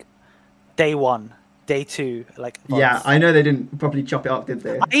like day 1, day 2, like Yeah, VODs. I know they didn't properly chop it up, did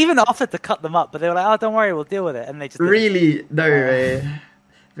they? I even offered to cut them up, but they were like, "Oh, don't worry, we'll deal with it," and they just didn't. Really? No way.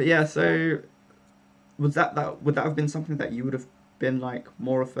 But yeah, so would that have been something that you would have been like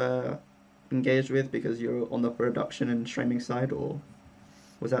more of engaged with because you're on the production and streaming side, or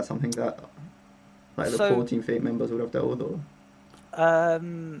was that something that like the So- core Team Fate members would have dealt with? Or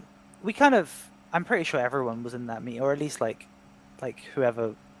We kind of, I'm pretty sure everyone was in that meeting, or at least like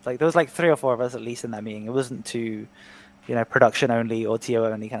whoever, like there was like 3 or 4 of us at least in that meeting. It wasn't too, production only or TO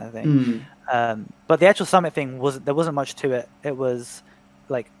only kind of thing. But the actual summit thing there wasn't much to it. It was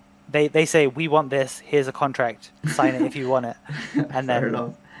like they say, "We want this. Here's a contract. Sign it if you want it." And Fair then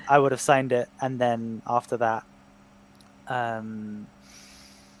enough. I would have signed it, and then after that,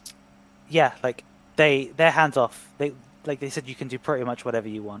 yeah, like they're hands off. They said you can do pretty much whatever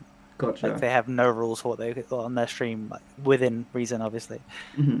you want. Gotcha. Like they have no rules for what they got on their stream, like, within reason, obviously.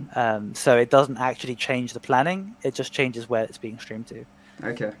 Mhm. So it doesn't actually change the planning; it just changes where it's being streamed to.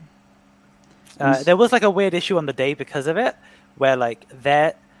 Okay. There was like a weird issue on the day because of it, where like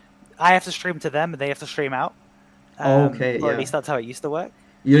I have to stream to them and they have to stream out. Okay, or yeah. at least that's how it used to work.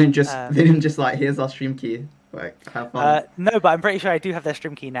 You didn't just they didn't just like here's our stream key, like have fun. No, but I'm pretty sure I do have their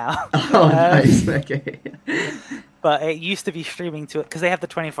stream key now. Oh, nice. Okay. But it used to be streaming to it because they have the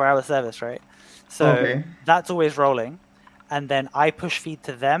 24-hour service, right? So Okay. that's always rolling, and then I push feed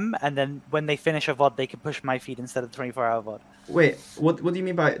to them, and then when they finish a VOD, they can push my feed instead of the 24-hour VOD. Wait, what do you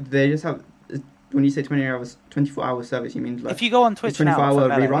mean by they just have? When you say 24-hour service, you mean like If you go on Twitch now, 24-hour for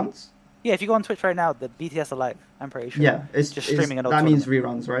Melee- reruns? Yeah, if you go on Twitch right now, the BTS are live. I'm pretty sure. Yeah, it's just streaming an old that means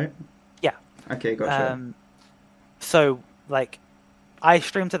tournament. reruns, right? Yeah. Okay, gotcha. So like, I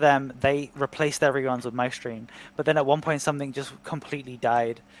stream to them. They replace their reruns with my stream. But then at one point, something just completely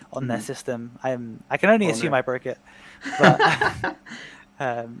died on their system. I can only assume no. I broke it, but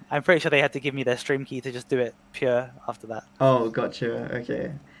I'm pretty sure they had to give me their stream key to just do it pure after that. Oh, gotcha.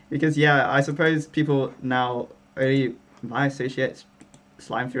 Okay, because yeah, I suppose people now only might associate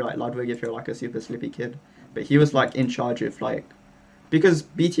Slime through like Ludwig if you're like a super slippy kid, but he was like in charge of like because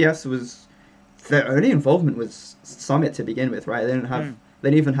BTS was their only involvement was Summit to begin with, right? They didn't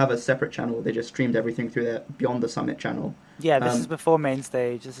even have a separate channel. They just streamed everything through their Beyond the Summit channel. Yeah, this is before main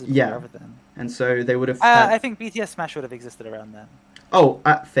stage. This is before yeah. everything. And so they would have. I think BTS Smash would have existed around then. Oh,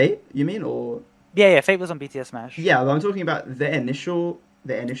 at Fate, you mean, or Yeah, Fate was on BTS Smash. yeah? But I'm talking about the initial.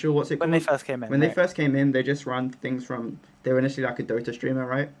 What's it called? When they first came in. When they right? first came in, they just ran things from. They were initially like a Dota streamer,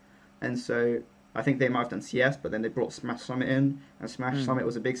 right? And so I think they might have done CS, but then they brought Smash Summit in, and Smash Summit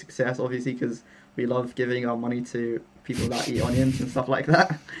was a big success, obviously, because we love giving our money to people that eat onions and stuff like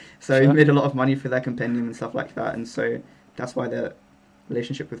that. So we made a lot of money for their compendium and stuff like that, and so that's why their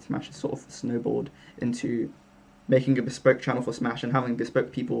relationship with Smash has sort of snowballed into making a bespoke channel for Smash and having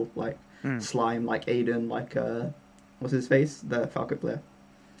bespoke people like Slime, like Aiden, like what's his face, the Falco player.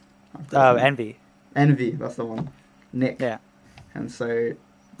 Envy. Envy, that's the one. Nick. Yeah. And so.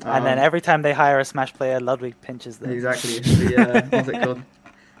 And then every time they hire a Smash player, Ludwig pinches them. Exactly. The what's it called?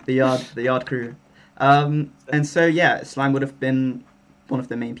 The yard crew. And so yeah, Slime would have been one of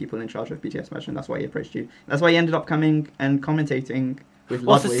the main people in charge of BTS Smash, and that's why he approached you. That's why he ended up coming and commentating with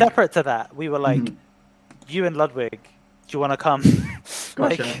Also, Ludwig. separate to that, we were like, you and Ludwig, do you want to come?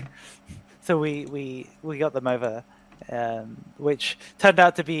 Gotcha. So we got them over, which turned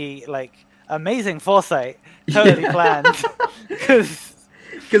out to be like amazing foresight, totally planned.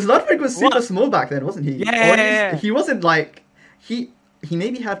 Because Ludwig was super small back then, wasn't he? Yeah. He wasn't like he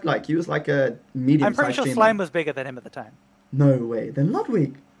maybe had like he was like a medium. I'm pretty sure streamer. Slime was bigger than him at the time. No way. Then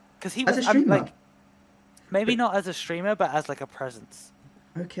Ludwig. Because he As was a streamer. like maybe not as a streamer, but as like a presence.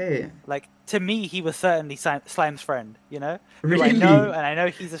 Okay. Like, to me, he was certainly Slime's friend, you know? Who I Really? know, and I know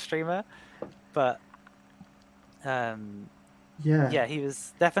he's a streamer, but Yeah. yeah, he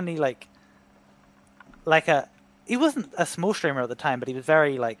was definitely like he wasn't a small streamer at the time, but he was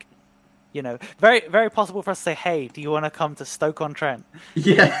very very very possible for us to say, hey, do you want to come to Stoke-on-Trent?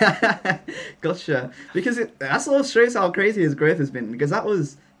 Yeah. Gotcha. Because that sort of shows how crazy his growth has been. Because that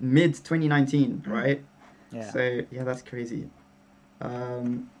was mid 2019, right? Yeah. So yeah, that's crazy.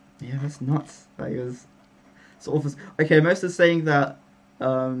 Yeah, that's nuts. That he was sort of okay. Most are saying that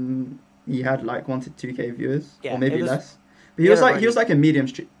he had like 1 to 2K viewers, Yeah, or maybe it was less. But he was like really, a medium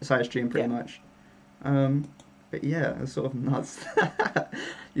sized stream pretty yeah. much. But yeah, it's sort of nuts.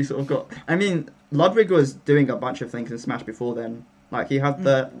 You sort of got. I mean, Ludwig was doing a bunch of things in Smash before then. Like he had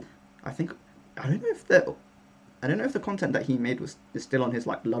I think I don't know if the content that he made is still on his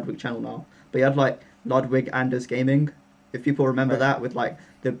like Ludwig channel now. But he had like Ludwig Anders Gaming, if people remember Right. that, with like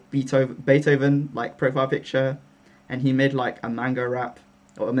the Beethoven like profile picture, and he made like a manga rap,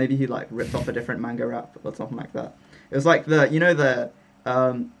 or maybe he like ripped off a different manga rap or something like that. It was like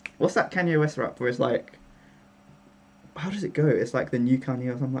what's that Kanye West rap where it's like, how does it go? It's like the new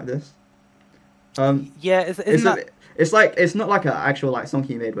Kanye or something like this. Yeah, It's like it's not like an actual like song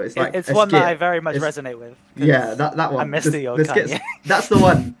he made, but it's like it's a one skit. that I very much resonate with. Yeah, that one. I miss the old Kanye. That's the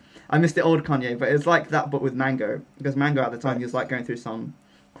one. I missed the old Kanye, but it's like that, but with Mango, because Mango at the time Right. he was like going through some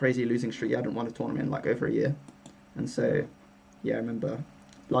crazy losing streak. He hadn't won a tournament in like over a year, and so yeah, I remember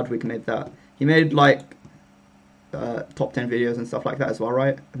Ludwig made that. He made like top 10 videos and stuff like that as well,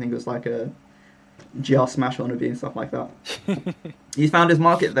 right? I think it was like a GR Smash wannabe and stuff like that. He found his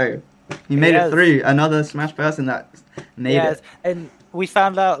market though. He made it through. Another Smash person that made it. And we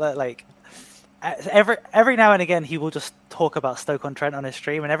found out that like every now and again he will just talk about Stoke-on-Trent on his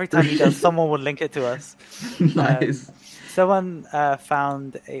stream, and every time he does, someone will link it to us. Nice. Someone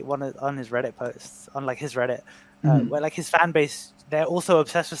found one on his Reddit posts on like his Reddit, where like his fan base, they're also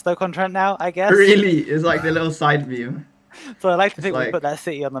obsessed with Stoke-on-Trent now, I guess. Really, it's like the little side beam. So I like to think like we put that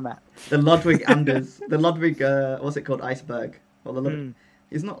city on the map. The Ludwig Anders, the Ludwig, what's it called, Iceberg, or the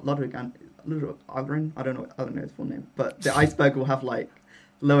He's not Ludwig Agrin. I don't know his full name, but the iceberg will have like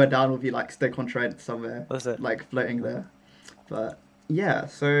lower down will be like Stoke-on-Trent somewhere, like floating there. But yeah,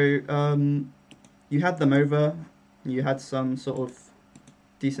 so you had them over. You had some sort of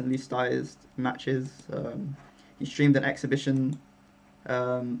decently stylized matches. You streamed an exhibition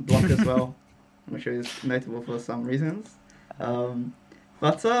block as well, which is notable for some reasons.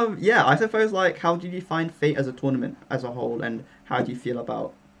 But yeah, I suppose like, how did you find Fate as a tournament as a whole, and how do you feel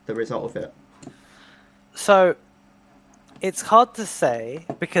about the result of it? So it's hard to say,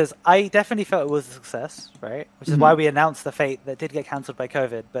 because I definitely felt it was a success, right? Which is why we announced the Fate that did get cancelled by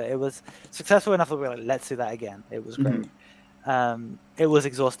COVID, but it was successful enough that we were like, let's do that again. It was great. It was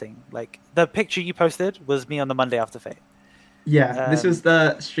exhausting. Like, the picture you posted was me on the Monday after Fate. Yeah, this was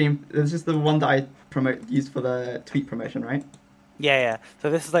the stream. This is the one that I used for the tweet promotion, right? Yeah. So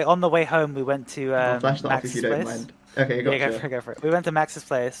this is like on the way home. We went to I'll flash that off if you don't mind. Okay, gotcha. Yeah, go for it. We went to Max's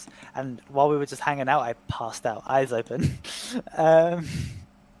place, and while we were just hanging out, I passed out, eyes open. It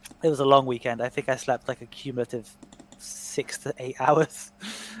was a long weekend. I think I slept like a cumulative 6 to 8 hours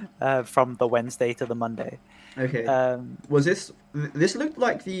from the Wednesday to the Monday. Okay. Was this looked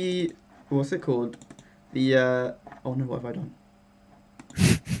like the, what's it called? The oh no, what have I done?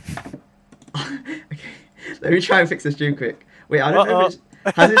 Okay, let me try and fix the stream quick. Wait, I don't know if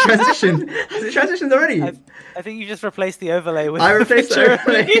has it transitioned? Has it transitioned already? I think you just replaced the overlay with I replaced the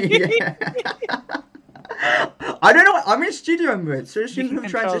overlay. Yeah. I don't know. I'm in studio mode, so it shouldn't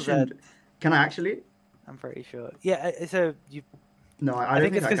have transitioned. Can I actually? I'm pretty sure. Yeah, so you... No, I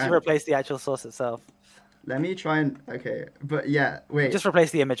think it's because you replaced the actual source itself. Let me try and... Okay, but yeah, wait. Just replace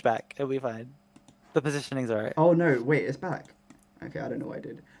the image back. It'll be fine. The positioning's alright. Oh no, wait, it's back. Okay, I don't know what I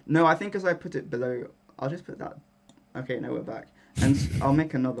did. No, I think as I put it below... I'll just put that... Okay, no, we're back. And I'll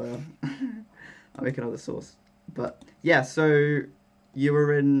make another... I'll make another source. But yeah, so you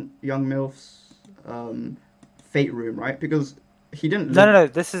were in Young Milf's Fate room, right? Because he didn't... No.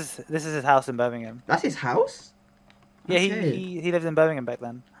 This is his house in Birmingham. That's his house? Yeah, Okay. he lived in Birmingham back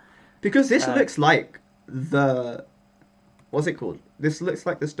then. Because this looks like the... What's it called? This looks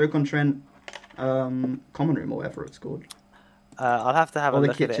like the Stoke-on-Trent common room or whatever it's called. I'll have to have a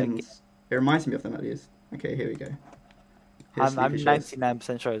look at it. It reminds me of them at least. Okay, here we go. I'm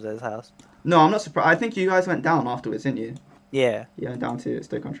 99% sure it was his house. No, I'm not surprised. I think you guys went down afterwards, didn't you? Yeah. Yeah, down to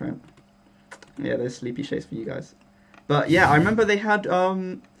Stoke-on-Trent. Yeah, there's sleepy shades for you guys. But yeah, I remember they had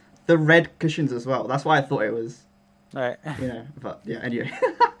the red cushions as well. That's why I thought it was... Right. But yeah, anyway.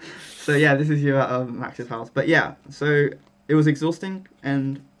 So yeah, this is your Max's house. But yeah, so it was exhausting,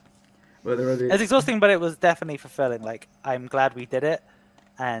 and It's exhausting, but it was definitely fulfilling. Like, I'm glad we did it,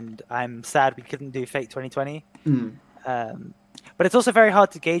 and I'm sad we couldn't do Fate 2020. But it's also very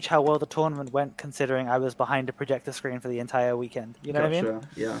hard to gauge how well the tournament went, considering I was behind a projector screen for the entire weekend. You know what I mean?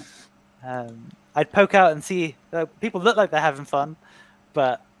 Yeah. I'd poke out and see people look like they're having fun,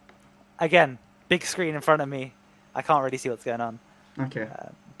 but again, big screen in front of me, I can't really see what's going on. Okay.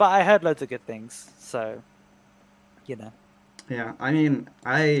 But I heard loads of good things, so you know. Yeah, I mean,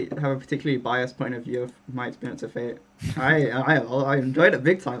 I have a particularly biased point of view of my experience of Fate. I enjoyed it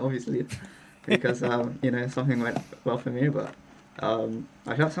big time, obviously, because something went well for me. But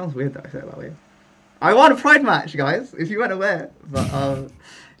that sounds weird that I say it that way. I won a Pride match, guys. If you weren't aware, but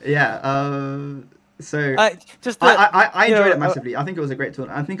so I enjoyed it massively. I think it was a great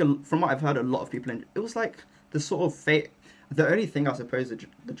tournament. I think from what I've heard, a lot of people it was like the sort of Fate. The only thing I suppose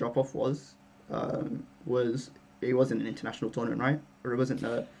the drop off was it wasn't an international tournament, right? Or it wasn't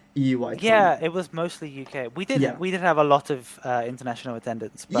a EU-wide tournament. It was mostly UK. We did have a lot of international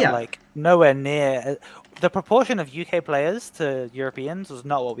attendance, but like nowhere near the proportion of UK players to Europeans was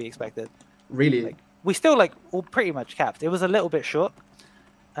not what we expected. Really? Like, we still all pretty much capped. It was a little bit short.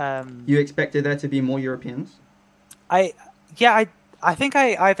 You expected there to be more Europeans? I think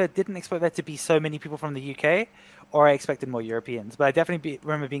I either didn't expect there to be so many people from the UK, or I expected more Europeans. But I definitely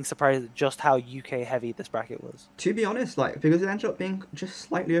remember being surprised at just how UK heavy this bracket was. To be honest, because it ended up being just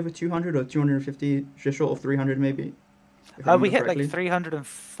slightly over 200 or 250, just short of 300 maybe. We hit correctly.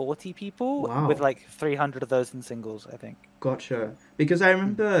 340 people, with 300 of those in singles, I think. Gotcha. Because I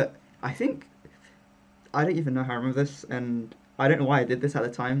remember, I don't even know how I remember this, and I don't know why I did this at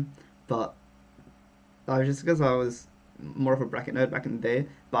the time, but I was just because I was more of a bracket nerd back in the day.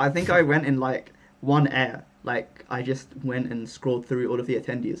 But I think I went in one air. I just went and scrolled through all of the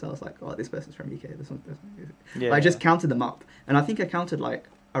attendees. I was like, oh, this person's from UK, this one's from UK. Yeah. I just counted them up. And I think I counted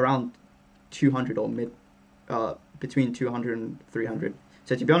around 200 or between 200 and 300.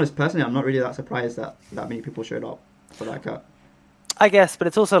 So to be honest, personally, I'm not really that surprised that many people showed up for that cut. I guess, but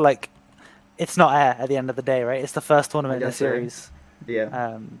it's also it's not air at the end of the day, right? It's the first tournament in the series. So.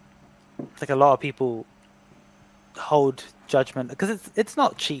 Yeah. A lot of people hold judgment because it's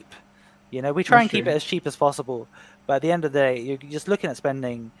not cheap. We try and keep it as cheap as possible, but at the end of the day, you're just looking at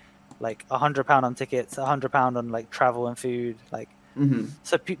spending £100 on tickets, £100 on travel and food.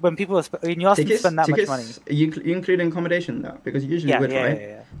 So when people are when you ask them to spend that much money, you include accommodation there because you usually would, right?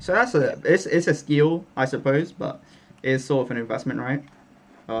 Yeah. So that's it's a skill, I suppose, but it's sort of an investment, right?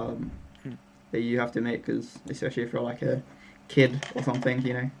 That you have to make, especially if you're a kid or something,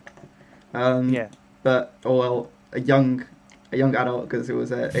 But a young adult, because it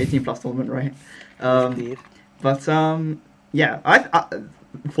was a 18 plus tournament, right? Indeed. But I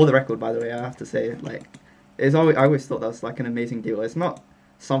for the record, by the way, I have to say I always thought that was an amazing deal. It's not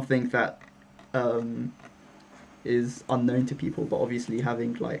something that is unknown to people, but obviously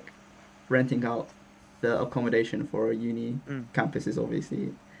having renting out the accommodation for a uni campus is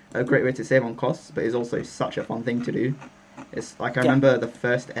obviously a great way to save on costs, but it's also such a fun thing to do. It's I remember the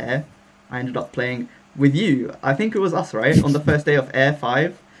first air I ended up playing with you. I think it was us, right? On the first day of Air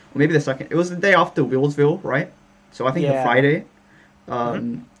 5, or maybe the second. It was the day after Willsville, right? So I think the Friday.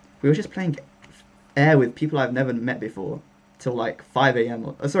 We were just playing Air with people I've never met before till 5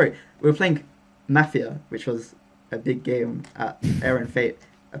 a.m. Sorry, we were playing Mafia, which was a big game at Air and Fate.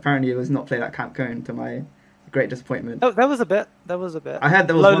 Apparently it was not played at Camp Cone, to my great disappointment. Oh, that was a bit. I heard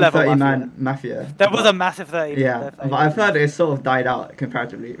there was one 30-man Mafia. There was a massive 30. Yeah, but I've heard it sort of died out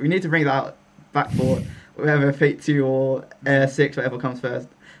comparatively. We need to bring that back for whatever Fate 2 or Air 6, whatever comes first.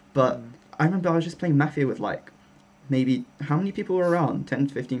 But I remember I was just playing Mafia with maybe, how many people were around? 10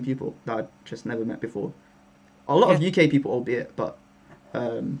 to 15 people that I'd just never met before. A lot of UK people, albeit, but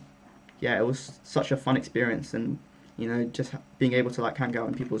it was such a fun experience, and just being able to hang out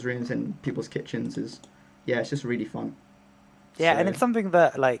in people's rooms and people's kitchens it's just really fun. Yeah, and it's something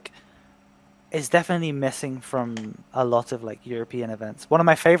that is definitely missing from a lot of European events. One of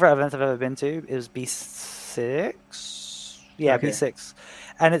my favorite events I've ever been to is B6. Yeah, okay. B6,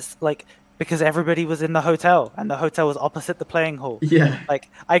 and it's because everybody was in the hotel, and the hotel was opposite the playing hall. Yeah.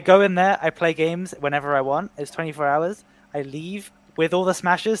 I go in there, I play games whenever I want. It's 24 hours. I leave with all the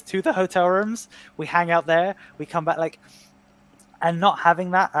smashers to the hotel rooms. We hang out there. We come back and not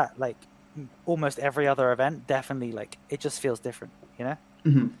having that at almost every other event, definitely it just feels different,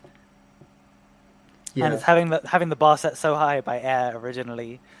 Mm-hmm. Yeah. And it's having the bar set so high by Air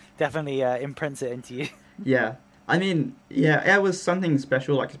originally definitely imprints it into you. Yeah. I mean, Air was something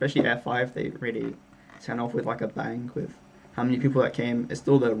special, especially Air 5, they really sent off with a bang with how many people that came. It's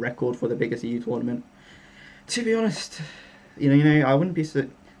still the record for the biggest EU tournament. To be honest, I wouldn't be so.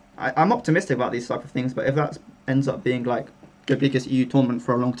 I'm optimistic about these type of things, but if that ends up being like the biggest EU tournament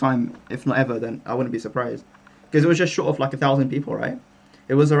for a long time, if not ever, then I wouldn't be surprised. Because it was just short of like 1,000 people, right?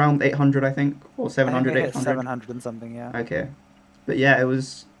 It was around 800, I think, or 700, I think it hit 800. 700 and something, yeah. Okay, but yeah, it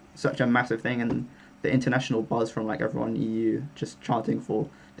was such a massive thing, and the international buzz from like everyone in EU just chanting for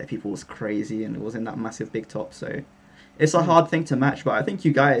their people was crazy, and it was in that massive big top. So it's a hard thing to match, but I think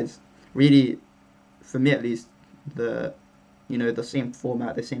you guys really, for me at least, the same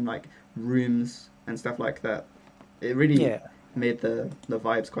format, the same like rooms and stuff like that. It really made the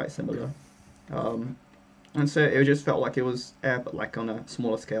vibes quite similar, and so it just felt like it was air, but like on a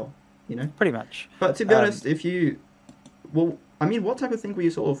smaller scale, Pretty much. But to be honest, what type of thing were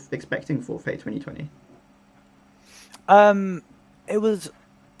you sort of expecting for Fate 2020? It was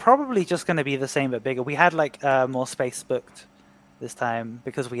probably just going to be the same but bigger. We had like more space booked this time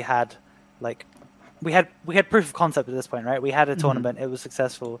because we had proof of concept at this point, right? We had a tournament, it was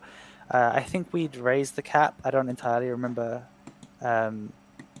successful. I think we'd raised the cap. I don't entirely remember,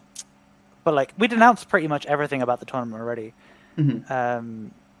 but like we'd announced pretty much everything about the tournament already.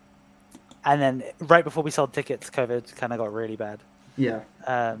 And then right before we sold tickets, COVID kind of got really bad. Yeah.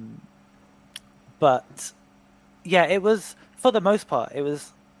 But yeah, it was, for the most part, it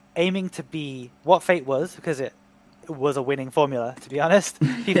was aiming to be what Fate was, because it was a winning formula, to be honest.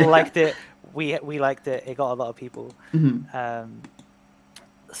 People liked it. We liked it. It got a lot of people.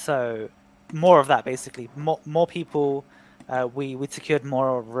 So more of that, basically. More people. We secured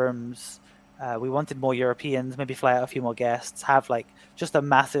more rooms. We wanted more Europeans, maybe fly out a few more guests, have like just a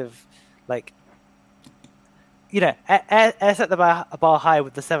massive, like, air set the bar high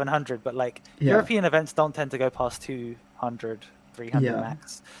with the 700, but like European events don't tend to go past 200, 300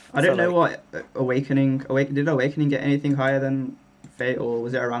 max. I don't know what Awakening did Awakening get anything higher than Fate, or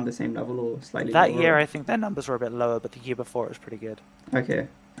was it around the same level or slightly that lower? year? I think their numbers were a bit lower, but the year before it was pretty good. Okay.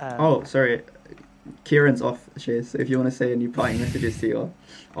 Sorry. Kieran's off, Shais, so if you want to say any parting messages to your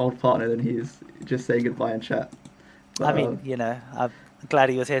old partner, then he's just saying goodbye in chat. But, I mean, I'm glad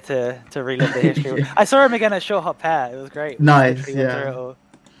he was here to relive the history. I saw him again at Short Hop Pair. It was great. Nice,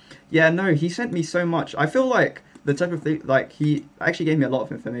 yeah, no, he sent me so much. I feel like the type of thing, like, he actually gave me a lot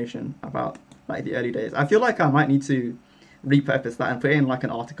of information about, like, the early days. I feel like I might need to repurpose that and put it in, like, an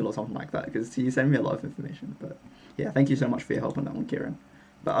article or something like that, because he sent me a lot of information. But, yeah, thank you so much for your help on that one, Kieran.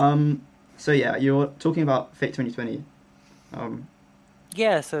 But, so, yeah, you're talking about Fate 2020.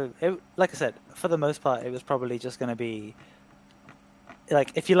 Yeah, so, like I said, for the most part, it was probably just going to be,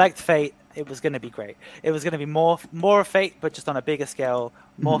 like, if you liked Fate, it was going to be great. It was going to be more of Fate, but just on a bigger scale,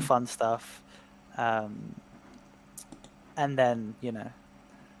 more fun stuff. And then,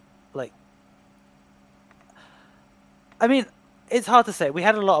 like, I mean, it's hard to say. We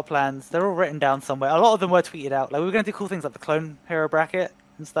had a lot of plans. They're all written down somewhere. A lot of them were tweeted out. Like, we were going to do cool things like the Clone Hero bracket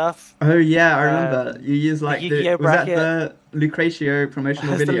and stuff. Oh yeah, I remember. You used like the was bracket. That the Lucretio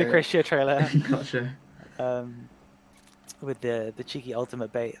promotional video? The Lucretio trailer. Gotcha. With the cheeky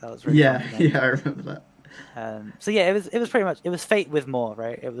ultimate bait, that was really fun. Yeah, I remember that. So yeah, it was pretty much, it was Fate with more,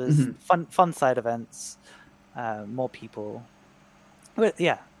 right? It was fun side events, more people. But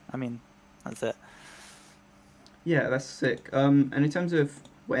yeah, I mean, that's it. Yeah, that's sick. And in terms of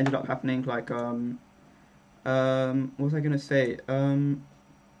what ended up happening, like, what was I gonna say?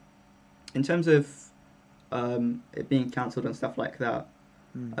 In terms of it being cancelled and stuff like that,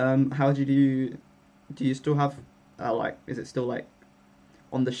 how do you still have like, is it still like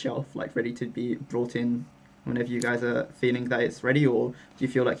on the shelf, like ready to be brought in whenever you guys are feeling that it's ready, or do you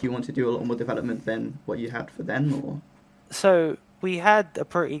feel like you want to do a lot more development than what you had for then? Or we had a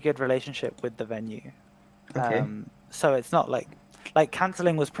pretty good relationship with the venue. Okay. So it's not like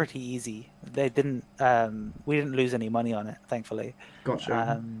cancelling was pretty easy. They didn't we didn't lose any money on it, thankfully.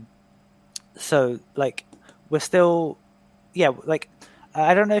 Gotcha. So like we're still, like,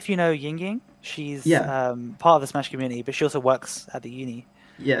 I don't know if you know Ying Ying. She's part of the Smash community, but she also works at the uni.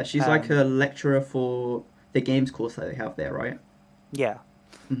 Yeah, she's like a lecturer for the games course that they have there, right? Yeah.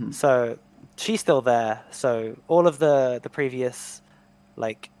 So she's still there. So all of the previous,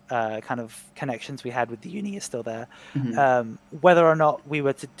 like, kind of connections we had with the uni is still there. Whether or not we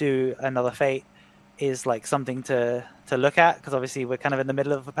were to do another Fate is like something to look at, because obviously we're kind of in the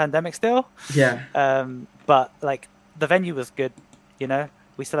middle of a pandemic still. Yeah. But like the venue was good,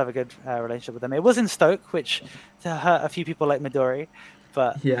 we still have a good relationship with them. It was in Stoke, which hurt a few people like Midori,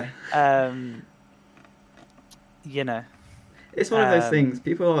 but it's one of those things.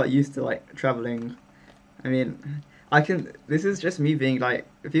 People are used to like traveling. I mean, this is just me being like,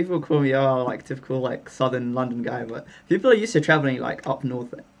 people call me like typical like southern London guy, but people are used to traveling like up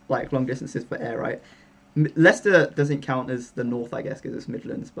north, like long distances for air, right? Leicester doesn't count as the north, I guess, because it's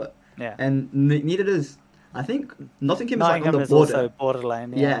Midlands, but Yeah. and neither does I think Nottingham is like on Nottingham the is border. also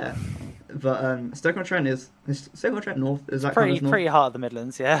borderline. Yeah, but Stoke-on-Trent is Stoke-on-Trent north. Is that count as north? Pretty heart of the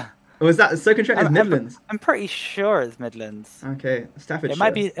Midlands. Yeah. Or is that Stoke-on-Trent is Midlands? I'm pretty sure it's Midlands. Okay, Staffordshire.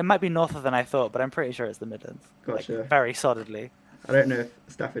 It might be north of than I thought, but I'm pretty sure it's the Midlands. Gotcha. Like, very solidly. I don't know if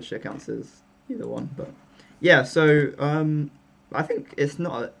Staffordshire counts as either one, but yeah. So I think it's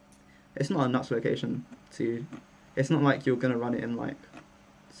not a nuts location to. It's not like you're gonna run it in like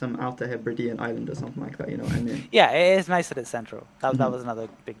some outer Hebridean island or something like that. You know what I mean? Yeah, it is nice that it's central. That was another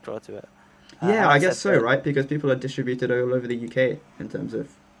big draw to it. Yeah, I guess so, right? Because people are distributed all over the UK in terms of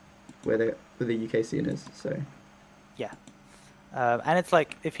where the UK scene is. So yeah, and it's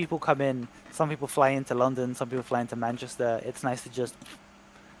like if people come in, some people fly into London, some people fly into Manchester. It's nice to just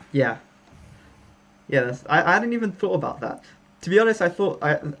yeah. I hadn't even thought about that. To be honest, I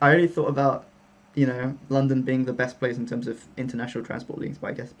only thought about London being the best place in terms of international transport links, but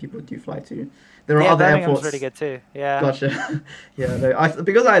I guess people do fly to. There are other Birmingham's airports. Really good too. Yeah. Gotcha. Yeah, no,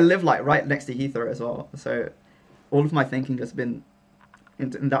 because I live like right next to Heathrow as well, so all of my thinking has been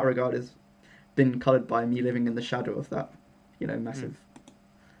in that regard has been coloured by me living in the shadow of that, massive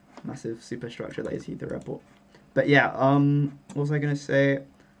superstructure that is Heathrow Airport. But yeah, what was I going to say?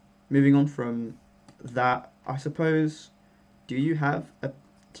 Moving on from that, I suppose, do you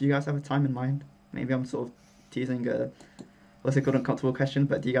guys have a time in mind? Maybe I'm sort of teasing what's it called, uncomfortable question,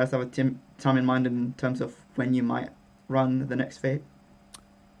 but do you guys have a time in mind in terms of when you might run the next Fate?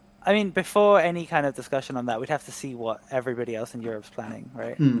 I mean, before any kind of discussion on that, we'd have to see what everybody else in Europe's planning,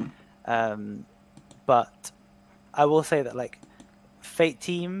 right? But I will say that, like, Fate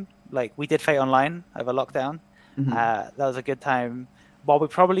team, like, we did Fate online over lockdown. Mm-hmm. That was a good time. While we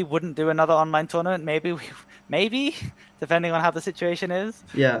probably wouldn't do another online tournament, maybe, depending on how the situation is.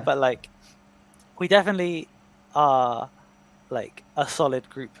 Yeah. But, like, we definitely are, like, a solid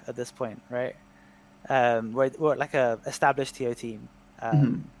group at this point, right? We're like a established TO team.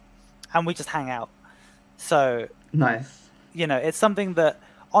 And we just hang out. So nice. It's something that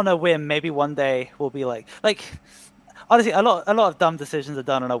on a whim, maybe one day we'll be like honestly, a lot of dumb decisions are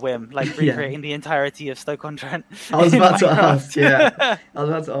done on a whim, like recreating the entirety of Stoke-on-Trent. I was about to ask, I was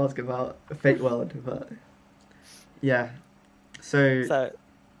about to ask about Fate World, but yeah. So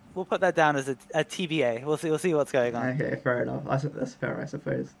we'll put that down as a TBA. We'll see what's going on. Okay, fair enough. That's fair, I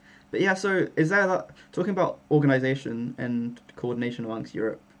suppose. But yeah, so is there talking about organization and coordination amongst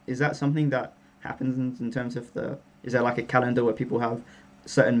Europe? Is that something that happens in terms of is there like a calendar where people have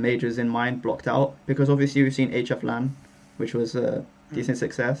certain majors in mind blocked out? Because obviously we've seen HF LAN, which was a decent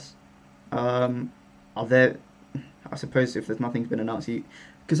success. Are there, I suppose if there's nothing's been announced,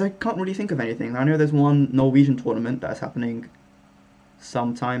 because I can't really think of anything. I know there's one Norwegian tournament that's happening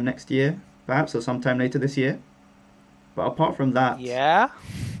sometime next year, perhaps, or sometime later this year. But apart from that, yeah,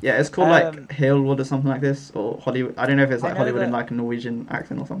 it's called like Halewood or something like this, or Hollywood. I don't know if it's like Hollywood in like a Norwegian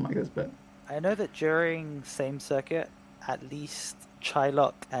accent or something like this, but I know that during same circuit, at least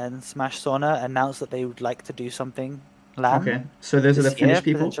Chilok and Smash Sauna announced that they would like to do something LAN. Okay, so those are the Finnish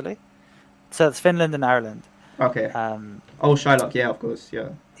people. Potentially. So it's Finland and Ireland. Okay. Chilok, yeah, of course, yeah.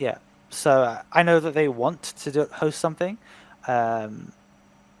 Yeah. So I know that they want to host something.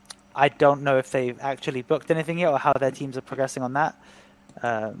 I don't know if they've actually booked anything yet or how their teams are progressing on that.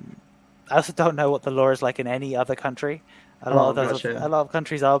 I also don't know what the law is like in any other country. A lot of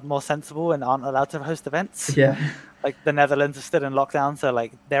countries are more sensible and aren't allowed to host events. Yeah. Like the Netherlands are still in lockdown, so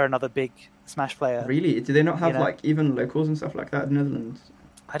like they're another big Smash player. Really? Do they not have like even locals and stuff like that in the Netherlands?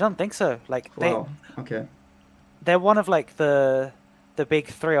 I don't think so. Like okay. They're one of like the big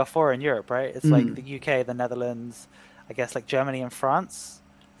 3 or 4 in Europe, right? It's like the UK, the Netherlands, I guess like Germany and France.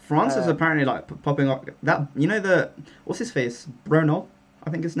 France is apparently like popping up. That what's his face? Bruno, I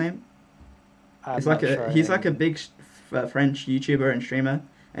think his name. He's like a big French YouTuber and streamer,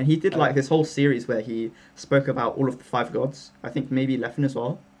 and he did like this whole series where he spoke about all of the 5 gods. I think maybe Leffen as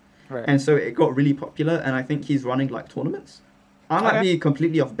well. Right. And so it got really popular, and I think he's running like tournaments. I might be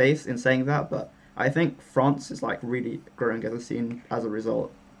completely off base in saying that, but I think France is like really growing as a scene as a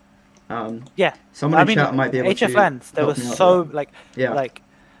result. Someone in chat might be able HF to. Lands, there was so like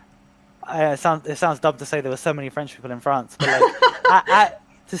it sounds dumb to say there were so many French people in France, but like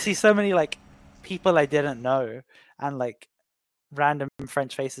to see so many like people I didn't know and like random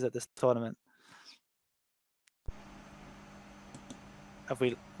French faces at this tournament. Have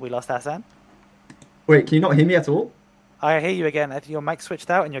we lost Hassan? Wait, can you not hear me at all? I hear you again. Your mic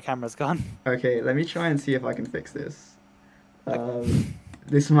switched out and your camera's gone. Okay, let me try and see if I can fix this.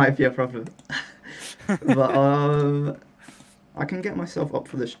 This might be a problem. But I can get myself up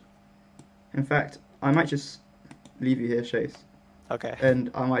for this. In fact, I might just leave you here, Shais, Okay.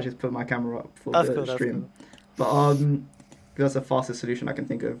 and I might just put my camera up for That's the cool. That's stream. cool. But that's the fastest solution I can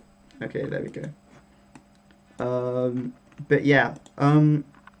think of. Okay, there we go. But yeah, in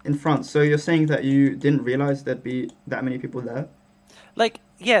France. So you're saying that you didn't realize there'd be that many people there? Like,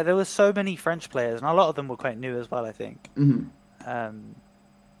 yeah, there were so many French players, and a lot of them were quite new as well, I think.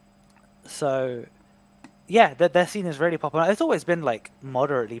 So, yeah, their scene is really popular. It's always been like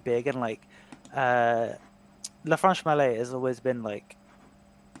moderately big, and like La Franche Malais has always been like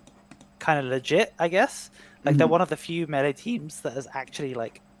kind of legit, I guess. Like they're one of the few melee teams that is actually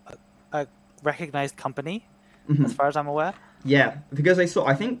like a recognized company, as far as I'm aware. Yeah, because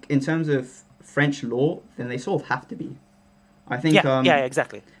I think in terms of French law, then they sort of have to be. I think. Yeah,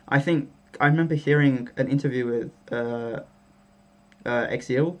 exactly. I think I remember hearing an interview with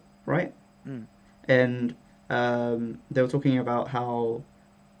Exil, right? And they were talking about how,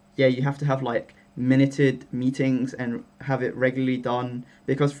 yeah, you have to have like minuted meetings and have it regularly done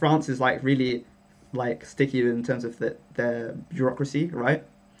because France is like really like sticky in terms of their bureaucracy, right?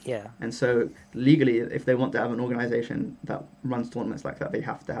 Yeah. And so legally, if they want to have an organization that runs tournaments like that, they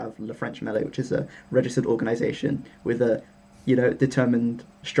have to have Le French Melee, which is a registered organization with a, determined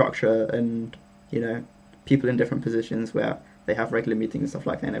structure and, people in different positions where they have regular meetings and stuff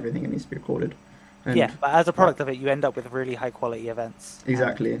like that, and everything needs to be recorded. And, yeah, but as a product of it, you end up with really high quality events.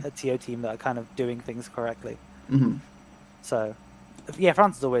 Exactly. A TO team that are kind of doing things correctly. Mm-hmm. So, yeah,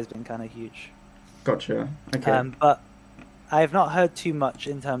 France has always been kind of huge. Gotcha. Okay. But I've not heard too much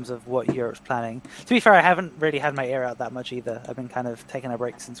in terms of what Europe's planning. To be fair, I haven't really had my ear out that much either. I've been kind of taking a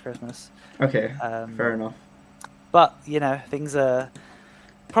break since Christmas. Okay, fair enough. But, things are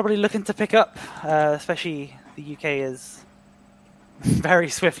probably looking to pick up, especially the UK is very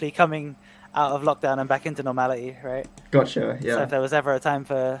swiftly coming out of lockdown and back into normality, right? Gotcha, yeah. So if there was ever a time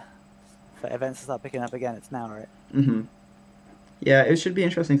for events to start picking up again, it's now, right? Mm-hmm. Yeah, it should be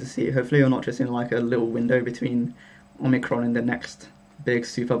interesting to see. Hopefully you're not just in like a little window between Omicron and the next big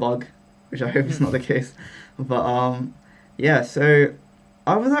super bug, which I hope is not the case. But yeah, so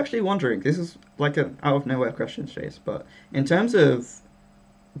I was actually wondering, this is like an out of nowhere question, Chase, but in terms of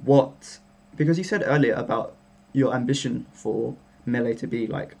because you said earlier about your ambition for Melee to be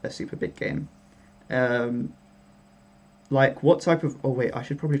like a super big game, like what type of? Oh wait, I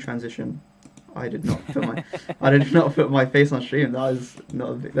should probably transition. I did not put my face on stream.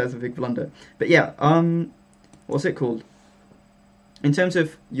 That's a big blunder. But yeah, what's it called? In terms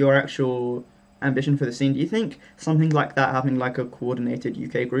of your actual ambition for the scene, do you think something like that, having like a coordinated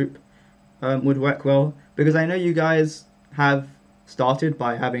UK group, would work well? Because I know you guys have started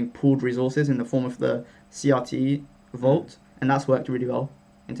by having pooled resources in the form of the CRT vault, and that's worked really well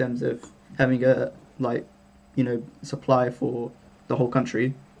in terms of having a supply for the whole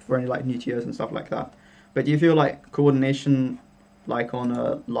country for any like new tiers and stuff like that. But do you feel like coordination, like on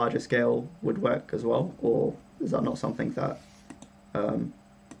a larger scale, would work as well, or is that not something that I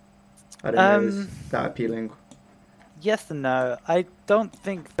don't know is that appealing? Yes and no. I don't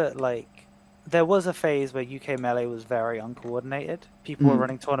think that there was a phase where UK Melee was very uncoordinated. People were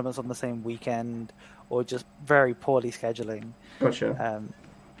running tournaments on the same weekend, or just very poorly scheduling. Gotcha.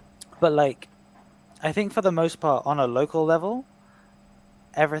 But I think for the most part, on a local level,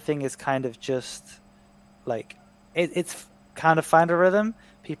 everything is kind of just it's kind of find a rhythm.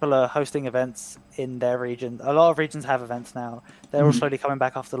 People are hosting events in their region. A lot of regions have events now. They're all slowly coming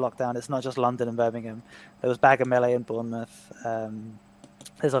back after lockdown. It's not just London and Birmingham. There was Bag of Melee in Bournemouth.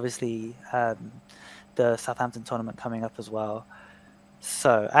 There's obviously the Southampton tournament coming up as well.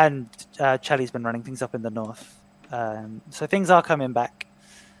 So, and Chelly's been running things up in the north. So things are coming back.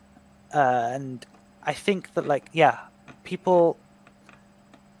 And I think that people,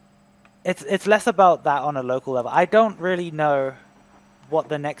 it's less about that on a local level. I don't really know what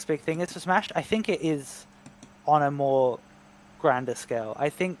the next big thing is for Smash. I think it is on a more grander scale. I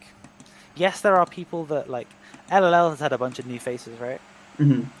think, yes, there are people that LLL has had a bunch of new faces, right?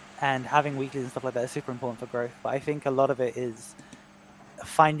 Mm-hmm. And having weeklies and stuff like that is super important for growth. But I think a lot of it is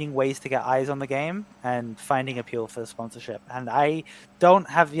finding ways to get eyes on the game and finding appeal for sponsorship. And I don't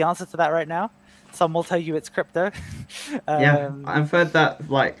have the answer to that right now. Some will tell you it's crypto. Yeah, I've heard that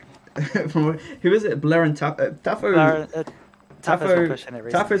from who is it? Blur and Tafo.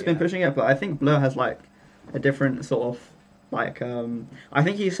 Tafo's been pushing it, but I think Blur has a different sort of I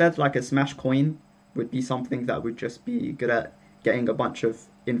think he said a Smash coin would be something that would just be good at getting a bunch of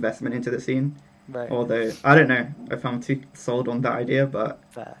investment into the scene. Right. Although I don't know if I'm too sold on that idea, but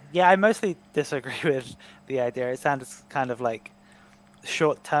yeah, I mostly disagree with the idea. It sounds kind of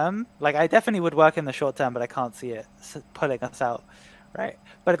short term. I definitely would work in the short term, but I can't see it pulling us out right?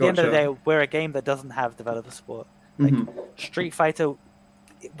 But at the end of the Gotcha. day, we're a game that doesn't have developer support. Like Street Fighter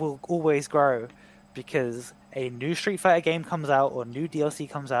will always grow because a new Street Fighter game comes out, or new DLC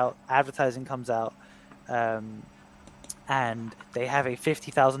comes out, advertising comes out, and they have a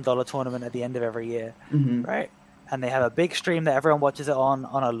 $50,000 tournament at the end of every year, right? And they have a big stream that everyone watches it on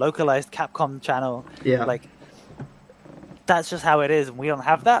a localized Capcom channel. Yeah. Like, that's just how it is, and we don't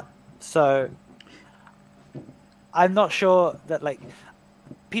have that. So I'm not sure that, like,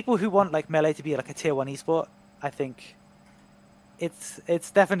 people who want like Melee to be like a tier 1 esport, I think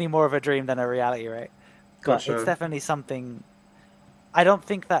it's definitely more of a dream than a reality, right? Gotcha. But it's definitely something. I don't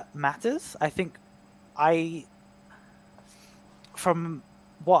think that matters. I think from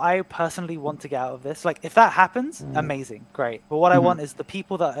what I personally want to get out of this, like, if that happens, amazing, great. But what I want is the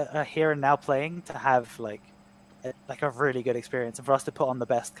people that are here and now playing to have like a really good experience, and for us to put on the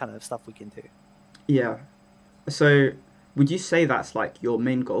best kind of stuff we can do. Yeah. So, would you say that's like your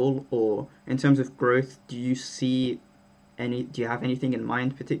main goal, or in terms of growth, do you have anything in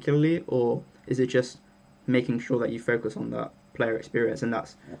mind particularly, or is it just making sure that you focus on that player experience and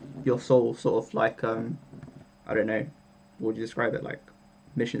that's your sole sort of like I don't know, what would you describe it, like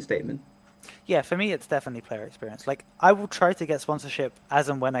mission statement? Yeah, for me, it's definitely player experience. Like, I will try to get sponsorship as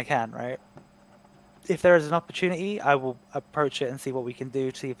and when I can, right? If there is an opportunity, I will approach it and see what we can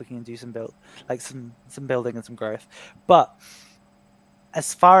do, to see if we can do some building and some growth. But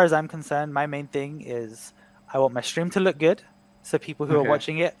as far as I'm concerned, my main thing is I want my stream to look good, so people who are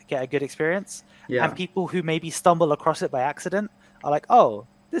watching it get a good experience. Yeah. And people who maybe stumble across it by accident are like, oh,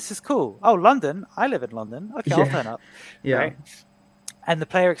 this is cool. Oh, London. I live in London. Okay, I'll turn up. Yeah. Right? And the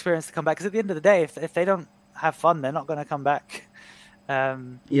player experience to come back. Because at the end of the day, if they don't have fun, they're not going to come back.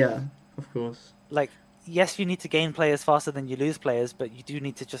 Yeah, of course. Like, yes, you need to gain players faster than you lose players, but you do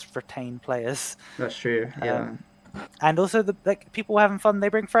need to just retain players. That's true, yeah. And also, people having fun, they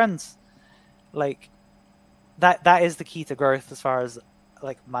bring friends. Like, that is the key to growth as far as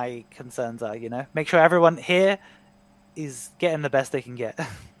like my concerns are, you know? Make sure everyone here is getting the best they can get.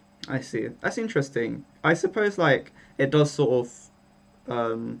 I see. That's interesting. I suppose like it does sort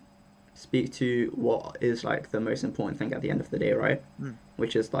of speak to what is like the most important thing at the end of the day, right?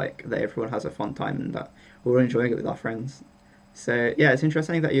 Which is like that everyone has a fun time and that we're enjoying it with our friends. So yeah, it's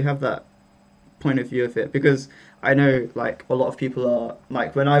interesting that you have that point of view of it, because I know like a lot of people are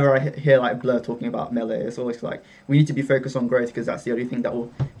like, whenever I hear like Blur talking about Melee, it's always like we need to be focused on growth because that's the only thing that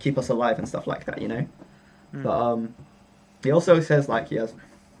will keep us alive and stuff like that, you know. But he also says like he has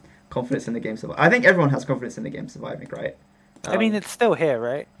confidence in the game surviving. I think everyone has confidence in the game surviving, right? I mean, it's still here,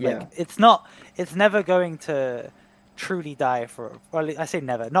 right? Yeah. Like, it's never going to truly die I say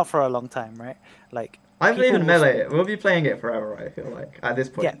never, not for a long time, right? Like, I believe in Melee. We'll be playing it forever, I feel like, at this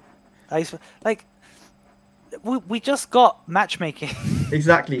point. Yeah. We just got matchmaking.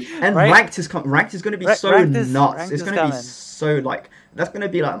 Exactly. And right? ranked is going to be so nuts. It's going to be so like, that's going to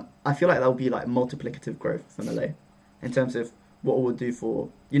be like, I feel like that'll be like multiplicative growth for Melee in terms of what it will do for,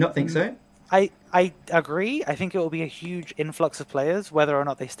 you not think so? I agree. I think it will be a huge influx of players, whether or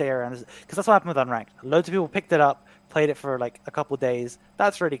not they stay around. Because that's what happened with Unranked. Loads of people picked it up, played it for like a couple of days.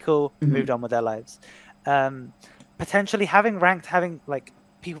 That's really cool. Moved on with their lives. Potentially having ranked, having like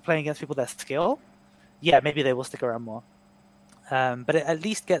people playing against people that skill, yeah, maybe they will stick around more. But it at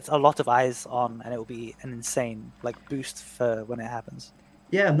least gets a lot of eyes on, and it will be an insane like boost for when it happens.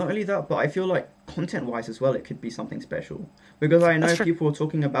 Yeah, not only that, but I feel like content-wise as well, it could be something special. Because I know people are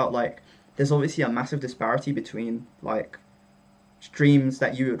talking about like, there's obviously a massive disparity between like streams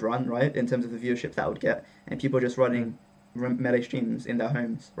that you would run, right, in terms of the viewership that would get, and people just running Melee streams in their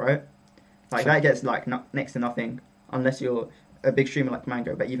homes, right? Like that gets like next to nothing unless you're a big streamer like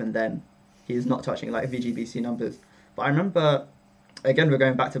Mango, but even then, he's not touching like VGBC numbers. But I remember, again, we're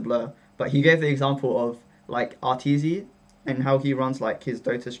going back to Blur, but he gave the example of like RTZ and how he runs like his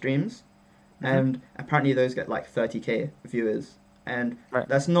Dota streams, and apparently those get like 30k viewers, and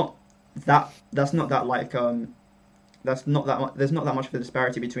there's not that like there's not that much of a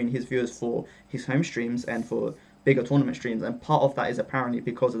disparity between his viewers for his home streams and for bigger tournament streams, and part of that is apparently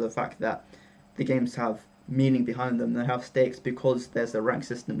because of the fact that the games have meaning behind them, they have stakes because there's a rank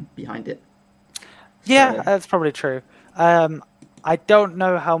system behind it. Yeah, so that's probably true. I don't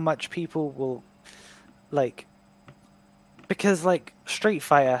know how much people will like, because like Street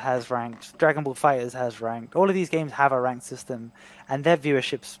Fighter has ranked, Dragon Ball FighterZ has ranked. All of these games have a ranked system, and their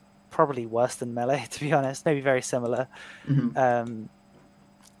viewership's probably worse than Melee, to be honest. Maybe very similar.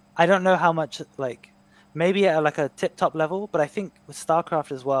 I don't know how much, like, maybe at like a tip-top level, but I think with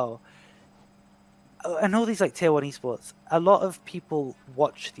StarCraft as well, and all these like tier 1 esports, a lot of people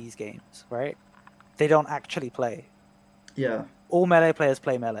watch these games, right? They don't actually play. Yeah. all Melee players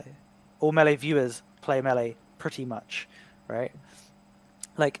play Melee. All Melee viewers play Melee pretty much, right?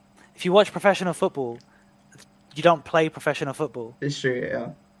 Like, if you watch professional football, you don't play professional football. It's true, yeah.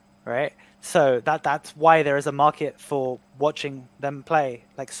 Right? So that's why there is a market for watching them play,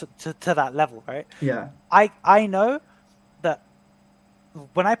 like, to that level, right? Yeah. I know that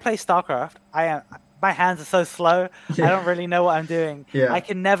when I play StarCraft, my hands are so slow. Yeah. I don't really know what I'm doing. Yeah. I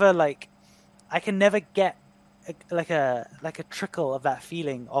can never get a trickle of that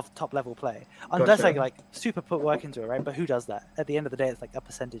feeling of top level play unless Gotcha. I like super put work into it, right? But who does that? At the end of the day, it's like a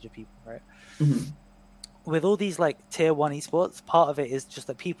percentage of people, right? Mm-hmm. With all these like tier 1 esports, part of it is just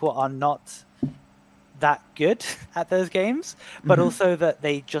that people are not that good at those games, but also that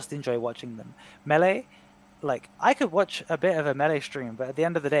they just enjoy watching them. Melee, like, I could watch a bit of a Melee stream, but at the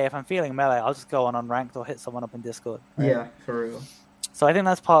end of the day, if I'm feeling Melee, I'll just go on unranked or hit someone up in Discord. Right? Yeah, for real. So I think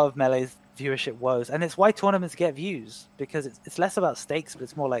that's part of Melee's viewership woes, and it's why tournaments get views, because it's less about stakes, but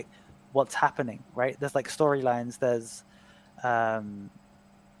it's more like what's happening, right? There's like storylines, there's I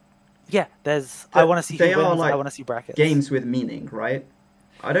want to see who wins, like, I want to see brackets. Games with meaning, right?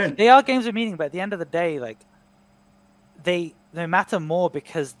 They are games with meaning, but at the end of the day, like, they matter more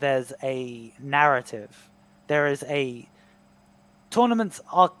because there's a narrative. Tournaments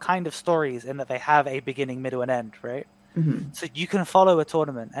are kind of stories in that they have a beginning, middle, and end, right? Mm-hmm. So you can follow a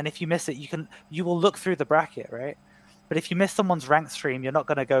tournament, and if you miss it, you will look through the bracket, right? But if you miss someone's ranked stream, you're not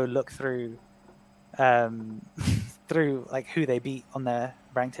going to go look through through like who they beat on their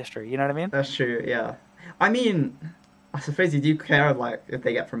ranked history. You know what I mean? That's true, yeah. I mean, I suppose you do care, like, if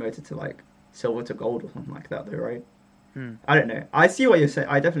they get promoted to, like, silver to gold or something like that, though, right? I don't know. I see what you're saying.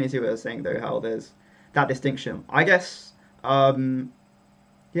 I definitely see what you're saying, though, how there's that distinction. I guess, yeah,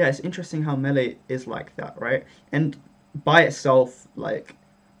 it's interesting how Melee is like that, right? And by itself, like,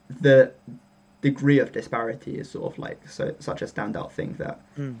 the degree of disparity is sort of, like, such a standout thing that,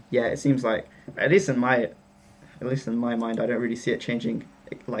 yeah, it seems like, at least in my mind, I don't really see it changing,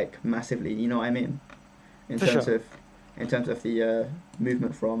 like, massively. You know what I mean? In terms of the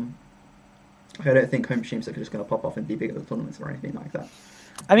movement from. I don't think home streams are just going to pop off and be bigger than tournaments or anything like that.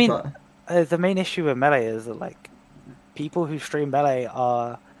 I mean, the main issue with Melee is that, like, people who stream Melee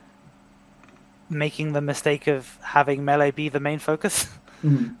are making the mistake of having Melee be the main focus.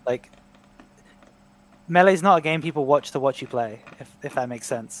 Like, Melee's not a game people watch to watch you play, if that makes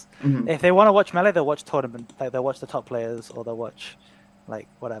sense. If they want to watch Melee, they'll watch tournament, like, they'll watch the top players, or they'll watch, like,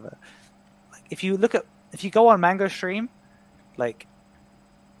 whatever. Like, if you go on Mango stream, like,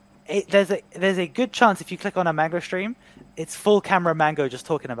 there's a good chance if you click on a Mango stream, it's full camera Mango just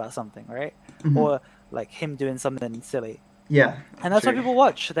talking about something, right? Or like him doing something silly. Yeah. And that's what people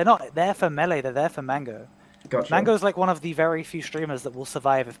watch. They're not there for Melee, they're there for Mango. Gotcha. Mango's like one of the very few streamers that will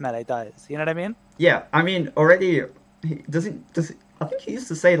survive if Melee dies. You know what I mean? Yeah, I mean, already, I think he used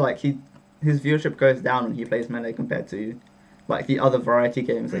to say, like, his viewership goes down when he plays Melee compared to, like, the other variety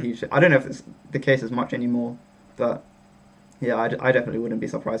games that I don't know if it's the case as much anymore, but yeah, I definitely wouldn't be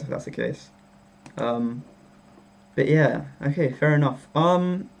surprised if that's the case. But yeah, okay, fair enough. There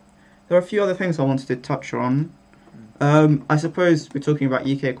are a few other things I wanted to touch on. I suppose we're talking about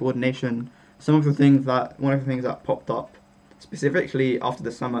UK coordination. One of the things that popped up specifically after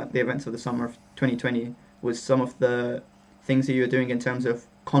the events of the summer of 2020, was some of the things that you were doing in terms of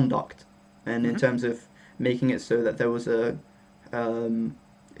conduct and in terms of making it so that there was a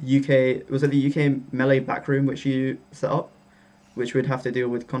the UK Melee backroom which you set up, which would have to deal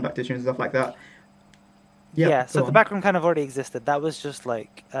with conduct issues and stuff like that. Yeah, so the backroom kind of already existed. That was just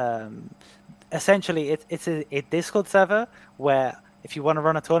like, essentially, it's a Discord server where if you want to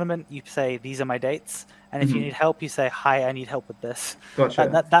run a tournament, you say, these are my dates. And if you need help, you say, hi, I need help with this.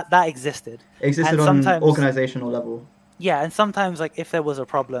 Gotcha. That existed. It existed on organizational level. Yeah, and sometimes, like, if there was a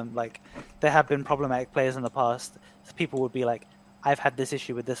problem, like, there have been problematic players in the past, people would be like, I've had this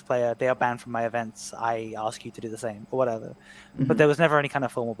issue with this player, they are banned from my events, I ask you to do the same, or whatever. But there was never any kind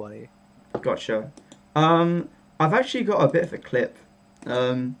of formal body. Gotcha. I've actually got a bit of a clip.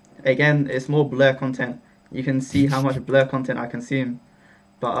 Again, it's more blur content. You can see how much blur content I consume.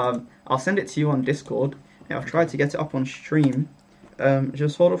 But I'll send it to you on Discord. And I've tried to get it up on stream.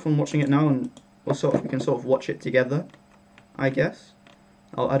 Just hold off on watching it now, and we can sort of watch it together, I guess.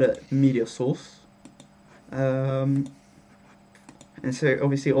 I'll add a media source. And so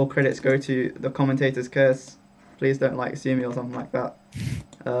obviously all credits go to the commentator's curse. Please don't sue me or something like that.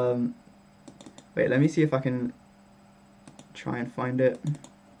 Wait, let me see if I can try and find it.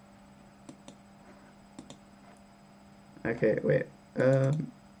 Okay, wait.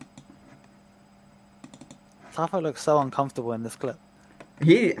 Tafa looks so uncomfortable in this clip.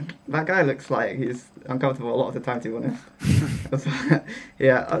 That guy looks like he's uncomfortable a lot of the time, to be honest.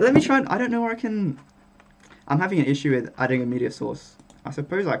 Yeah, let me try. I don't know where I can. I'm having an issue with adding a media source. I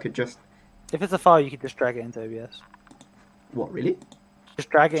suppose I could just. If it's a file, you could just drag it into OBS. What, really? Just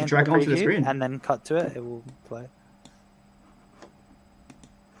drag it To into drag the it onto the preview screen? and then cut to it. It will play.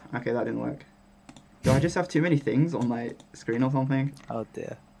 Okay, that didn't work. Do I just have too many things on my screen or something? Oh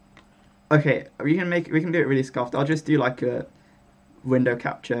dear. Okay, we can do it really scuffed. I'll just do like a window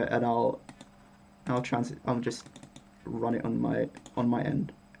capture and I'll just run it on my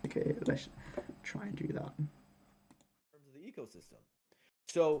end. Okay, let's try and do that. In terms of the ecosystem.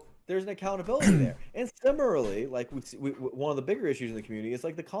 So there's an accountability there. And similarly, like one of the bigger issues in the community is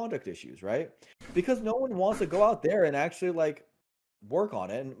like the conduct issues, right? Because no one wants to go out there and actually like work on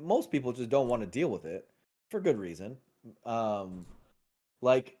it, and most people just don't want to deal with it for good reason.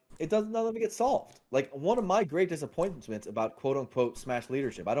 Like none of it gets solved. Like one of my great disappointments about quote unquote Smash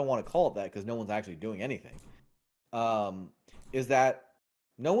leadership, I don't want to call it that because no one's actually doing anything, is that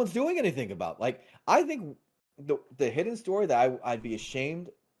no one's doing anything about. Like I think the hidden story that I'd be ashamed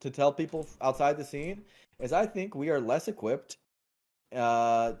to tell people outside the scene is I think we are less equipped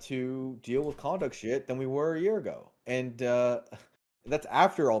to deal with conduct shit than we were a year ago, and that's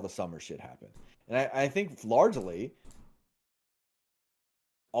after all the summer shit happened. And I think largely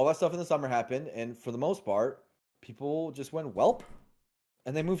all that stuff in the summer happened, and for the most part, people just went welp,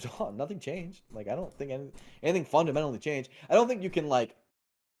 and they moved on. Nothing changed. Like I don't think anything fundamentally changed. I don't think you can like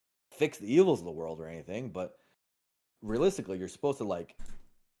fix the evils of the world or anything, but realistically, you're supposed to like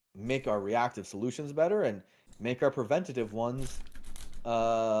make our reactive solutions better and make our preventative ones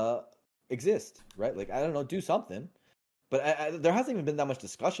exist, right? Like I don't know, do something. But there hasn't even been that much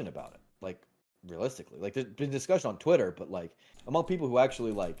discussion about it. Like realistically, like there's been discussion on Twitter, but like among people who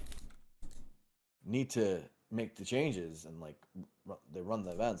actually like need to make the changes and like they run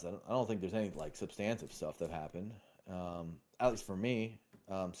the events, I don't think there's any like substantive stuff that happened, at least for me.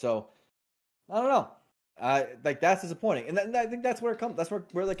 So I don't know. Like that's disappointing, and I think that's where it comes. That's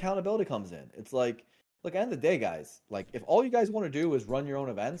where the accountability comes in. It's like, look, at the end of the day, guys. Like if all you guys want to do is run your own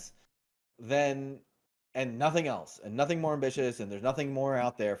events, then and nothing else, and nothing more ambitious, and there's nothing more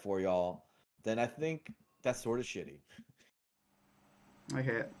out there for y'all, then I think that's sort of shitty.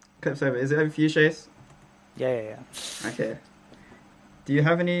 Okay, clips over. Is it over for you, Shais? Yeah. Okay. Do you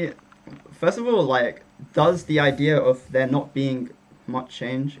have any? First of all, like, does the idea of there not being much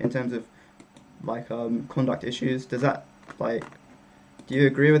change in terms of like conduct issues, does that like? Do you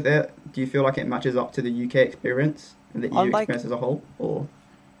agree with it? Do you feel like it matches up to the UK experience and the EU experience as a whole, or?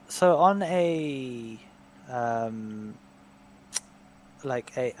 So on a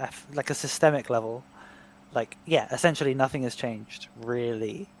like a systemic level, like essentially nothing has changed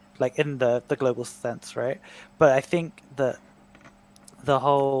really, like in the global sense, right? But I think that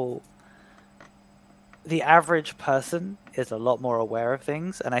the average person is a lot more aware of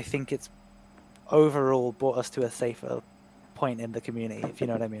things, and I think it's overall brought us to a safer point in the community, if you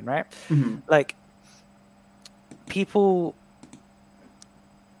know what I mean, right? Mm-hmm. Like people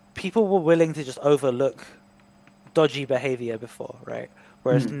were willing to just overlook dodgy behavior before, right?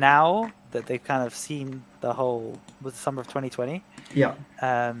 Whereas now that they've kind of seen the whole with the summer of 2020,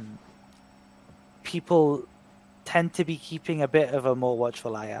 people tend to be keeping a bit of a more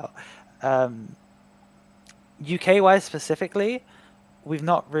watchful eye out. UK wise specifically, we've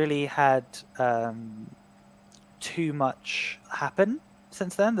not really had too much happen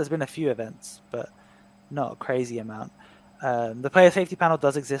since then. There's been a few events, but not a crazy amount. The player safety panel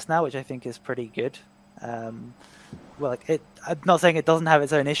does exist now, which I think is pretty good. I'm not saying it doesn't have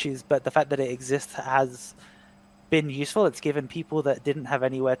its own issues, but the fact that it exists has been useful. It's given people that didn't have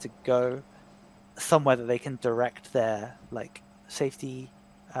anywhere to go somewhere that they can direct their like safety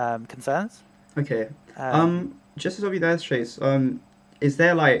concerns. Okay. Just to stop you there, Chase. Is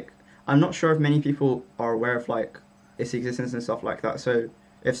there like, I'm not sure if many people are aware of like its existence and stuff like that. So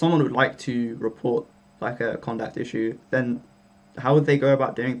if someone would like to report like a conduct issue, then how would they go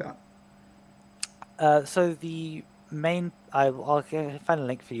about doing that? So the main, I'll find a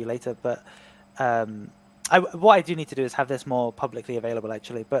link for you later, but what I do need to do is have this more publicly available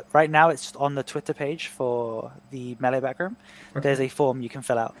actually. But right now it's just on the Twitter page for the Melee backroom. Okay. There's a form you can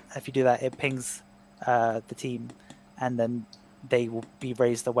fill out. If you do that, it pings the team, and then they will be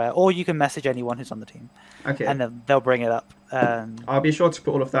raised aware, or you can message anyone who's on the team. Okay. And then they'll bring it up. I'll be sure to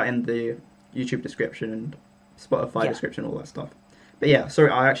put all of that in the YouTube description and Spotify description, all that stuff. But yeah, sorry,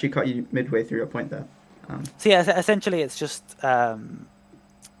 I actually cut you midway through your point there. So yeah, essentially it's just, I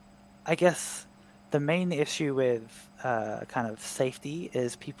guess the main issue with kind of safety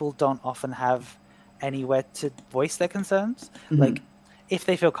is people don't often have anywhere to voice their concerns. Mm-hmm. Like if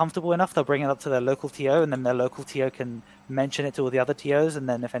they feel comfortable enough, they'll bring it up to their local TO, and then their local TO can mention it to all the other TOs, and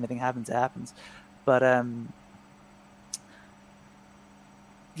then if anything happens, it happens. But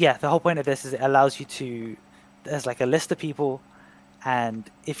yeah, the whole point of this is it allows you to, there's like a list of people, and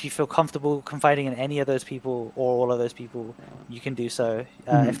if you feel comfortable confiding in any of those people or all of those people, you can do so.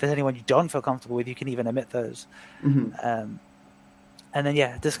 If there's anyone you don't feel comfortable with, you can even omit those. And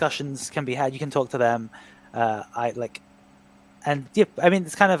then discussions can be had. You can talk to them. And yeah, I mean,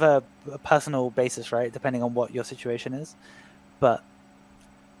 it's kind of a personal basis, right? Depending on what your situation is. But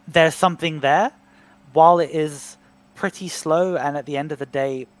there's something there. While it is pretty slow and at the end of the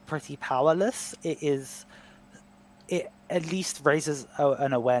day pretty powerless, it at least raises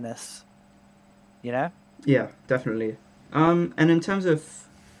an awareness, you know? Yeah, definitely. And in terms of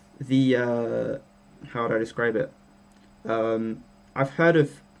the how would I describe it? I've heard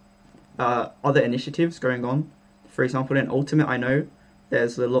of other initiatives going on. For example, in Ultimate, I know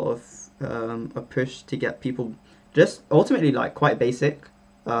there's a lot of a push to get people just ultimately like quite basic.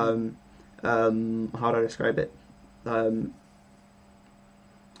 How do I describe it?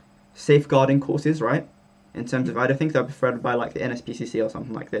 Safeguarding courses, right? In terms of, I don't think they're preferred by like the NSPCC or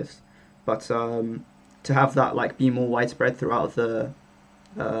something like this, but to have that like be more widespread throughout the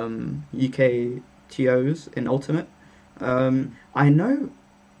UK TOs in Ultimate. I know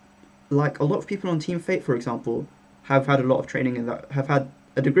like a lot of people on Team Fate, for example, have had a lot of training in that, have had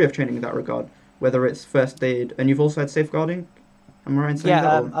a degree of training in that regard, whether it's first aid, and you've also had safeguarding. Am I right in saying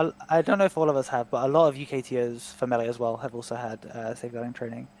that? I don't know if all of us have, but a lot of UK TOs for Melee as well have also had safeguarding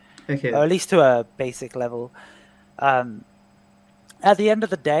training. Okay. Or at least to a basic level. At the end of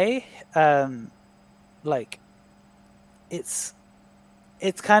the day, like it's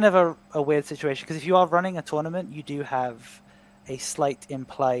kind of a weird situation, because if you are running a tournament, you do have a slight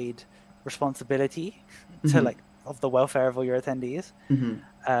implied responsibility to like of the welfare of all your attendees.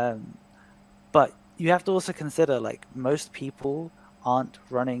 But you have to also consider like most people aren't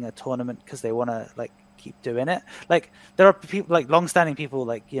running a tournament because they want to like keep doing it. Like there are people like long-standing people,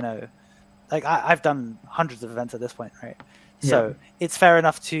 like, you know, like I've done hundreds of events at this point, right? So it's fair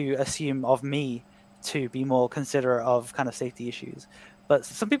enough to assume of me to be more considerate of kind of safety issues. But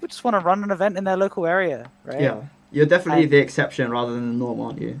some people just want to run an event in their local area, right? Yeah, you're definitely the exception rather than the norm,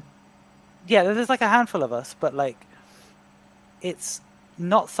 aren't you? Yeah, there's like a handful of us, but like it's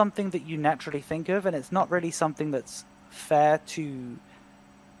not something that you naturally think of, and it's not really something that's fair to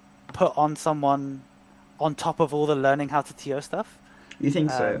put on someone on top of all the learning how to TO stuff. You think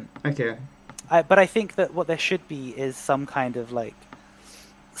so? Okay. But I think that what there should be is some kind of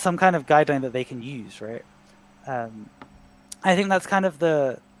guideline that they can use, right? I think that's kind of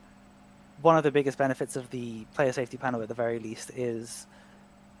one of the biggest benefits of the player safety panel, at the very least, is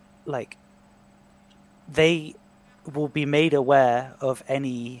like they will be made aware of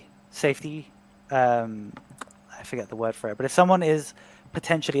any safety. I forget the word for it, but if someone is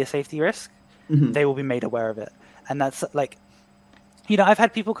potentially a safety risk, they will be made aware of it. And that's like, you know, I've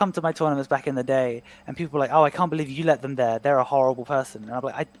had people come to my tournaments back in the day, and people were like, "Oh, I can't believe you let them there. They're a horrible person." And I'm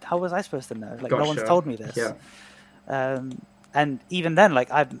like, "How was I supposed to know? Like, no one's told me this." Yeah. And even then, like,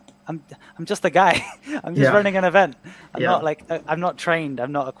 I'm just a guy. I'm just running an event. I'm not trained.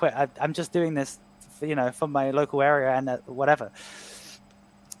 I'm not equipped. I'm just doing this, you know, from my local area and whatever.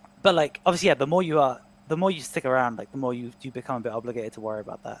 But like, obviously, the more you stick around, like, the more you become a bit obligated to worry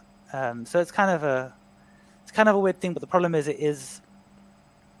about that. So it's kind of a weird thing. But the problem is, it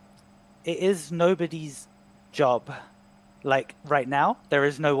is nobody's job. Like right now, there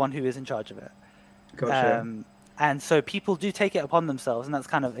is no one who is in charge of it. Gotcha. And so people do take it upon themselves, and that's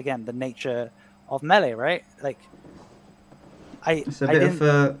kind of, again, the nature of Melee, right? Like, it's a bit of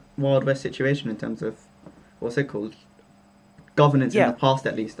a Wild West situation in terms of, what's it called? Governance in the past,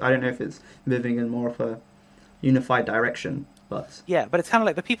 at least. I don't know if it's moving in more of a unified direction, but... Yeah, but it's kind of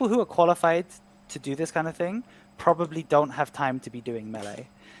like the people who are qualified to do this kind of thing probably don't have time to be doing Melee.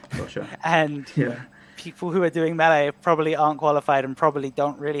 Gotcha. And people who are doing Melee probably aren't qualified and probably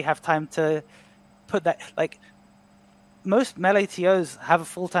don't really have time to put that... Like, most Melee TOs have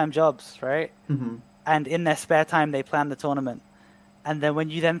full-time jobs, right? And in their spare time, they plan the tournament. And then when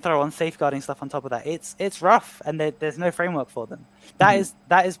you then throw on safeguarding stuff on top of that, it's rough, and there's no framework for them. That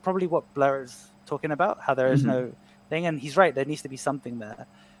is probably what Blur is talking about, how there is no thing. And he's right, there needs to be something there.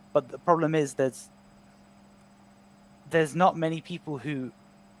 But the problem is there's not many people who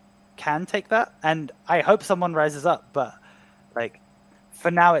can take that. And I hope someone rises up, but like, for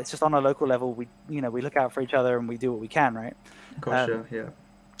now, it's just on a local level. We look out for each other and we do what we can, right? Gotcha, yeah.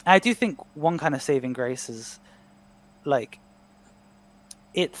 I do think one kind of saving grace is, like,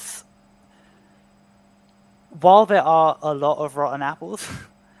 it's while there are a lot of rotten apples,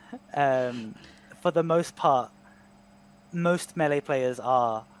 for the most part, most Melee players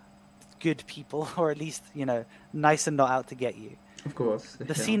are good people, or at least, nice and not out to get you. Of course.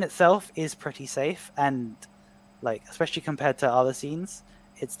 The scene itself is pretty safe, and especially compared to other scenes,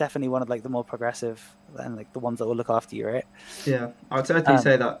 it's definitely one of the more progressive and the ones that will look after you, right? Yeah, I would certainly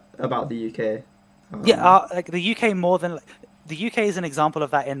say that about the UK. The UK more than the UK is an example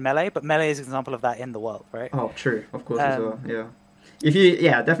of that in Melee, but Melee is an example of that in the world, right? Oh, true, of course as well.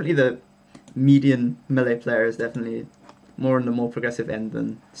 Yeah, definitely the median Melee player is definitely more on the more progressive end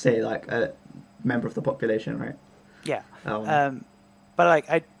than say a member of the population, right? Yeah. But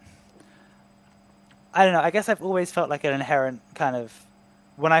I don't know. I guess I've always felt like an inherent kind of,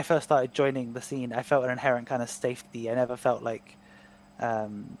 when I first started joining the scene, I felt an inherent kind of safety. I never felt like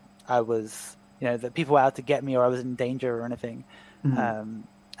I was, that people were out to get me or I was in danger or anything. Mm-hmm. And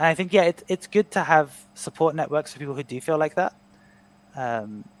I think, it's good to have support networks for people who do feel like that.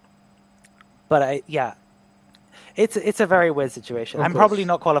 But it's a very weird situation. I'm probably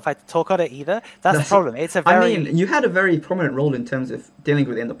not qualified to talk on it either. That's the problem. It's a very... I mean, you had a very prominent role in terms of dealing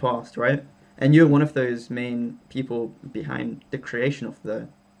with it in the past, right? And you're one of those main people behind the creation of the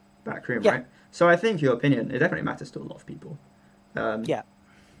back room, right? So I think your opinion, it definitely matters to a lot of people. But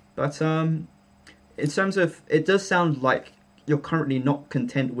in terms of, it does sound like you're currently not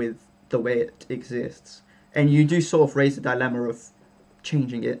content with the way it exists. And you do sort of raise the dilemma of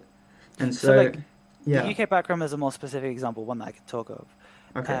changing it. And so the UK backroom is a more specific example, one that I could talk of.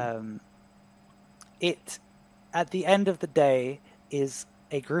 Okay. It, at the end of the day, is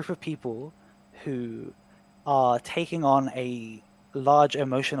a group of people who are taking on a large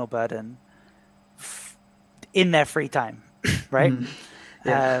emotional burden in their free time, right?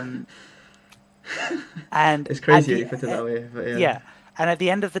 And it's crazy you put it that way, but yeah. And at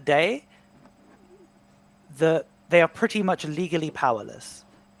the end of the day, they are pretty much legally powerless.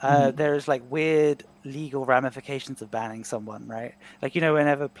 There's weird legal ramifications of banning someone, right?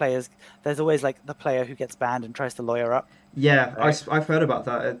 Whenever players, there's always the player who gets banned and tries to lawyer up. Yeah, right? I've heard about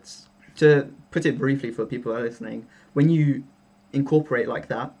that. It's, to put it briefly for people who are listening, when you incorporate like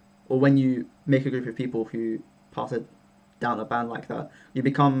that, or when you make a group of people who pass it down a ban like that, you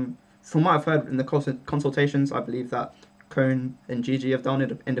become, from what I've heard in the consultations, I believe that Cone and GG have done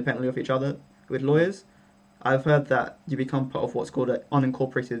it independently of each other with lawyers. I've heard that you become part of what's called an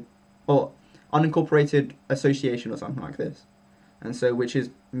unincorporated association or something like this. And so,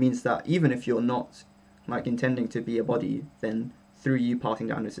 means that even if you're not intending to be a body, then through you passing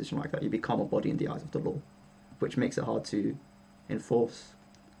down a decision like that, you become a body in the eyes of the law, which makes it hard to enforce.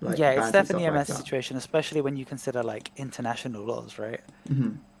 It's definitely a messy situation, especially when you consider international laws, right?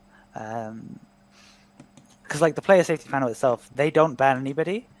 Mm-hmm. Because the player safety panel itself, they don't ban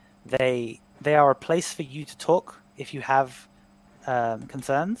anybody. They are a place for you to talk if you have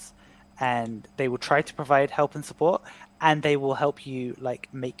concerns, and they will try to provide help and support, and they will help you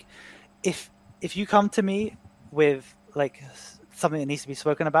make, if you come to me with something that needs to be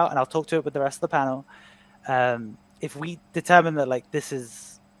spoken about, and I'll talk to it with the rest of the panel. If we determine that this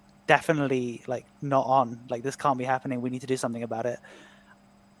is definitely not on, this can't be happening, we need to do something about it.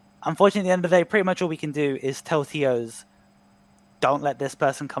 Unfortunately, at the end of the day, pretty much all we can do is tell TOs, don't let this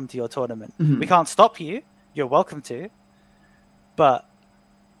person come to your tournament. Mm-hmm. We can't stop you. You're welcome to. But,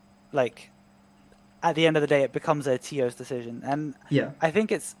 at the end of the day, it becomes a TO's decision. And I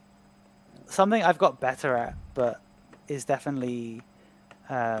think it's something I've got better at, but is definitely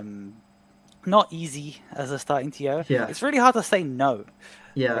not easy as a starting TO. Yeah. It's really hard to say no.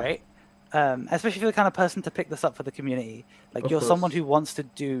 Yeah. Right? Especially if you're the kind of person to pick this up for the community. You're someone who wants to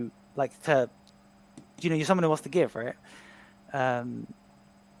do, you're someone who wants to give, right?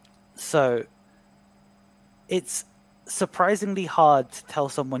 So it's surprisingly hard to tell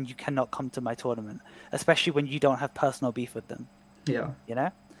someone you cannot come to my tournament, especially when you don't have personal beef with them. Yeah.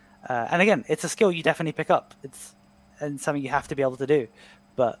 And again, it's a skill you definitely pick up. And something you have to be able to do.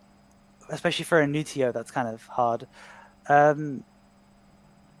 But especially for a new TO, that's kind of hard.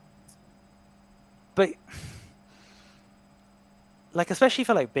 But especially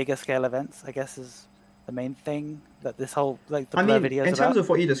for bigger scale events, I guess is the main thing that this whole the Blur video is in terms of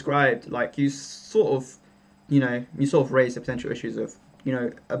what you described, you sort of raised the potential issues of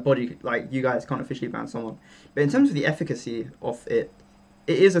a body you guys can't officially ban someone, but in terms of the efficacy of it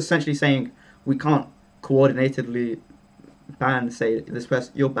is essentially saying we can't coordinatedly ban, say, this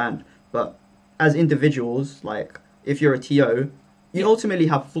person, you're banned, but as individuals, if you're a TO, you ultimately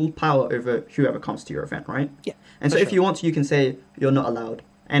have full power over whoever comes to your event, right? Yeah. And so if you want to, you can say you're not allowed.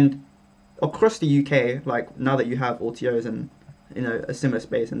 And across the UK, now that you have all TOs and a similar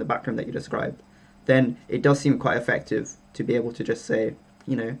space in the background that you described, then it does seem quite effective to be able to just say,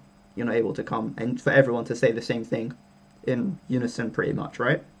 you're not able to come, and for everyone to say the same thing in unison, pretty much,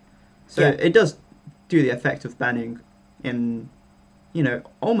 right? So Yeah. it does do the effect of banning in,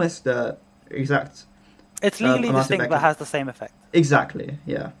 almost the exact. It's legally amount of distinct, but effect. has the same effect. Exactly,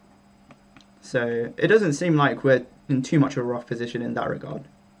 yeah. So it doesn't seem like we're in too much of a rough position in that regard.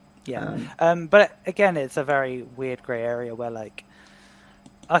 Yeah. But again, it's a very weird grey area where, like,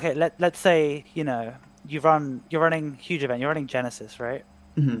 okay, let's say, you're running huge event, you're running Genesis, right?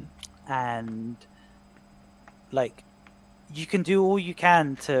 Mm-hmm. And, like, you can do all you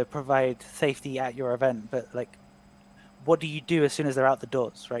can to provide safety at your event, but, like, what do you do as soon as they're out the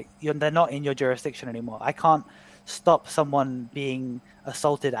doors, right? They're not in your jurisdiction anymore. I can't stop someone being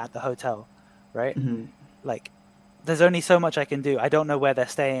assaulted at the hotel, right? Mm-hmm. Like, there's only so much I can do. I don't know where they're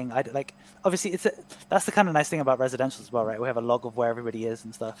staying. Obviously, that's the kind of nice thing about residential as well, right? We have a log of where everybody is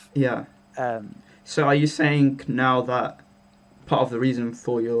and stuff. Yeah. So are you saying now that part of the reason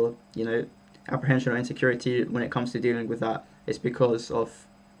for your, apprehension or insecurity when it comes to dealing with that is because of,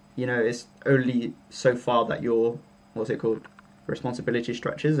 it's only so far that your, what's it called, responsibility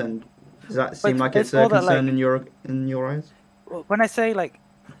stretches, and does that seem like it's a concern in your eyes? When I say, like,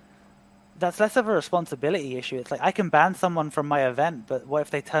 that's less of a responsibility issue. It's like, I can ban someone from my event, but what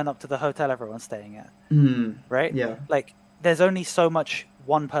if they turn up to the hotel everyone's staying at? Right? Yeah. Like, there's only so much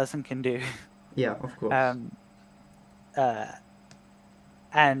one person can do. Yeah, of course.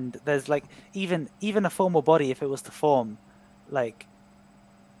 And there's, like, even a formal body, if it was to form, like,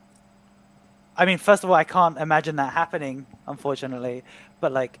 I mean, first of all, I can't imagine that happening, unfortunately.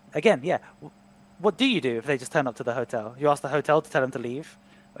 But, like, again, yeah, what do you do if they just turn up to the hotel? You ask the hotel to tell them to leave.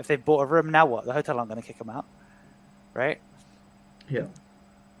 If they've bought a room, now what? The hotel aren't going to kick them out, right? Yeah.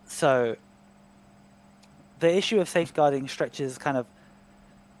 So the issue of safeguarding stretches kind of,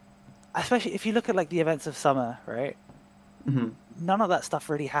 especially if you look at, like, the events of summer, right? Mm-hmm. None of that stuff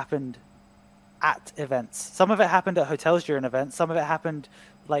really happened at events. Some of it happened at hotels during events. Some of it happened,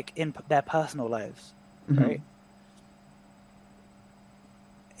 like, in their personal lives, right?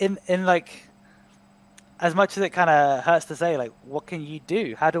 In like, as much as it kind of hurts to say, like, what can you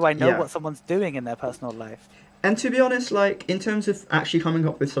do? How do I know what someone's doing in their personal life? And to be honest, like, in terms of actually coming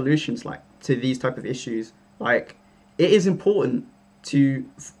up with solutions, like, to these type of issues, like, it is important to,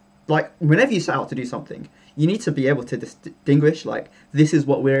 like, whenever you set out to do something, you need to be able to distinguish, like, this is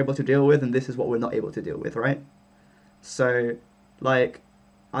what we're able to deal with and this is what we're not able to deal with, right? So, like,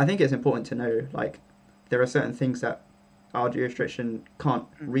 I think it's important to know, like, there are certain things that our jurisdiction can't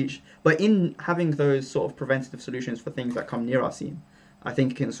reach. But in having those sort of preventative solutions for things that come near our scene, I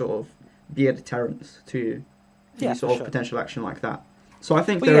think it can sort of be a deterrent to any sort of potential action like that. So I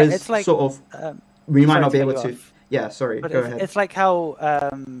think there is like, sort of... we might not be able to... Yeah, sorry, but go ahead. It's like how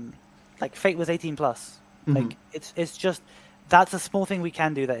like Fate was 18+. Like, it's just... That's a small thing we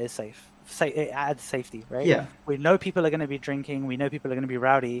can do that is safe. It adds safety, right? Yeah. We know people are going to be drinking. We know people are going to be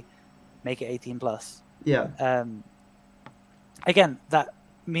rowdy. Make it 18+. Yeah. Again, that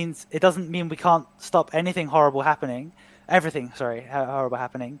means it doesn't mean we can't stop anything horrible happening. Horrible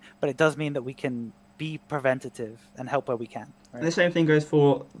happening. But it does mean that we can be preventative and help where we can. Right? And the same thing goes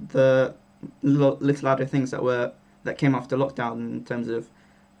for the little other things that came after lockdown in terms of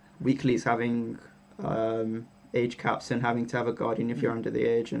weeklies having age caps and having to have a guardian if you're under the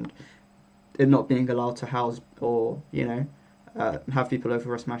age, and it not being allowed to house or have people over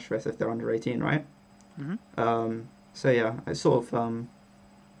for a smash fest if they're under 18, right? So yeah, it's sort of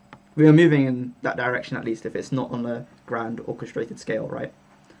we are moving in that direction, at least if it's not on a grand orchestrated scale, right?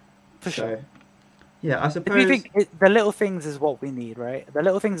 For sure. Yeah, I suppose. We think the little things is what we need, right? The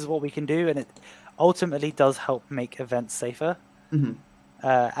little things is what we can do, and it ultimately does help make events safer.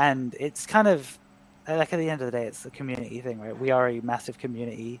 And it's kind of like, at the end of the day, it's a community thing, right? We are a massive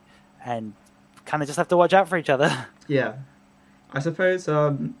community, and kind of just have to watch out for each other. Yeah, I suppose.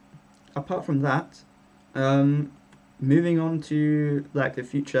 Apart from that, moving on to like the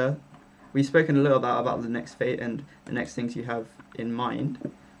future, we've spoken a little about the next fate and the next things you have in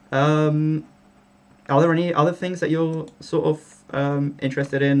mind. Are there any other things that you're sort of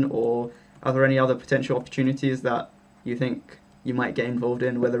interested in, or are there any other potential opportunities that you think you might get involved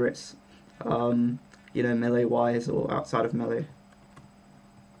in, whether it's melee wise or outside of melee?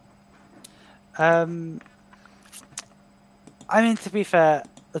 I mean, to be fair,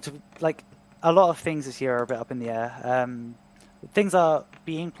 like, a lot of things this year are a bit up in the air. Things are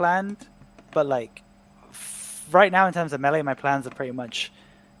being planned, but like right now in terms of melee, my plans are pretty much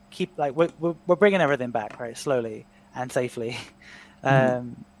we're bringing everything back, right, slowly and safely.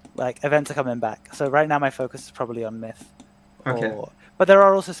 Like, events are coming back. So right now my focus is probably on Myth. Okay. But there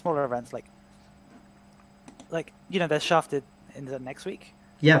are also smaller events. Like, like, there's Shafted in the next week.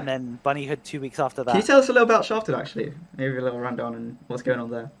 Yeah. And then Bunnyhood 2 weeks after that. Can you tell us a little about Shafted, actually? Maybe a little rundown on what's going on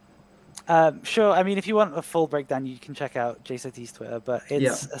there. Sure. I mean, if you want a full breakdown, you can check out JSOT's Twitter, but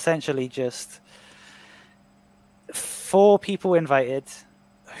it's essentially just 4 people invited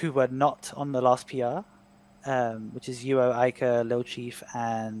who were not on the last PR, which is Yuo, Ica, Lil Chief,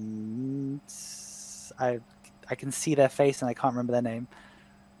 and I can see their face and I can't remember their name.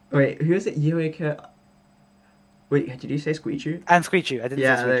 Wait, who is it? Yuo, wait, did you say Squeechu? And Squeechu. I didn't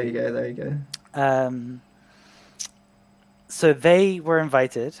say Squeechu. There you go. So they were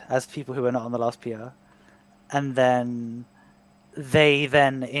invited as people who were not on the last PR, and then they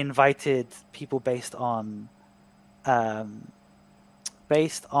invited people based on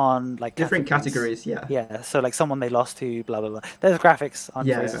like different categories. Yeah, so like someone they lost to, blah blah blah. There's graphics on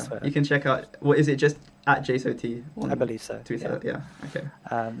Fraser's Twitter. You can check out. What is it? Just at JSOT? I believe so. Twitter. Yeah. Okay.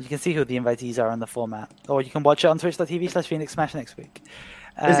 You can see who the invitees are in the format, or you can watch it on twitch.tv/Phoenix Smash next week.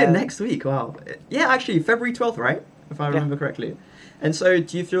 Is it next week? Wow. Yeah, actually, February 12th, right? If I remember correctly. And so,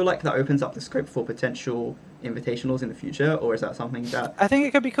 do you feel like that opens up the scope for potential invitationals in the future, or is that something that... I think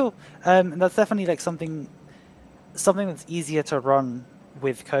it could be cool. And that's definitely like something that's easier to run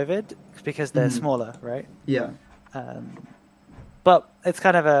with COVID, because they're smaller, right? Yeah. But it's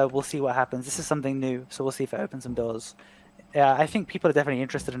kind of we'll see what happens. This is something new, so we'll see if it opens some doors. Yeah, I think people are definitely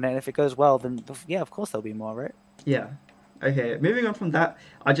interested in it, and if it goes well, then yeah, of course there'll be more, right? Yeah. Okay, moving on from that,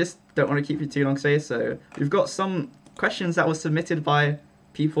 I just don't want to keep you too long today, so we've got some questions that were submitted by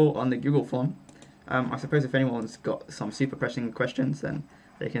people on the Google form. I suppose if anyone's got some super pressing questions, then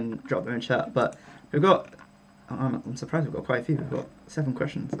they can drop them in chat, but we've got... I'm surprised we've got quite a few. We've got 7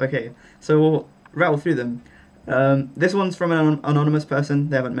 questions. Okay, so we'll rattle through them. This one's from an anonymous person.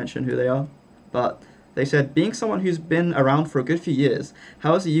 They haven't mentioned who they are, but they said, being someone who's been around for a good few years,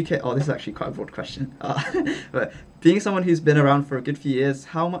 how is the UK... Oh, this is actually quite a broad question. But being someone who's been around for a good few years,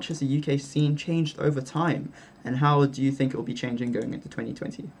 how much has the UK scene changed over time? And how do you think it will be changing going into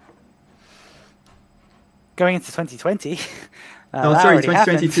 2020? Going into 2020? Sorry,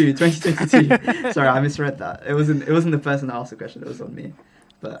 2022. 2022. Sorry, I misread that. It wasn't the person that asked the question. It was on me.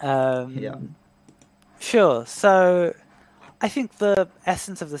 But yeah. Sure. So I think the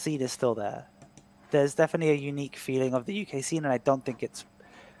essence of the scene is still there. There's definitely a unique feeling of the UK scene, and I don't think it's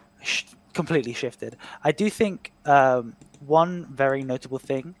completely shifted. I do think one very notable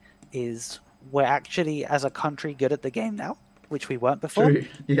thing is we're actually, as a country, good at the game now, which we weren't before. True.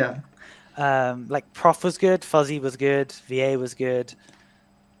 Yeah. Like Prof was good, Fuzzy was good, VA was good.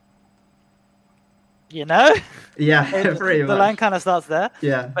 Yeah, pretty much. The line kind of starts there.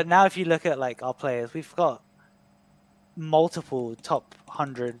 Yeah. But now if you look at like our players, we've got multiple top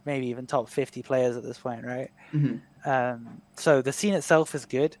 100, maybe even top 50 players at this point, right? Mm-hmm. So the scene itself is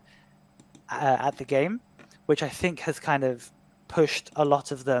good at the game, which I think has kind of pushed a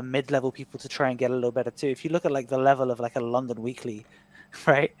lot of the mid-level people to try and get a little better too. If you look at like the level of like a London Weekly,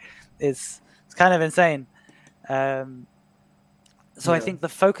 right, it's kind of insane. So I think the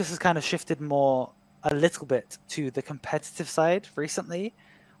focus has kind of shifted more a little bit to the competitive side recently,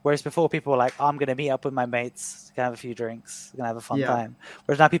 whereas before people were like, I'm going to meet up with my mates, gonna have a few drinks, gonna have a fun time.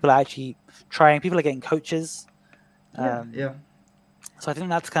 Whereas now people are actually trying, people are getting coaches. Yeah. So I think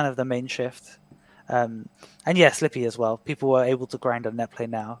that's kind of the main shift. And yeah, Slippy as well. People were able to grind on netplay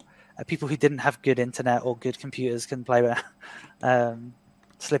now. People who didn't have good internet or good computers can play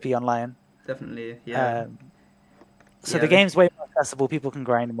Slippy online. Definitely, yeah. So the game's way more accessible. People can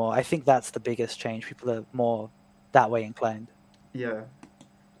grind more. I think that's the biggest change. People are more that way inclined. Yeah.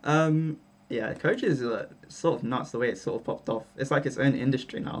 Yeah, coaches are sort of nuts the way it's sort of popped off. It's like its own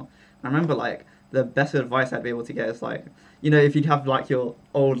industry now. I remember like the best advice I'd be able to get is like, if you'd have like your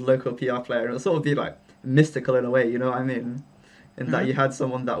old local PR player, it'll sort of be like mystical in a way, you know what I mean? And that you had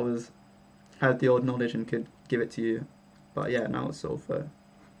someone that had the old knowledge and could give it to you. But yeah, now it's sort of a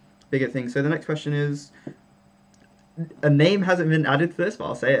bigger thing. So the next question is, a name hasn't been added to this, but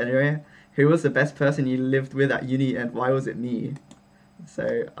I'll say it anyway. Who was the best person you lived with at uni, and why was it me?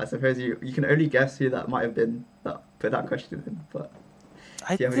 So I suppose you can only guess who that might have been that put that question in. But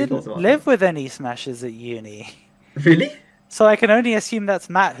I didn't live with any smashers at uni. Really? So I can only assume that's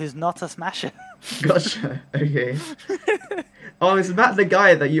Matt, who's not a smasher. Gotcha. Okay. Oh, is Matt the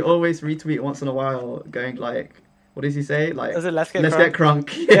guy that you always retweet once in a while, going like, what does he say? Like, let's get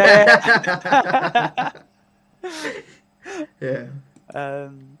crunk. Yeah. Yeah.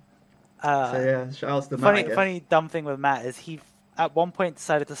 So yeah, shout out to Matt. Funny dumb thing with Matt is he at one point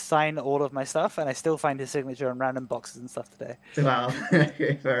decided to sign all of my stuff, and I still find his signature on random boxes and stuff today. Wow.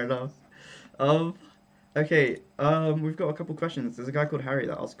 Okay, fair enough. Okay. We've got a couple questions. There's a guy called Harry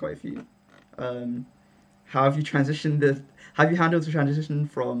that asked quite a few. how have you have you handled the transition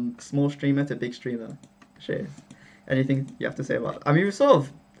from small streamer to big streamer? Shais, anything you have to say about it? I mean, we sort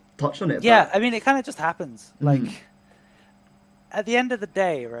of touched on it. Yeah, but... I mean, it kind of just happens. Like, at the end of the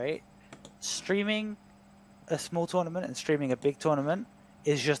day, right? Streaming a small tournament and streaming a big tournament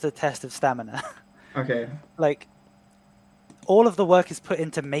is just a test of stamina. Okay. Like, all of the work is put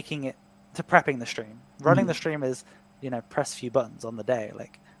into making it, to prepping the stream. Running the stream is, press a few buttons on the day.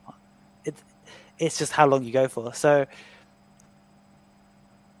 Like, it's just how long you go for. So,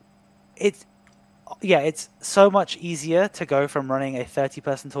 it's so much easier to go from running a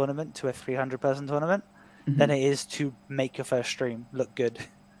 30-person tournament to a 300-person tournament than it is to make your first stream look good.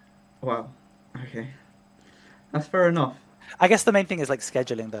 Wow. Okay. That's fair enough. I guess the main thing is like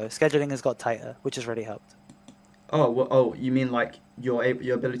scheduling, though. Scheduling has got tighter, which has really helped. Oh, you mean like your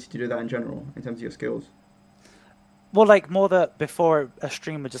ability to do that in general, in terms of your skills? Well, like more that before a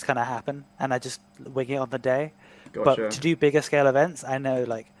stream would just kind of happen, and I just wing it on the day. Gotcha. But to do bigger scale events, I know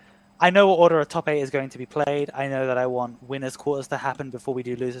what order a top 8 is going to be played. I know that I want winners quarters to happen before we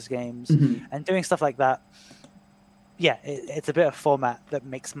do losers games, and doing stuff like that. Yeah, it's a bit of format that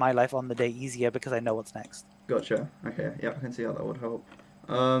makes my life on the day easier because I know what's next. Gotcha. Okay. Yeah, I can see how that would help.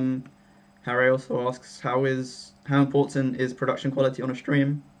 Harry also asks, how important is production quality on a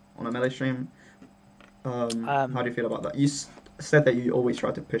stream, on a Melee stream? How do you feel about that? You said that you always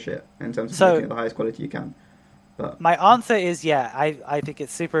try to push it in terms of making it the highest quality you can. But my answer is I think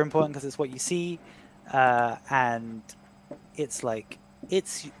it's super important because it's what you see, and it's like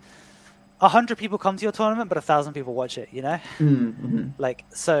 100 people come to your tournament, but 1,000 people watch it. Like,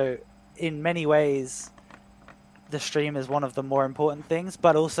 so in many ways, the stream is one of the more important things.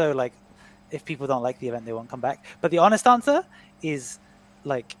 But also, like, if people don't like the event, they won't come back. But the honest answer is,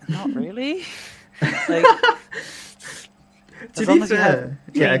 like, not really. Like, to be fair,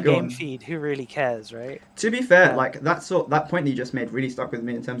 game feed, who really cares, right? To be fair, like that point that you just made really stuck with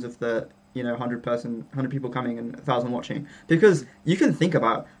me in terms of the 100 people coming and 1,000 watching, because you can think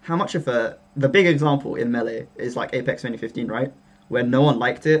about how much of the big example in Melee is like Apex 2015, right? Where no one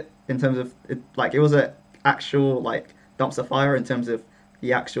liked it in terms of it was a actual like dumpster fire in terms of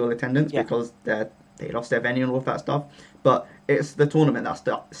the actual attendance because they lost their venue and all of that stuff. But it's the tournament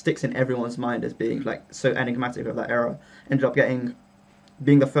that sticks in everyone's mind as being like so enigmatic of that era. Ended up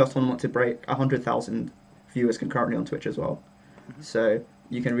being the first tournament to break 100,000 viewers concurrently on Twitch as well. So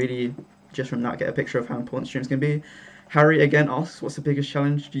you can really just from that get a picture of how important streams can be. Harry again asks, what's the biggest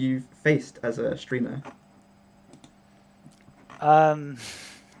challenge you've faced as a streamer? A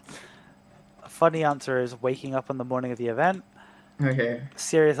funny answer is waking up on the morning of the event. Okay.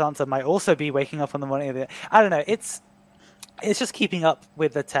 Serious answer might also be waking up on the morning of the event. I don't know. It's just keeping up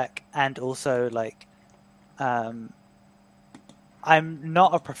with the tech, and also like, I'm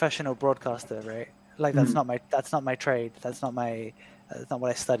not a professional broadcaster, right? Like that's not my trade. That's not what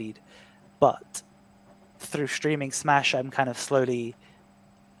I studied. But through streaming Smash, I'm kind of slowly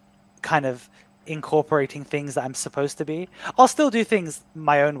incorporating things that I'm supposed to be. I'll still do things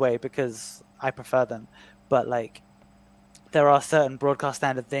my own way because I prefer them. But like, there are certain broadcast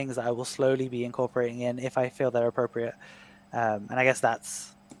standard things that I will slowly be incorporating in if I feel they're appropriate. And I guess that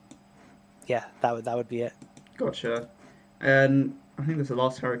would be it. Gotcha. And I think this is the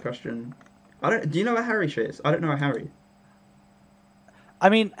last Harry question. Do you know a Harry Shais? I don't know a Harry. I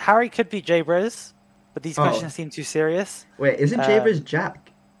mean, Harry could be J-Briz, but these questions seem too serious. Wait, isn't J-Briz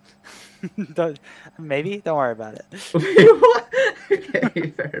Jack? Maybe? Don't worry about it. What? Okay,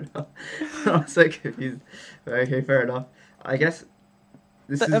 fair enough. I'm so confused. Okay, fair enough. I guess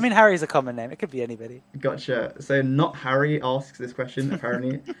I mean, Harry's a common name. It could be anybody. Gotcha. So not Harry asks this question,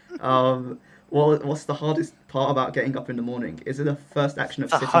 apparently. What's the hardest part about getting up in the morning? Is it the first action of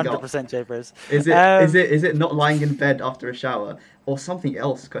sitting up? 100% J-Briz. Is it not lying in bed after a shower? Or something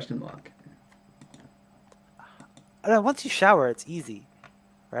else, question mark? I don't know, once you shower, it's easy.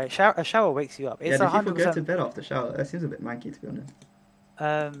 Right? A shower wakes you up. It's do people go to bed after shower? That seems a bit manky, to be honest.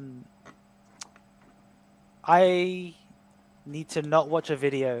 I need to not watch a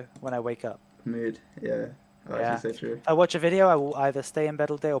video when I wake up. Mood, yeah. That's so true. If I watch a video, I will either stay in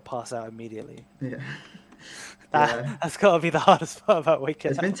bed all day or pass out immediately. Yeah. That's got to be the hardest part about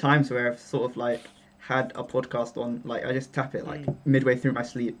waking up. There's been times where I've sort of like had a podcast on, like I just tap it like midway through my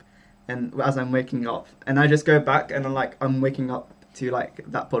sleep, and as I'm waking up, and I just go back and I'm waking up to like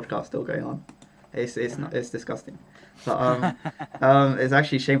that podcast still going on. It's disgusting. But it's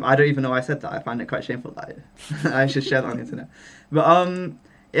actually shameful. I don't even know why I said that. I find it quite shameful that I should share that on the internet. But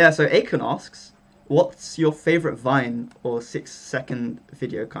so Akon asks, what's your favorite Vine or 6-second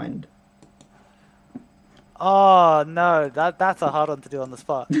video kind? Oh no, that's a hard one to do on the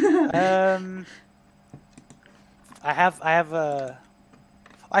spot. I have a.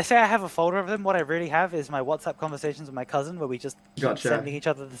 I say I have a folder of them. What I really have is my WhatsApp conversations with my cousin, where we just keep Gotcha. sending each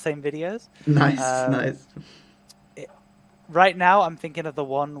other the same videos. Nice, Um, nice. Right now, I'm thinking of the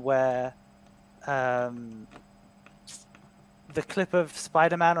one where, the clip of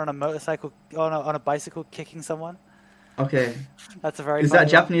Spider-Man on a motorcycle on a bicycle kicking someone. Okay. That's a very. Is funny that one.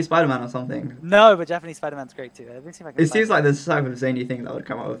 Japanese Spider-Man or something? No, but Japanese Spider-Man's great too. Let me see if I can. It seems like there's type of zany thing that would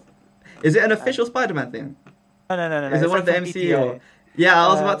come out of. Is it an official Spider-Man thing? No. Is it It's one of the from MC or? DPA. Yeah, I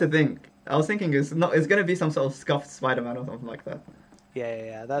was about to think. I was thinking it's not. It's gonna be some sort of scuffed Spider-Man or something like that.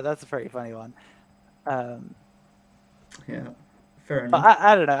 Yeah. That's a pretty funny one. Yeah, fair But enough.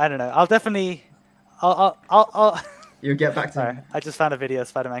 I don't know. I'll definitely. I'll. You get back to Sorry, me. I just found a video of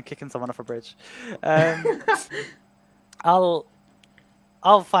Spider-Man kicking someone off a bridge. I'll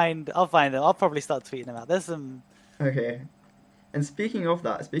find them. I'll probably start tweeting them out. There's some. Okay. And speaking of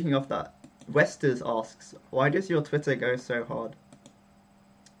that, Westers asks, why does your Twitter go so hard?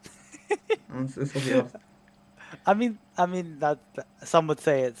 This will be off. I mean that some would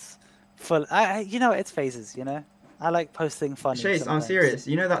say it's full. It's phases. I like posting funny. Shais, I'm sometimes. serious.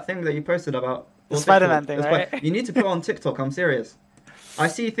 You know that thing that you posted about The Spider-Man thing, That's right? why- You need to put it on TikTok. I'm serious. I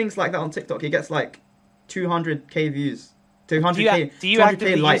see things like that on TikTok. It gets like 200k views, 200k, Do you 200k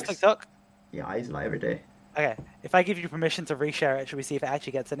actively likes. use TikTok? Yeah, I use it like every day. Okay. If I give you permission to reshare it, should we see if it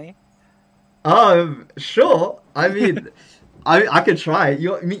actually gets any? Sure. I mean, I could try.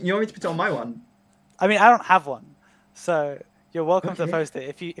 You want me to put it on my one? I mean, I don't have one, so you're welcome to Okay. post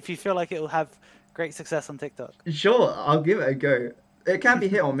it if you feel like it will have great success on TikTok. Sure, I'll give it a go. It can be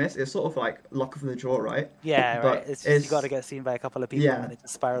hit or miss. It's sort of like luck of the draw, right? Yeah, But right. It's just, you got to get seen by a couple of people, yeah. and it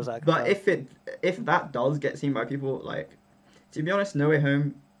just spirals out. of But control. if that does get seen by people, like, to be honest, No Way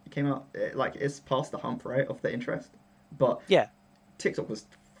Home came out it's past the hump, right, of the interest. But yeah, TikTok was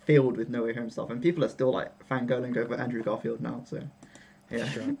filled with No Way Home stuff, and people are still like fangirling over Andrew Garfield now. So yeah,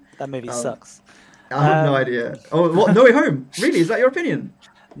 sure. That movie Um, sucks. I have no idea. Oh, what No Way Home? Really? Is that your opinion?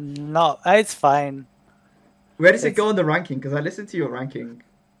 No, it's fine. Where does it go on the ranking? Because I listened to your ranking.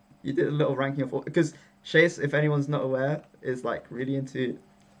 You did a little ranking of because Shais, if anyone's not aware, is like really into.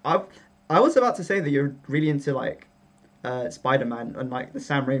 I was about to say that you're really into like Spider-Man and like the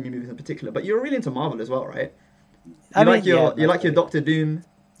Sam Raimi movies in particular, but you're really into Marvel as well, right? You like your Doctor Doom.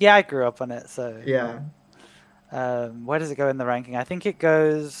 Yeah, I grew up on it, so Yeah. Where does it go in the ranking? I think it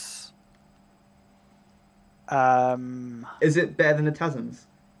goes. Is it better than the TASMs?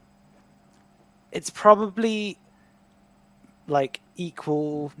 It's probably like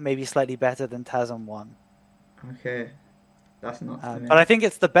equal, maybe slightly better than TASM 1. Okay, that's not. But I think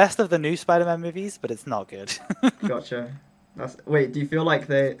it's the best of the new Spider-Man movies, but it's not good. Gotcha. Wait. Do you feel like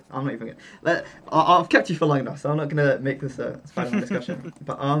they? I'm not even gonna. I've kept you for long enough, so I'm not gonna make this a Spider-Man discussion.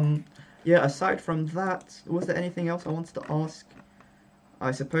 But yeah. Aside from that, was there anything else I wanted to ask?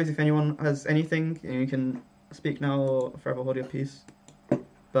 I suppose if anyone has anything, you can speak now or forever hold your peace.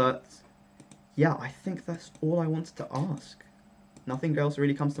 But yeah, I think that's all I wanted to ask. Nothing else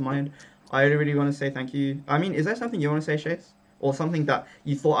really comes to mind. I really want to say thank you. I mean, is there something you want to say, Shais? Or something that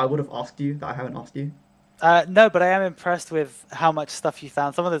you thought I would have asked you that I haven't asked you? No, but I am impressed with how much stuff you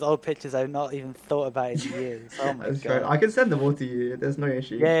found. Some of those old pictures I've not even thought about in years. Oh my That's god! right. I can send them all to you. There's no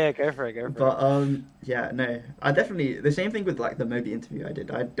issue. Yeah, go for it. But yeah, no. I definitely the same thing with like the Moby interview I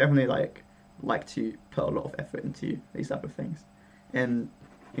did. I definitely like to put a lot of effort into these type of things. And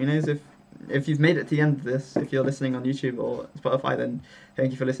who knows if you've made it to the end of this, if you're listening on YouTube or Spotify, then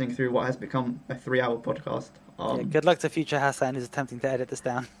thank you for listening through what has become a 3-hour podcast. Yeah, good luck to future Hassan who's attempting to edit this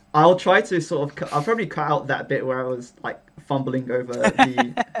down. I'll try to I'll probably cut out that bit where I was like fumbling over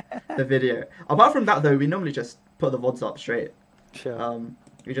the video. Apart from that though, we normally just put the VODs up straight. Sure.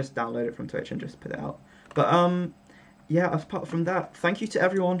 We just download it from Twitch and just put it out. But yeah, apart from that, thank you to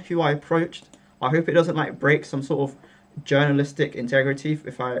everyone who I approached. I hope it doesn't like break some sort of journalistic integrity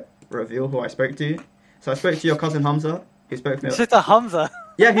if I reveal who I spoke to. So I spoke to your cousin Hamza, who spoke to me. Just a Hamza.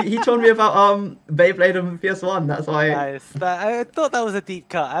 Yeah, he told me about Beyblade on PS1. That's why. Nice. I thought that was a deep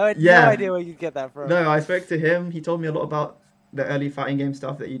cut. I had Yeah. no idea where you'd get that from. No, I spoke to him. He told me a lot about the early fighting game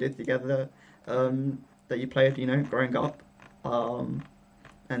stuff that you did together, that you played, growing up.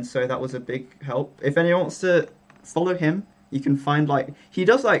 And so that was a big help. If anyone wants to follow him, you can find he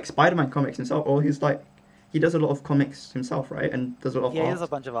does Spider-Man comics himself, or he does a lot of comics himself, right? And does a lot of art. He does a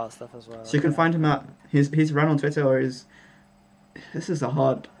bunch of art stuff as well. So you can find him at his run on Twitter or his. This is a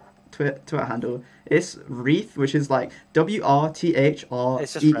hard Twitter handle. It's Wreath, which is WRTHREEH.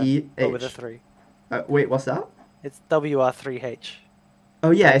 It's just Red, but with a 3. Wait, what's that? It's WR3H.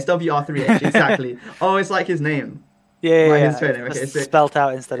 Oh yeah, it's WR3H, exactly. Oh, it's like his name. Yeah, Like yeah. his Twitter name. It's Okay, spelt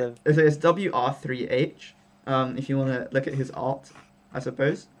out instead of. So it's WR3H, if you want to look at his art, I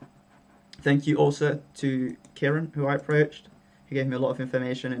suppose. Thank you also to Kieran, who I approached. He gave me a lot of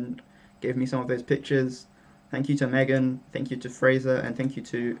information and gave me some of those pictures. Thank you to Megan, thank you to Fraser, and thank you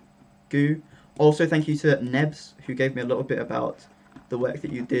to Goo. Also, thank you to Nebs, who gave me a little bit about the work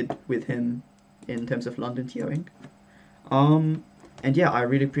that you did with him in terms of London TOing. And yeah, I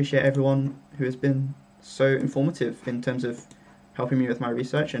really appreciate everyone who has been so informative in terms of helping me with my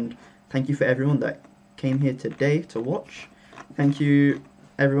research, and thank you for everyone that came here today to watch. Thank you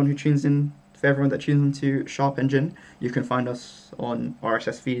everyone who tunes in, for everyone that tunes into SharpEngine. You can find us on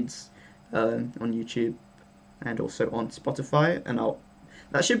RSS feeds, on YouTube, and also on Spotify. And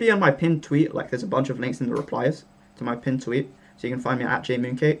that should be on my pinned tweet. Like, there's a bunch of links in the replies to my pinned tweet, so you can find me at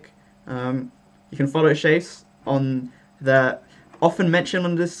jmooncake. You can follow Shais on the often mentioned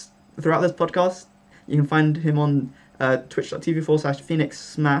on this throughout this podcast. You can find him on twitch.tv/Phoenix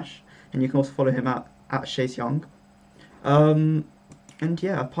Smash, and you can also follow him at Shais Young. And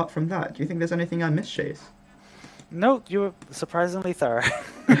yeah, apart from that, do you think there's anything I missed, Shais? No, you were surprisingly thorough.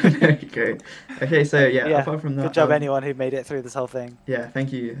 Great. Okay, so yeah, apart from that, good job anyone who made it through this whole thing. Yeah,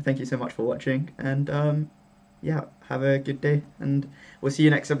 thank you so much for watching, and yeah, have a good day, and we'll see you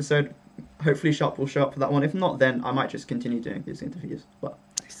next episode. Hopefully Sharp will show up for that one. If not, then I might just continue doing these interviews. But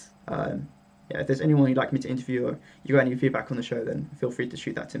yeah, if there's anyone you'd like me to interview, or you got any feedback on the show, then feel free to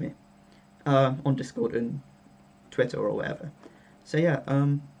shoot that to me on Discord and Twitter or whatever. So yeah,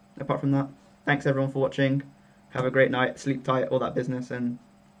 apart from that, thanks everyone for watching. Have a great night, sleep tight, all that business, and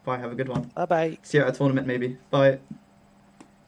bye, have a good one. Bye-bye. See you at a tournament maybe. Bye.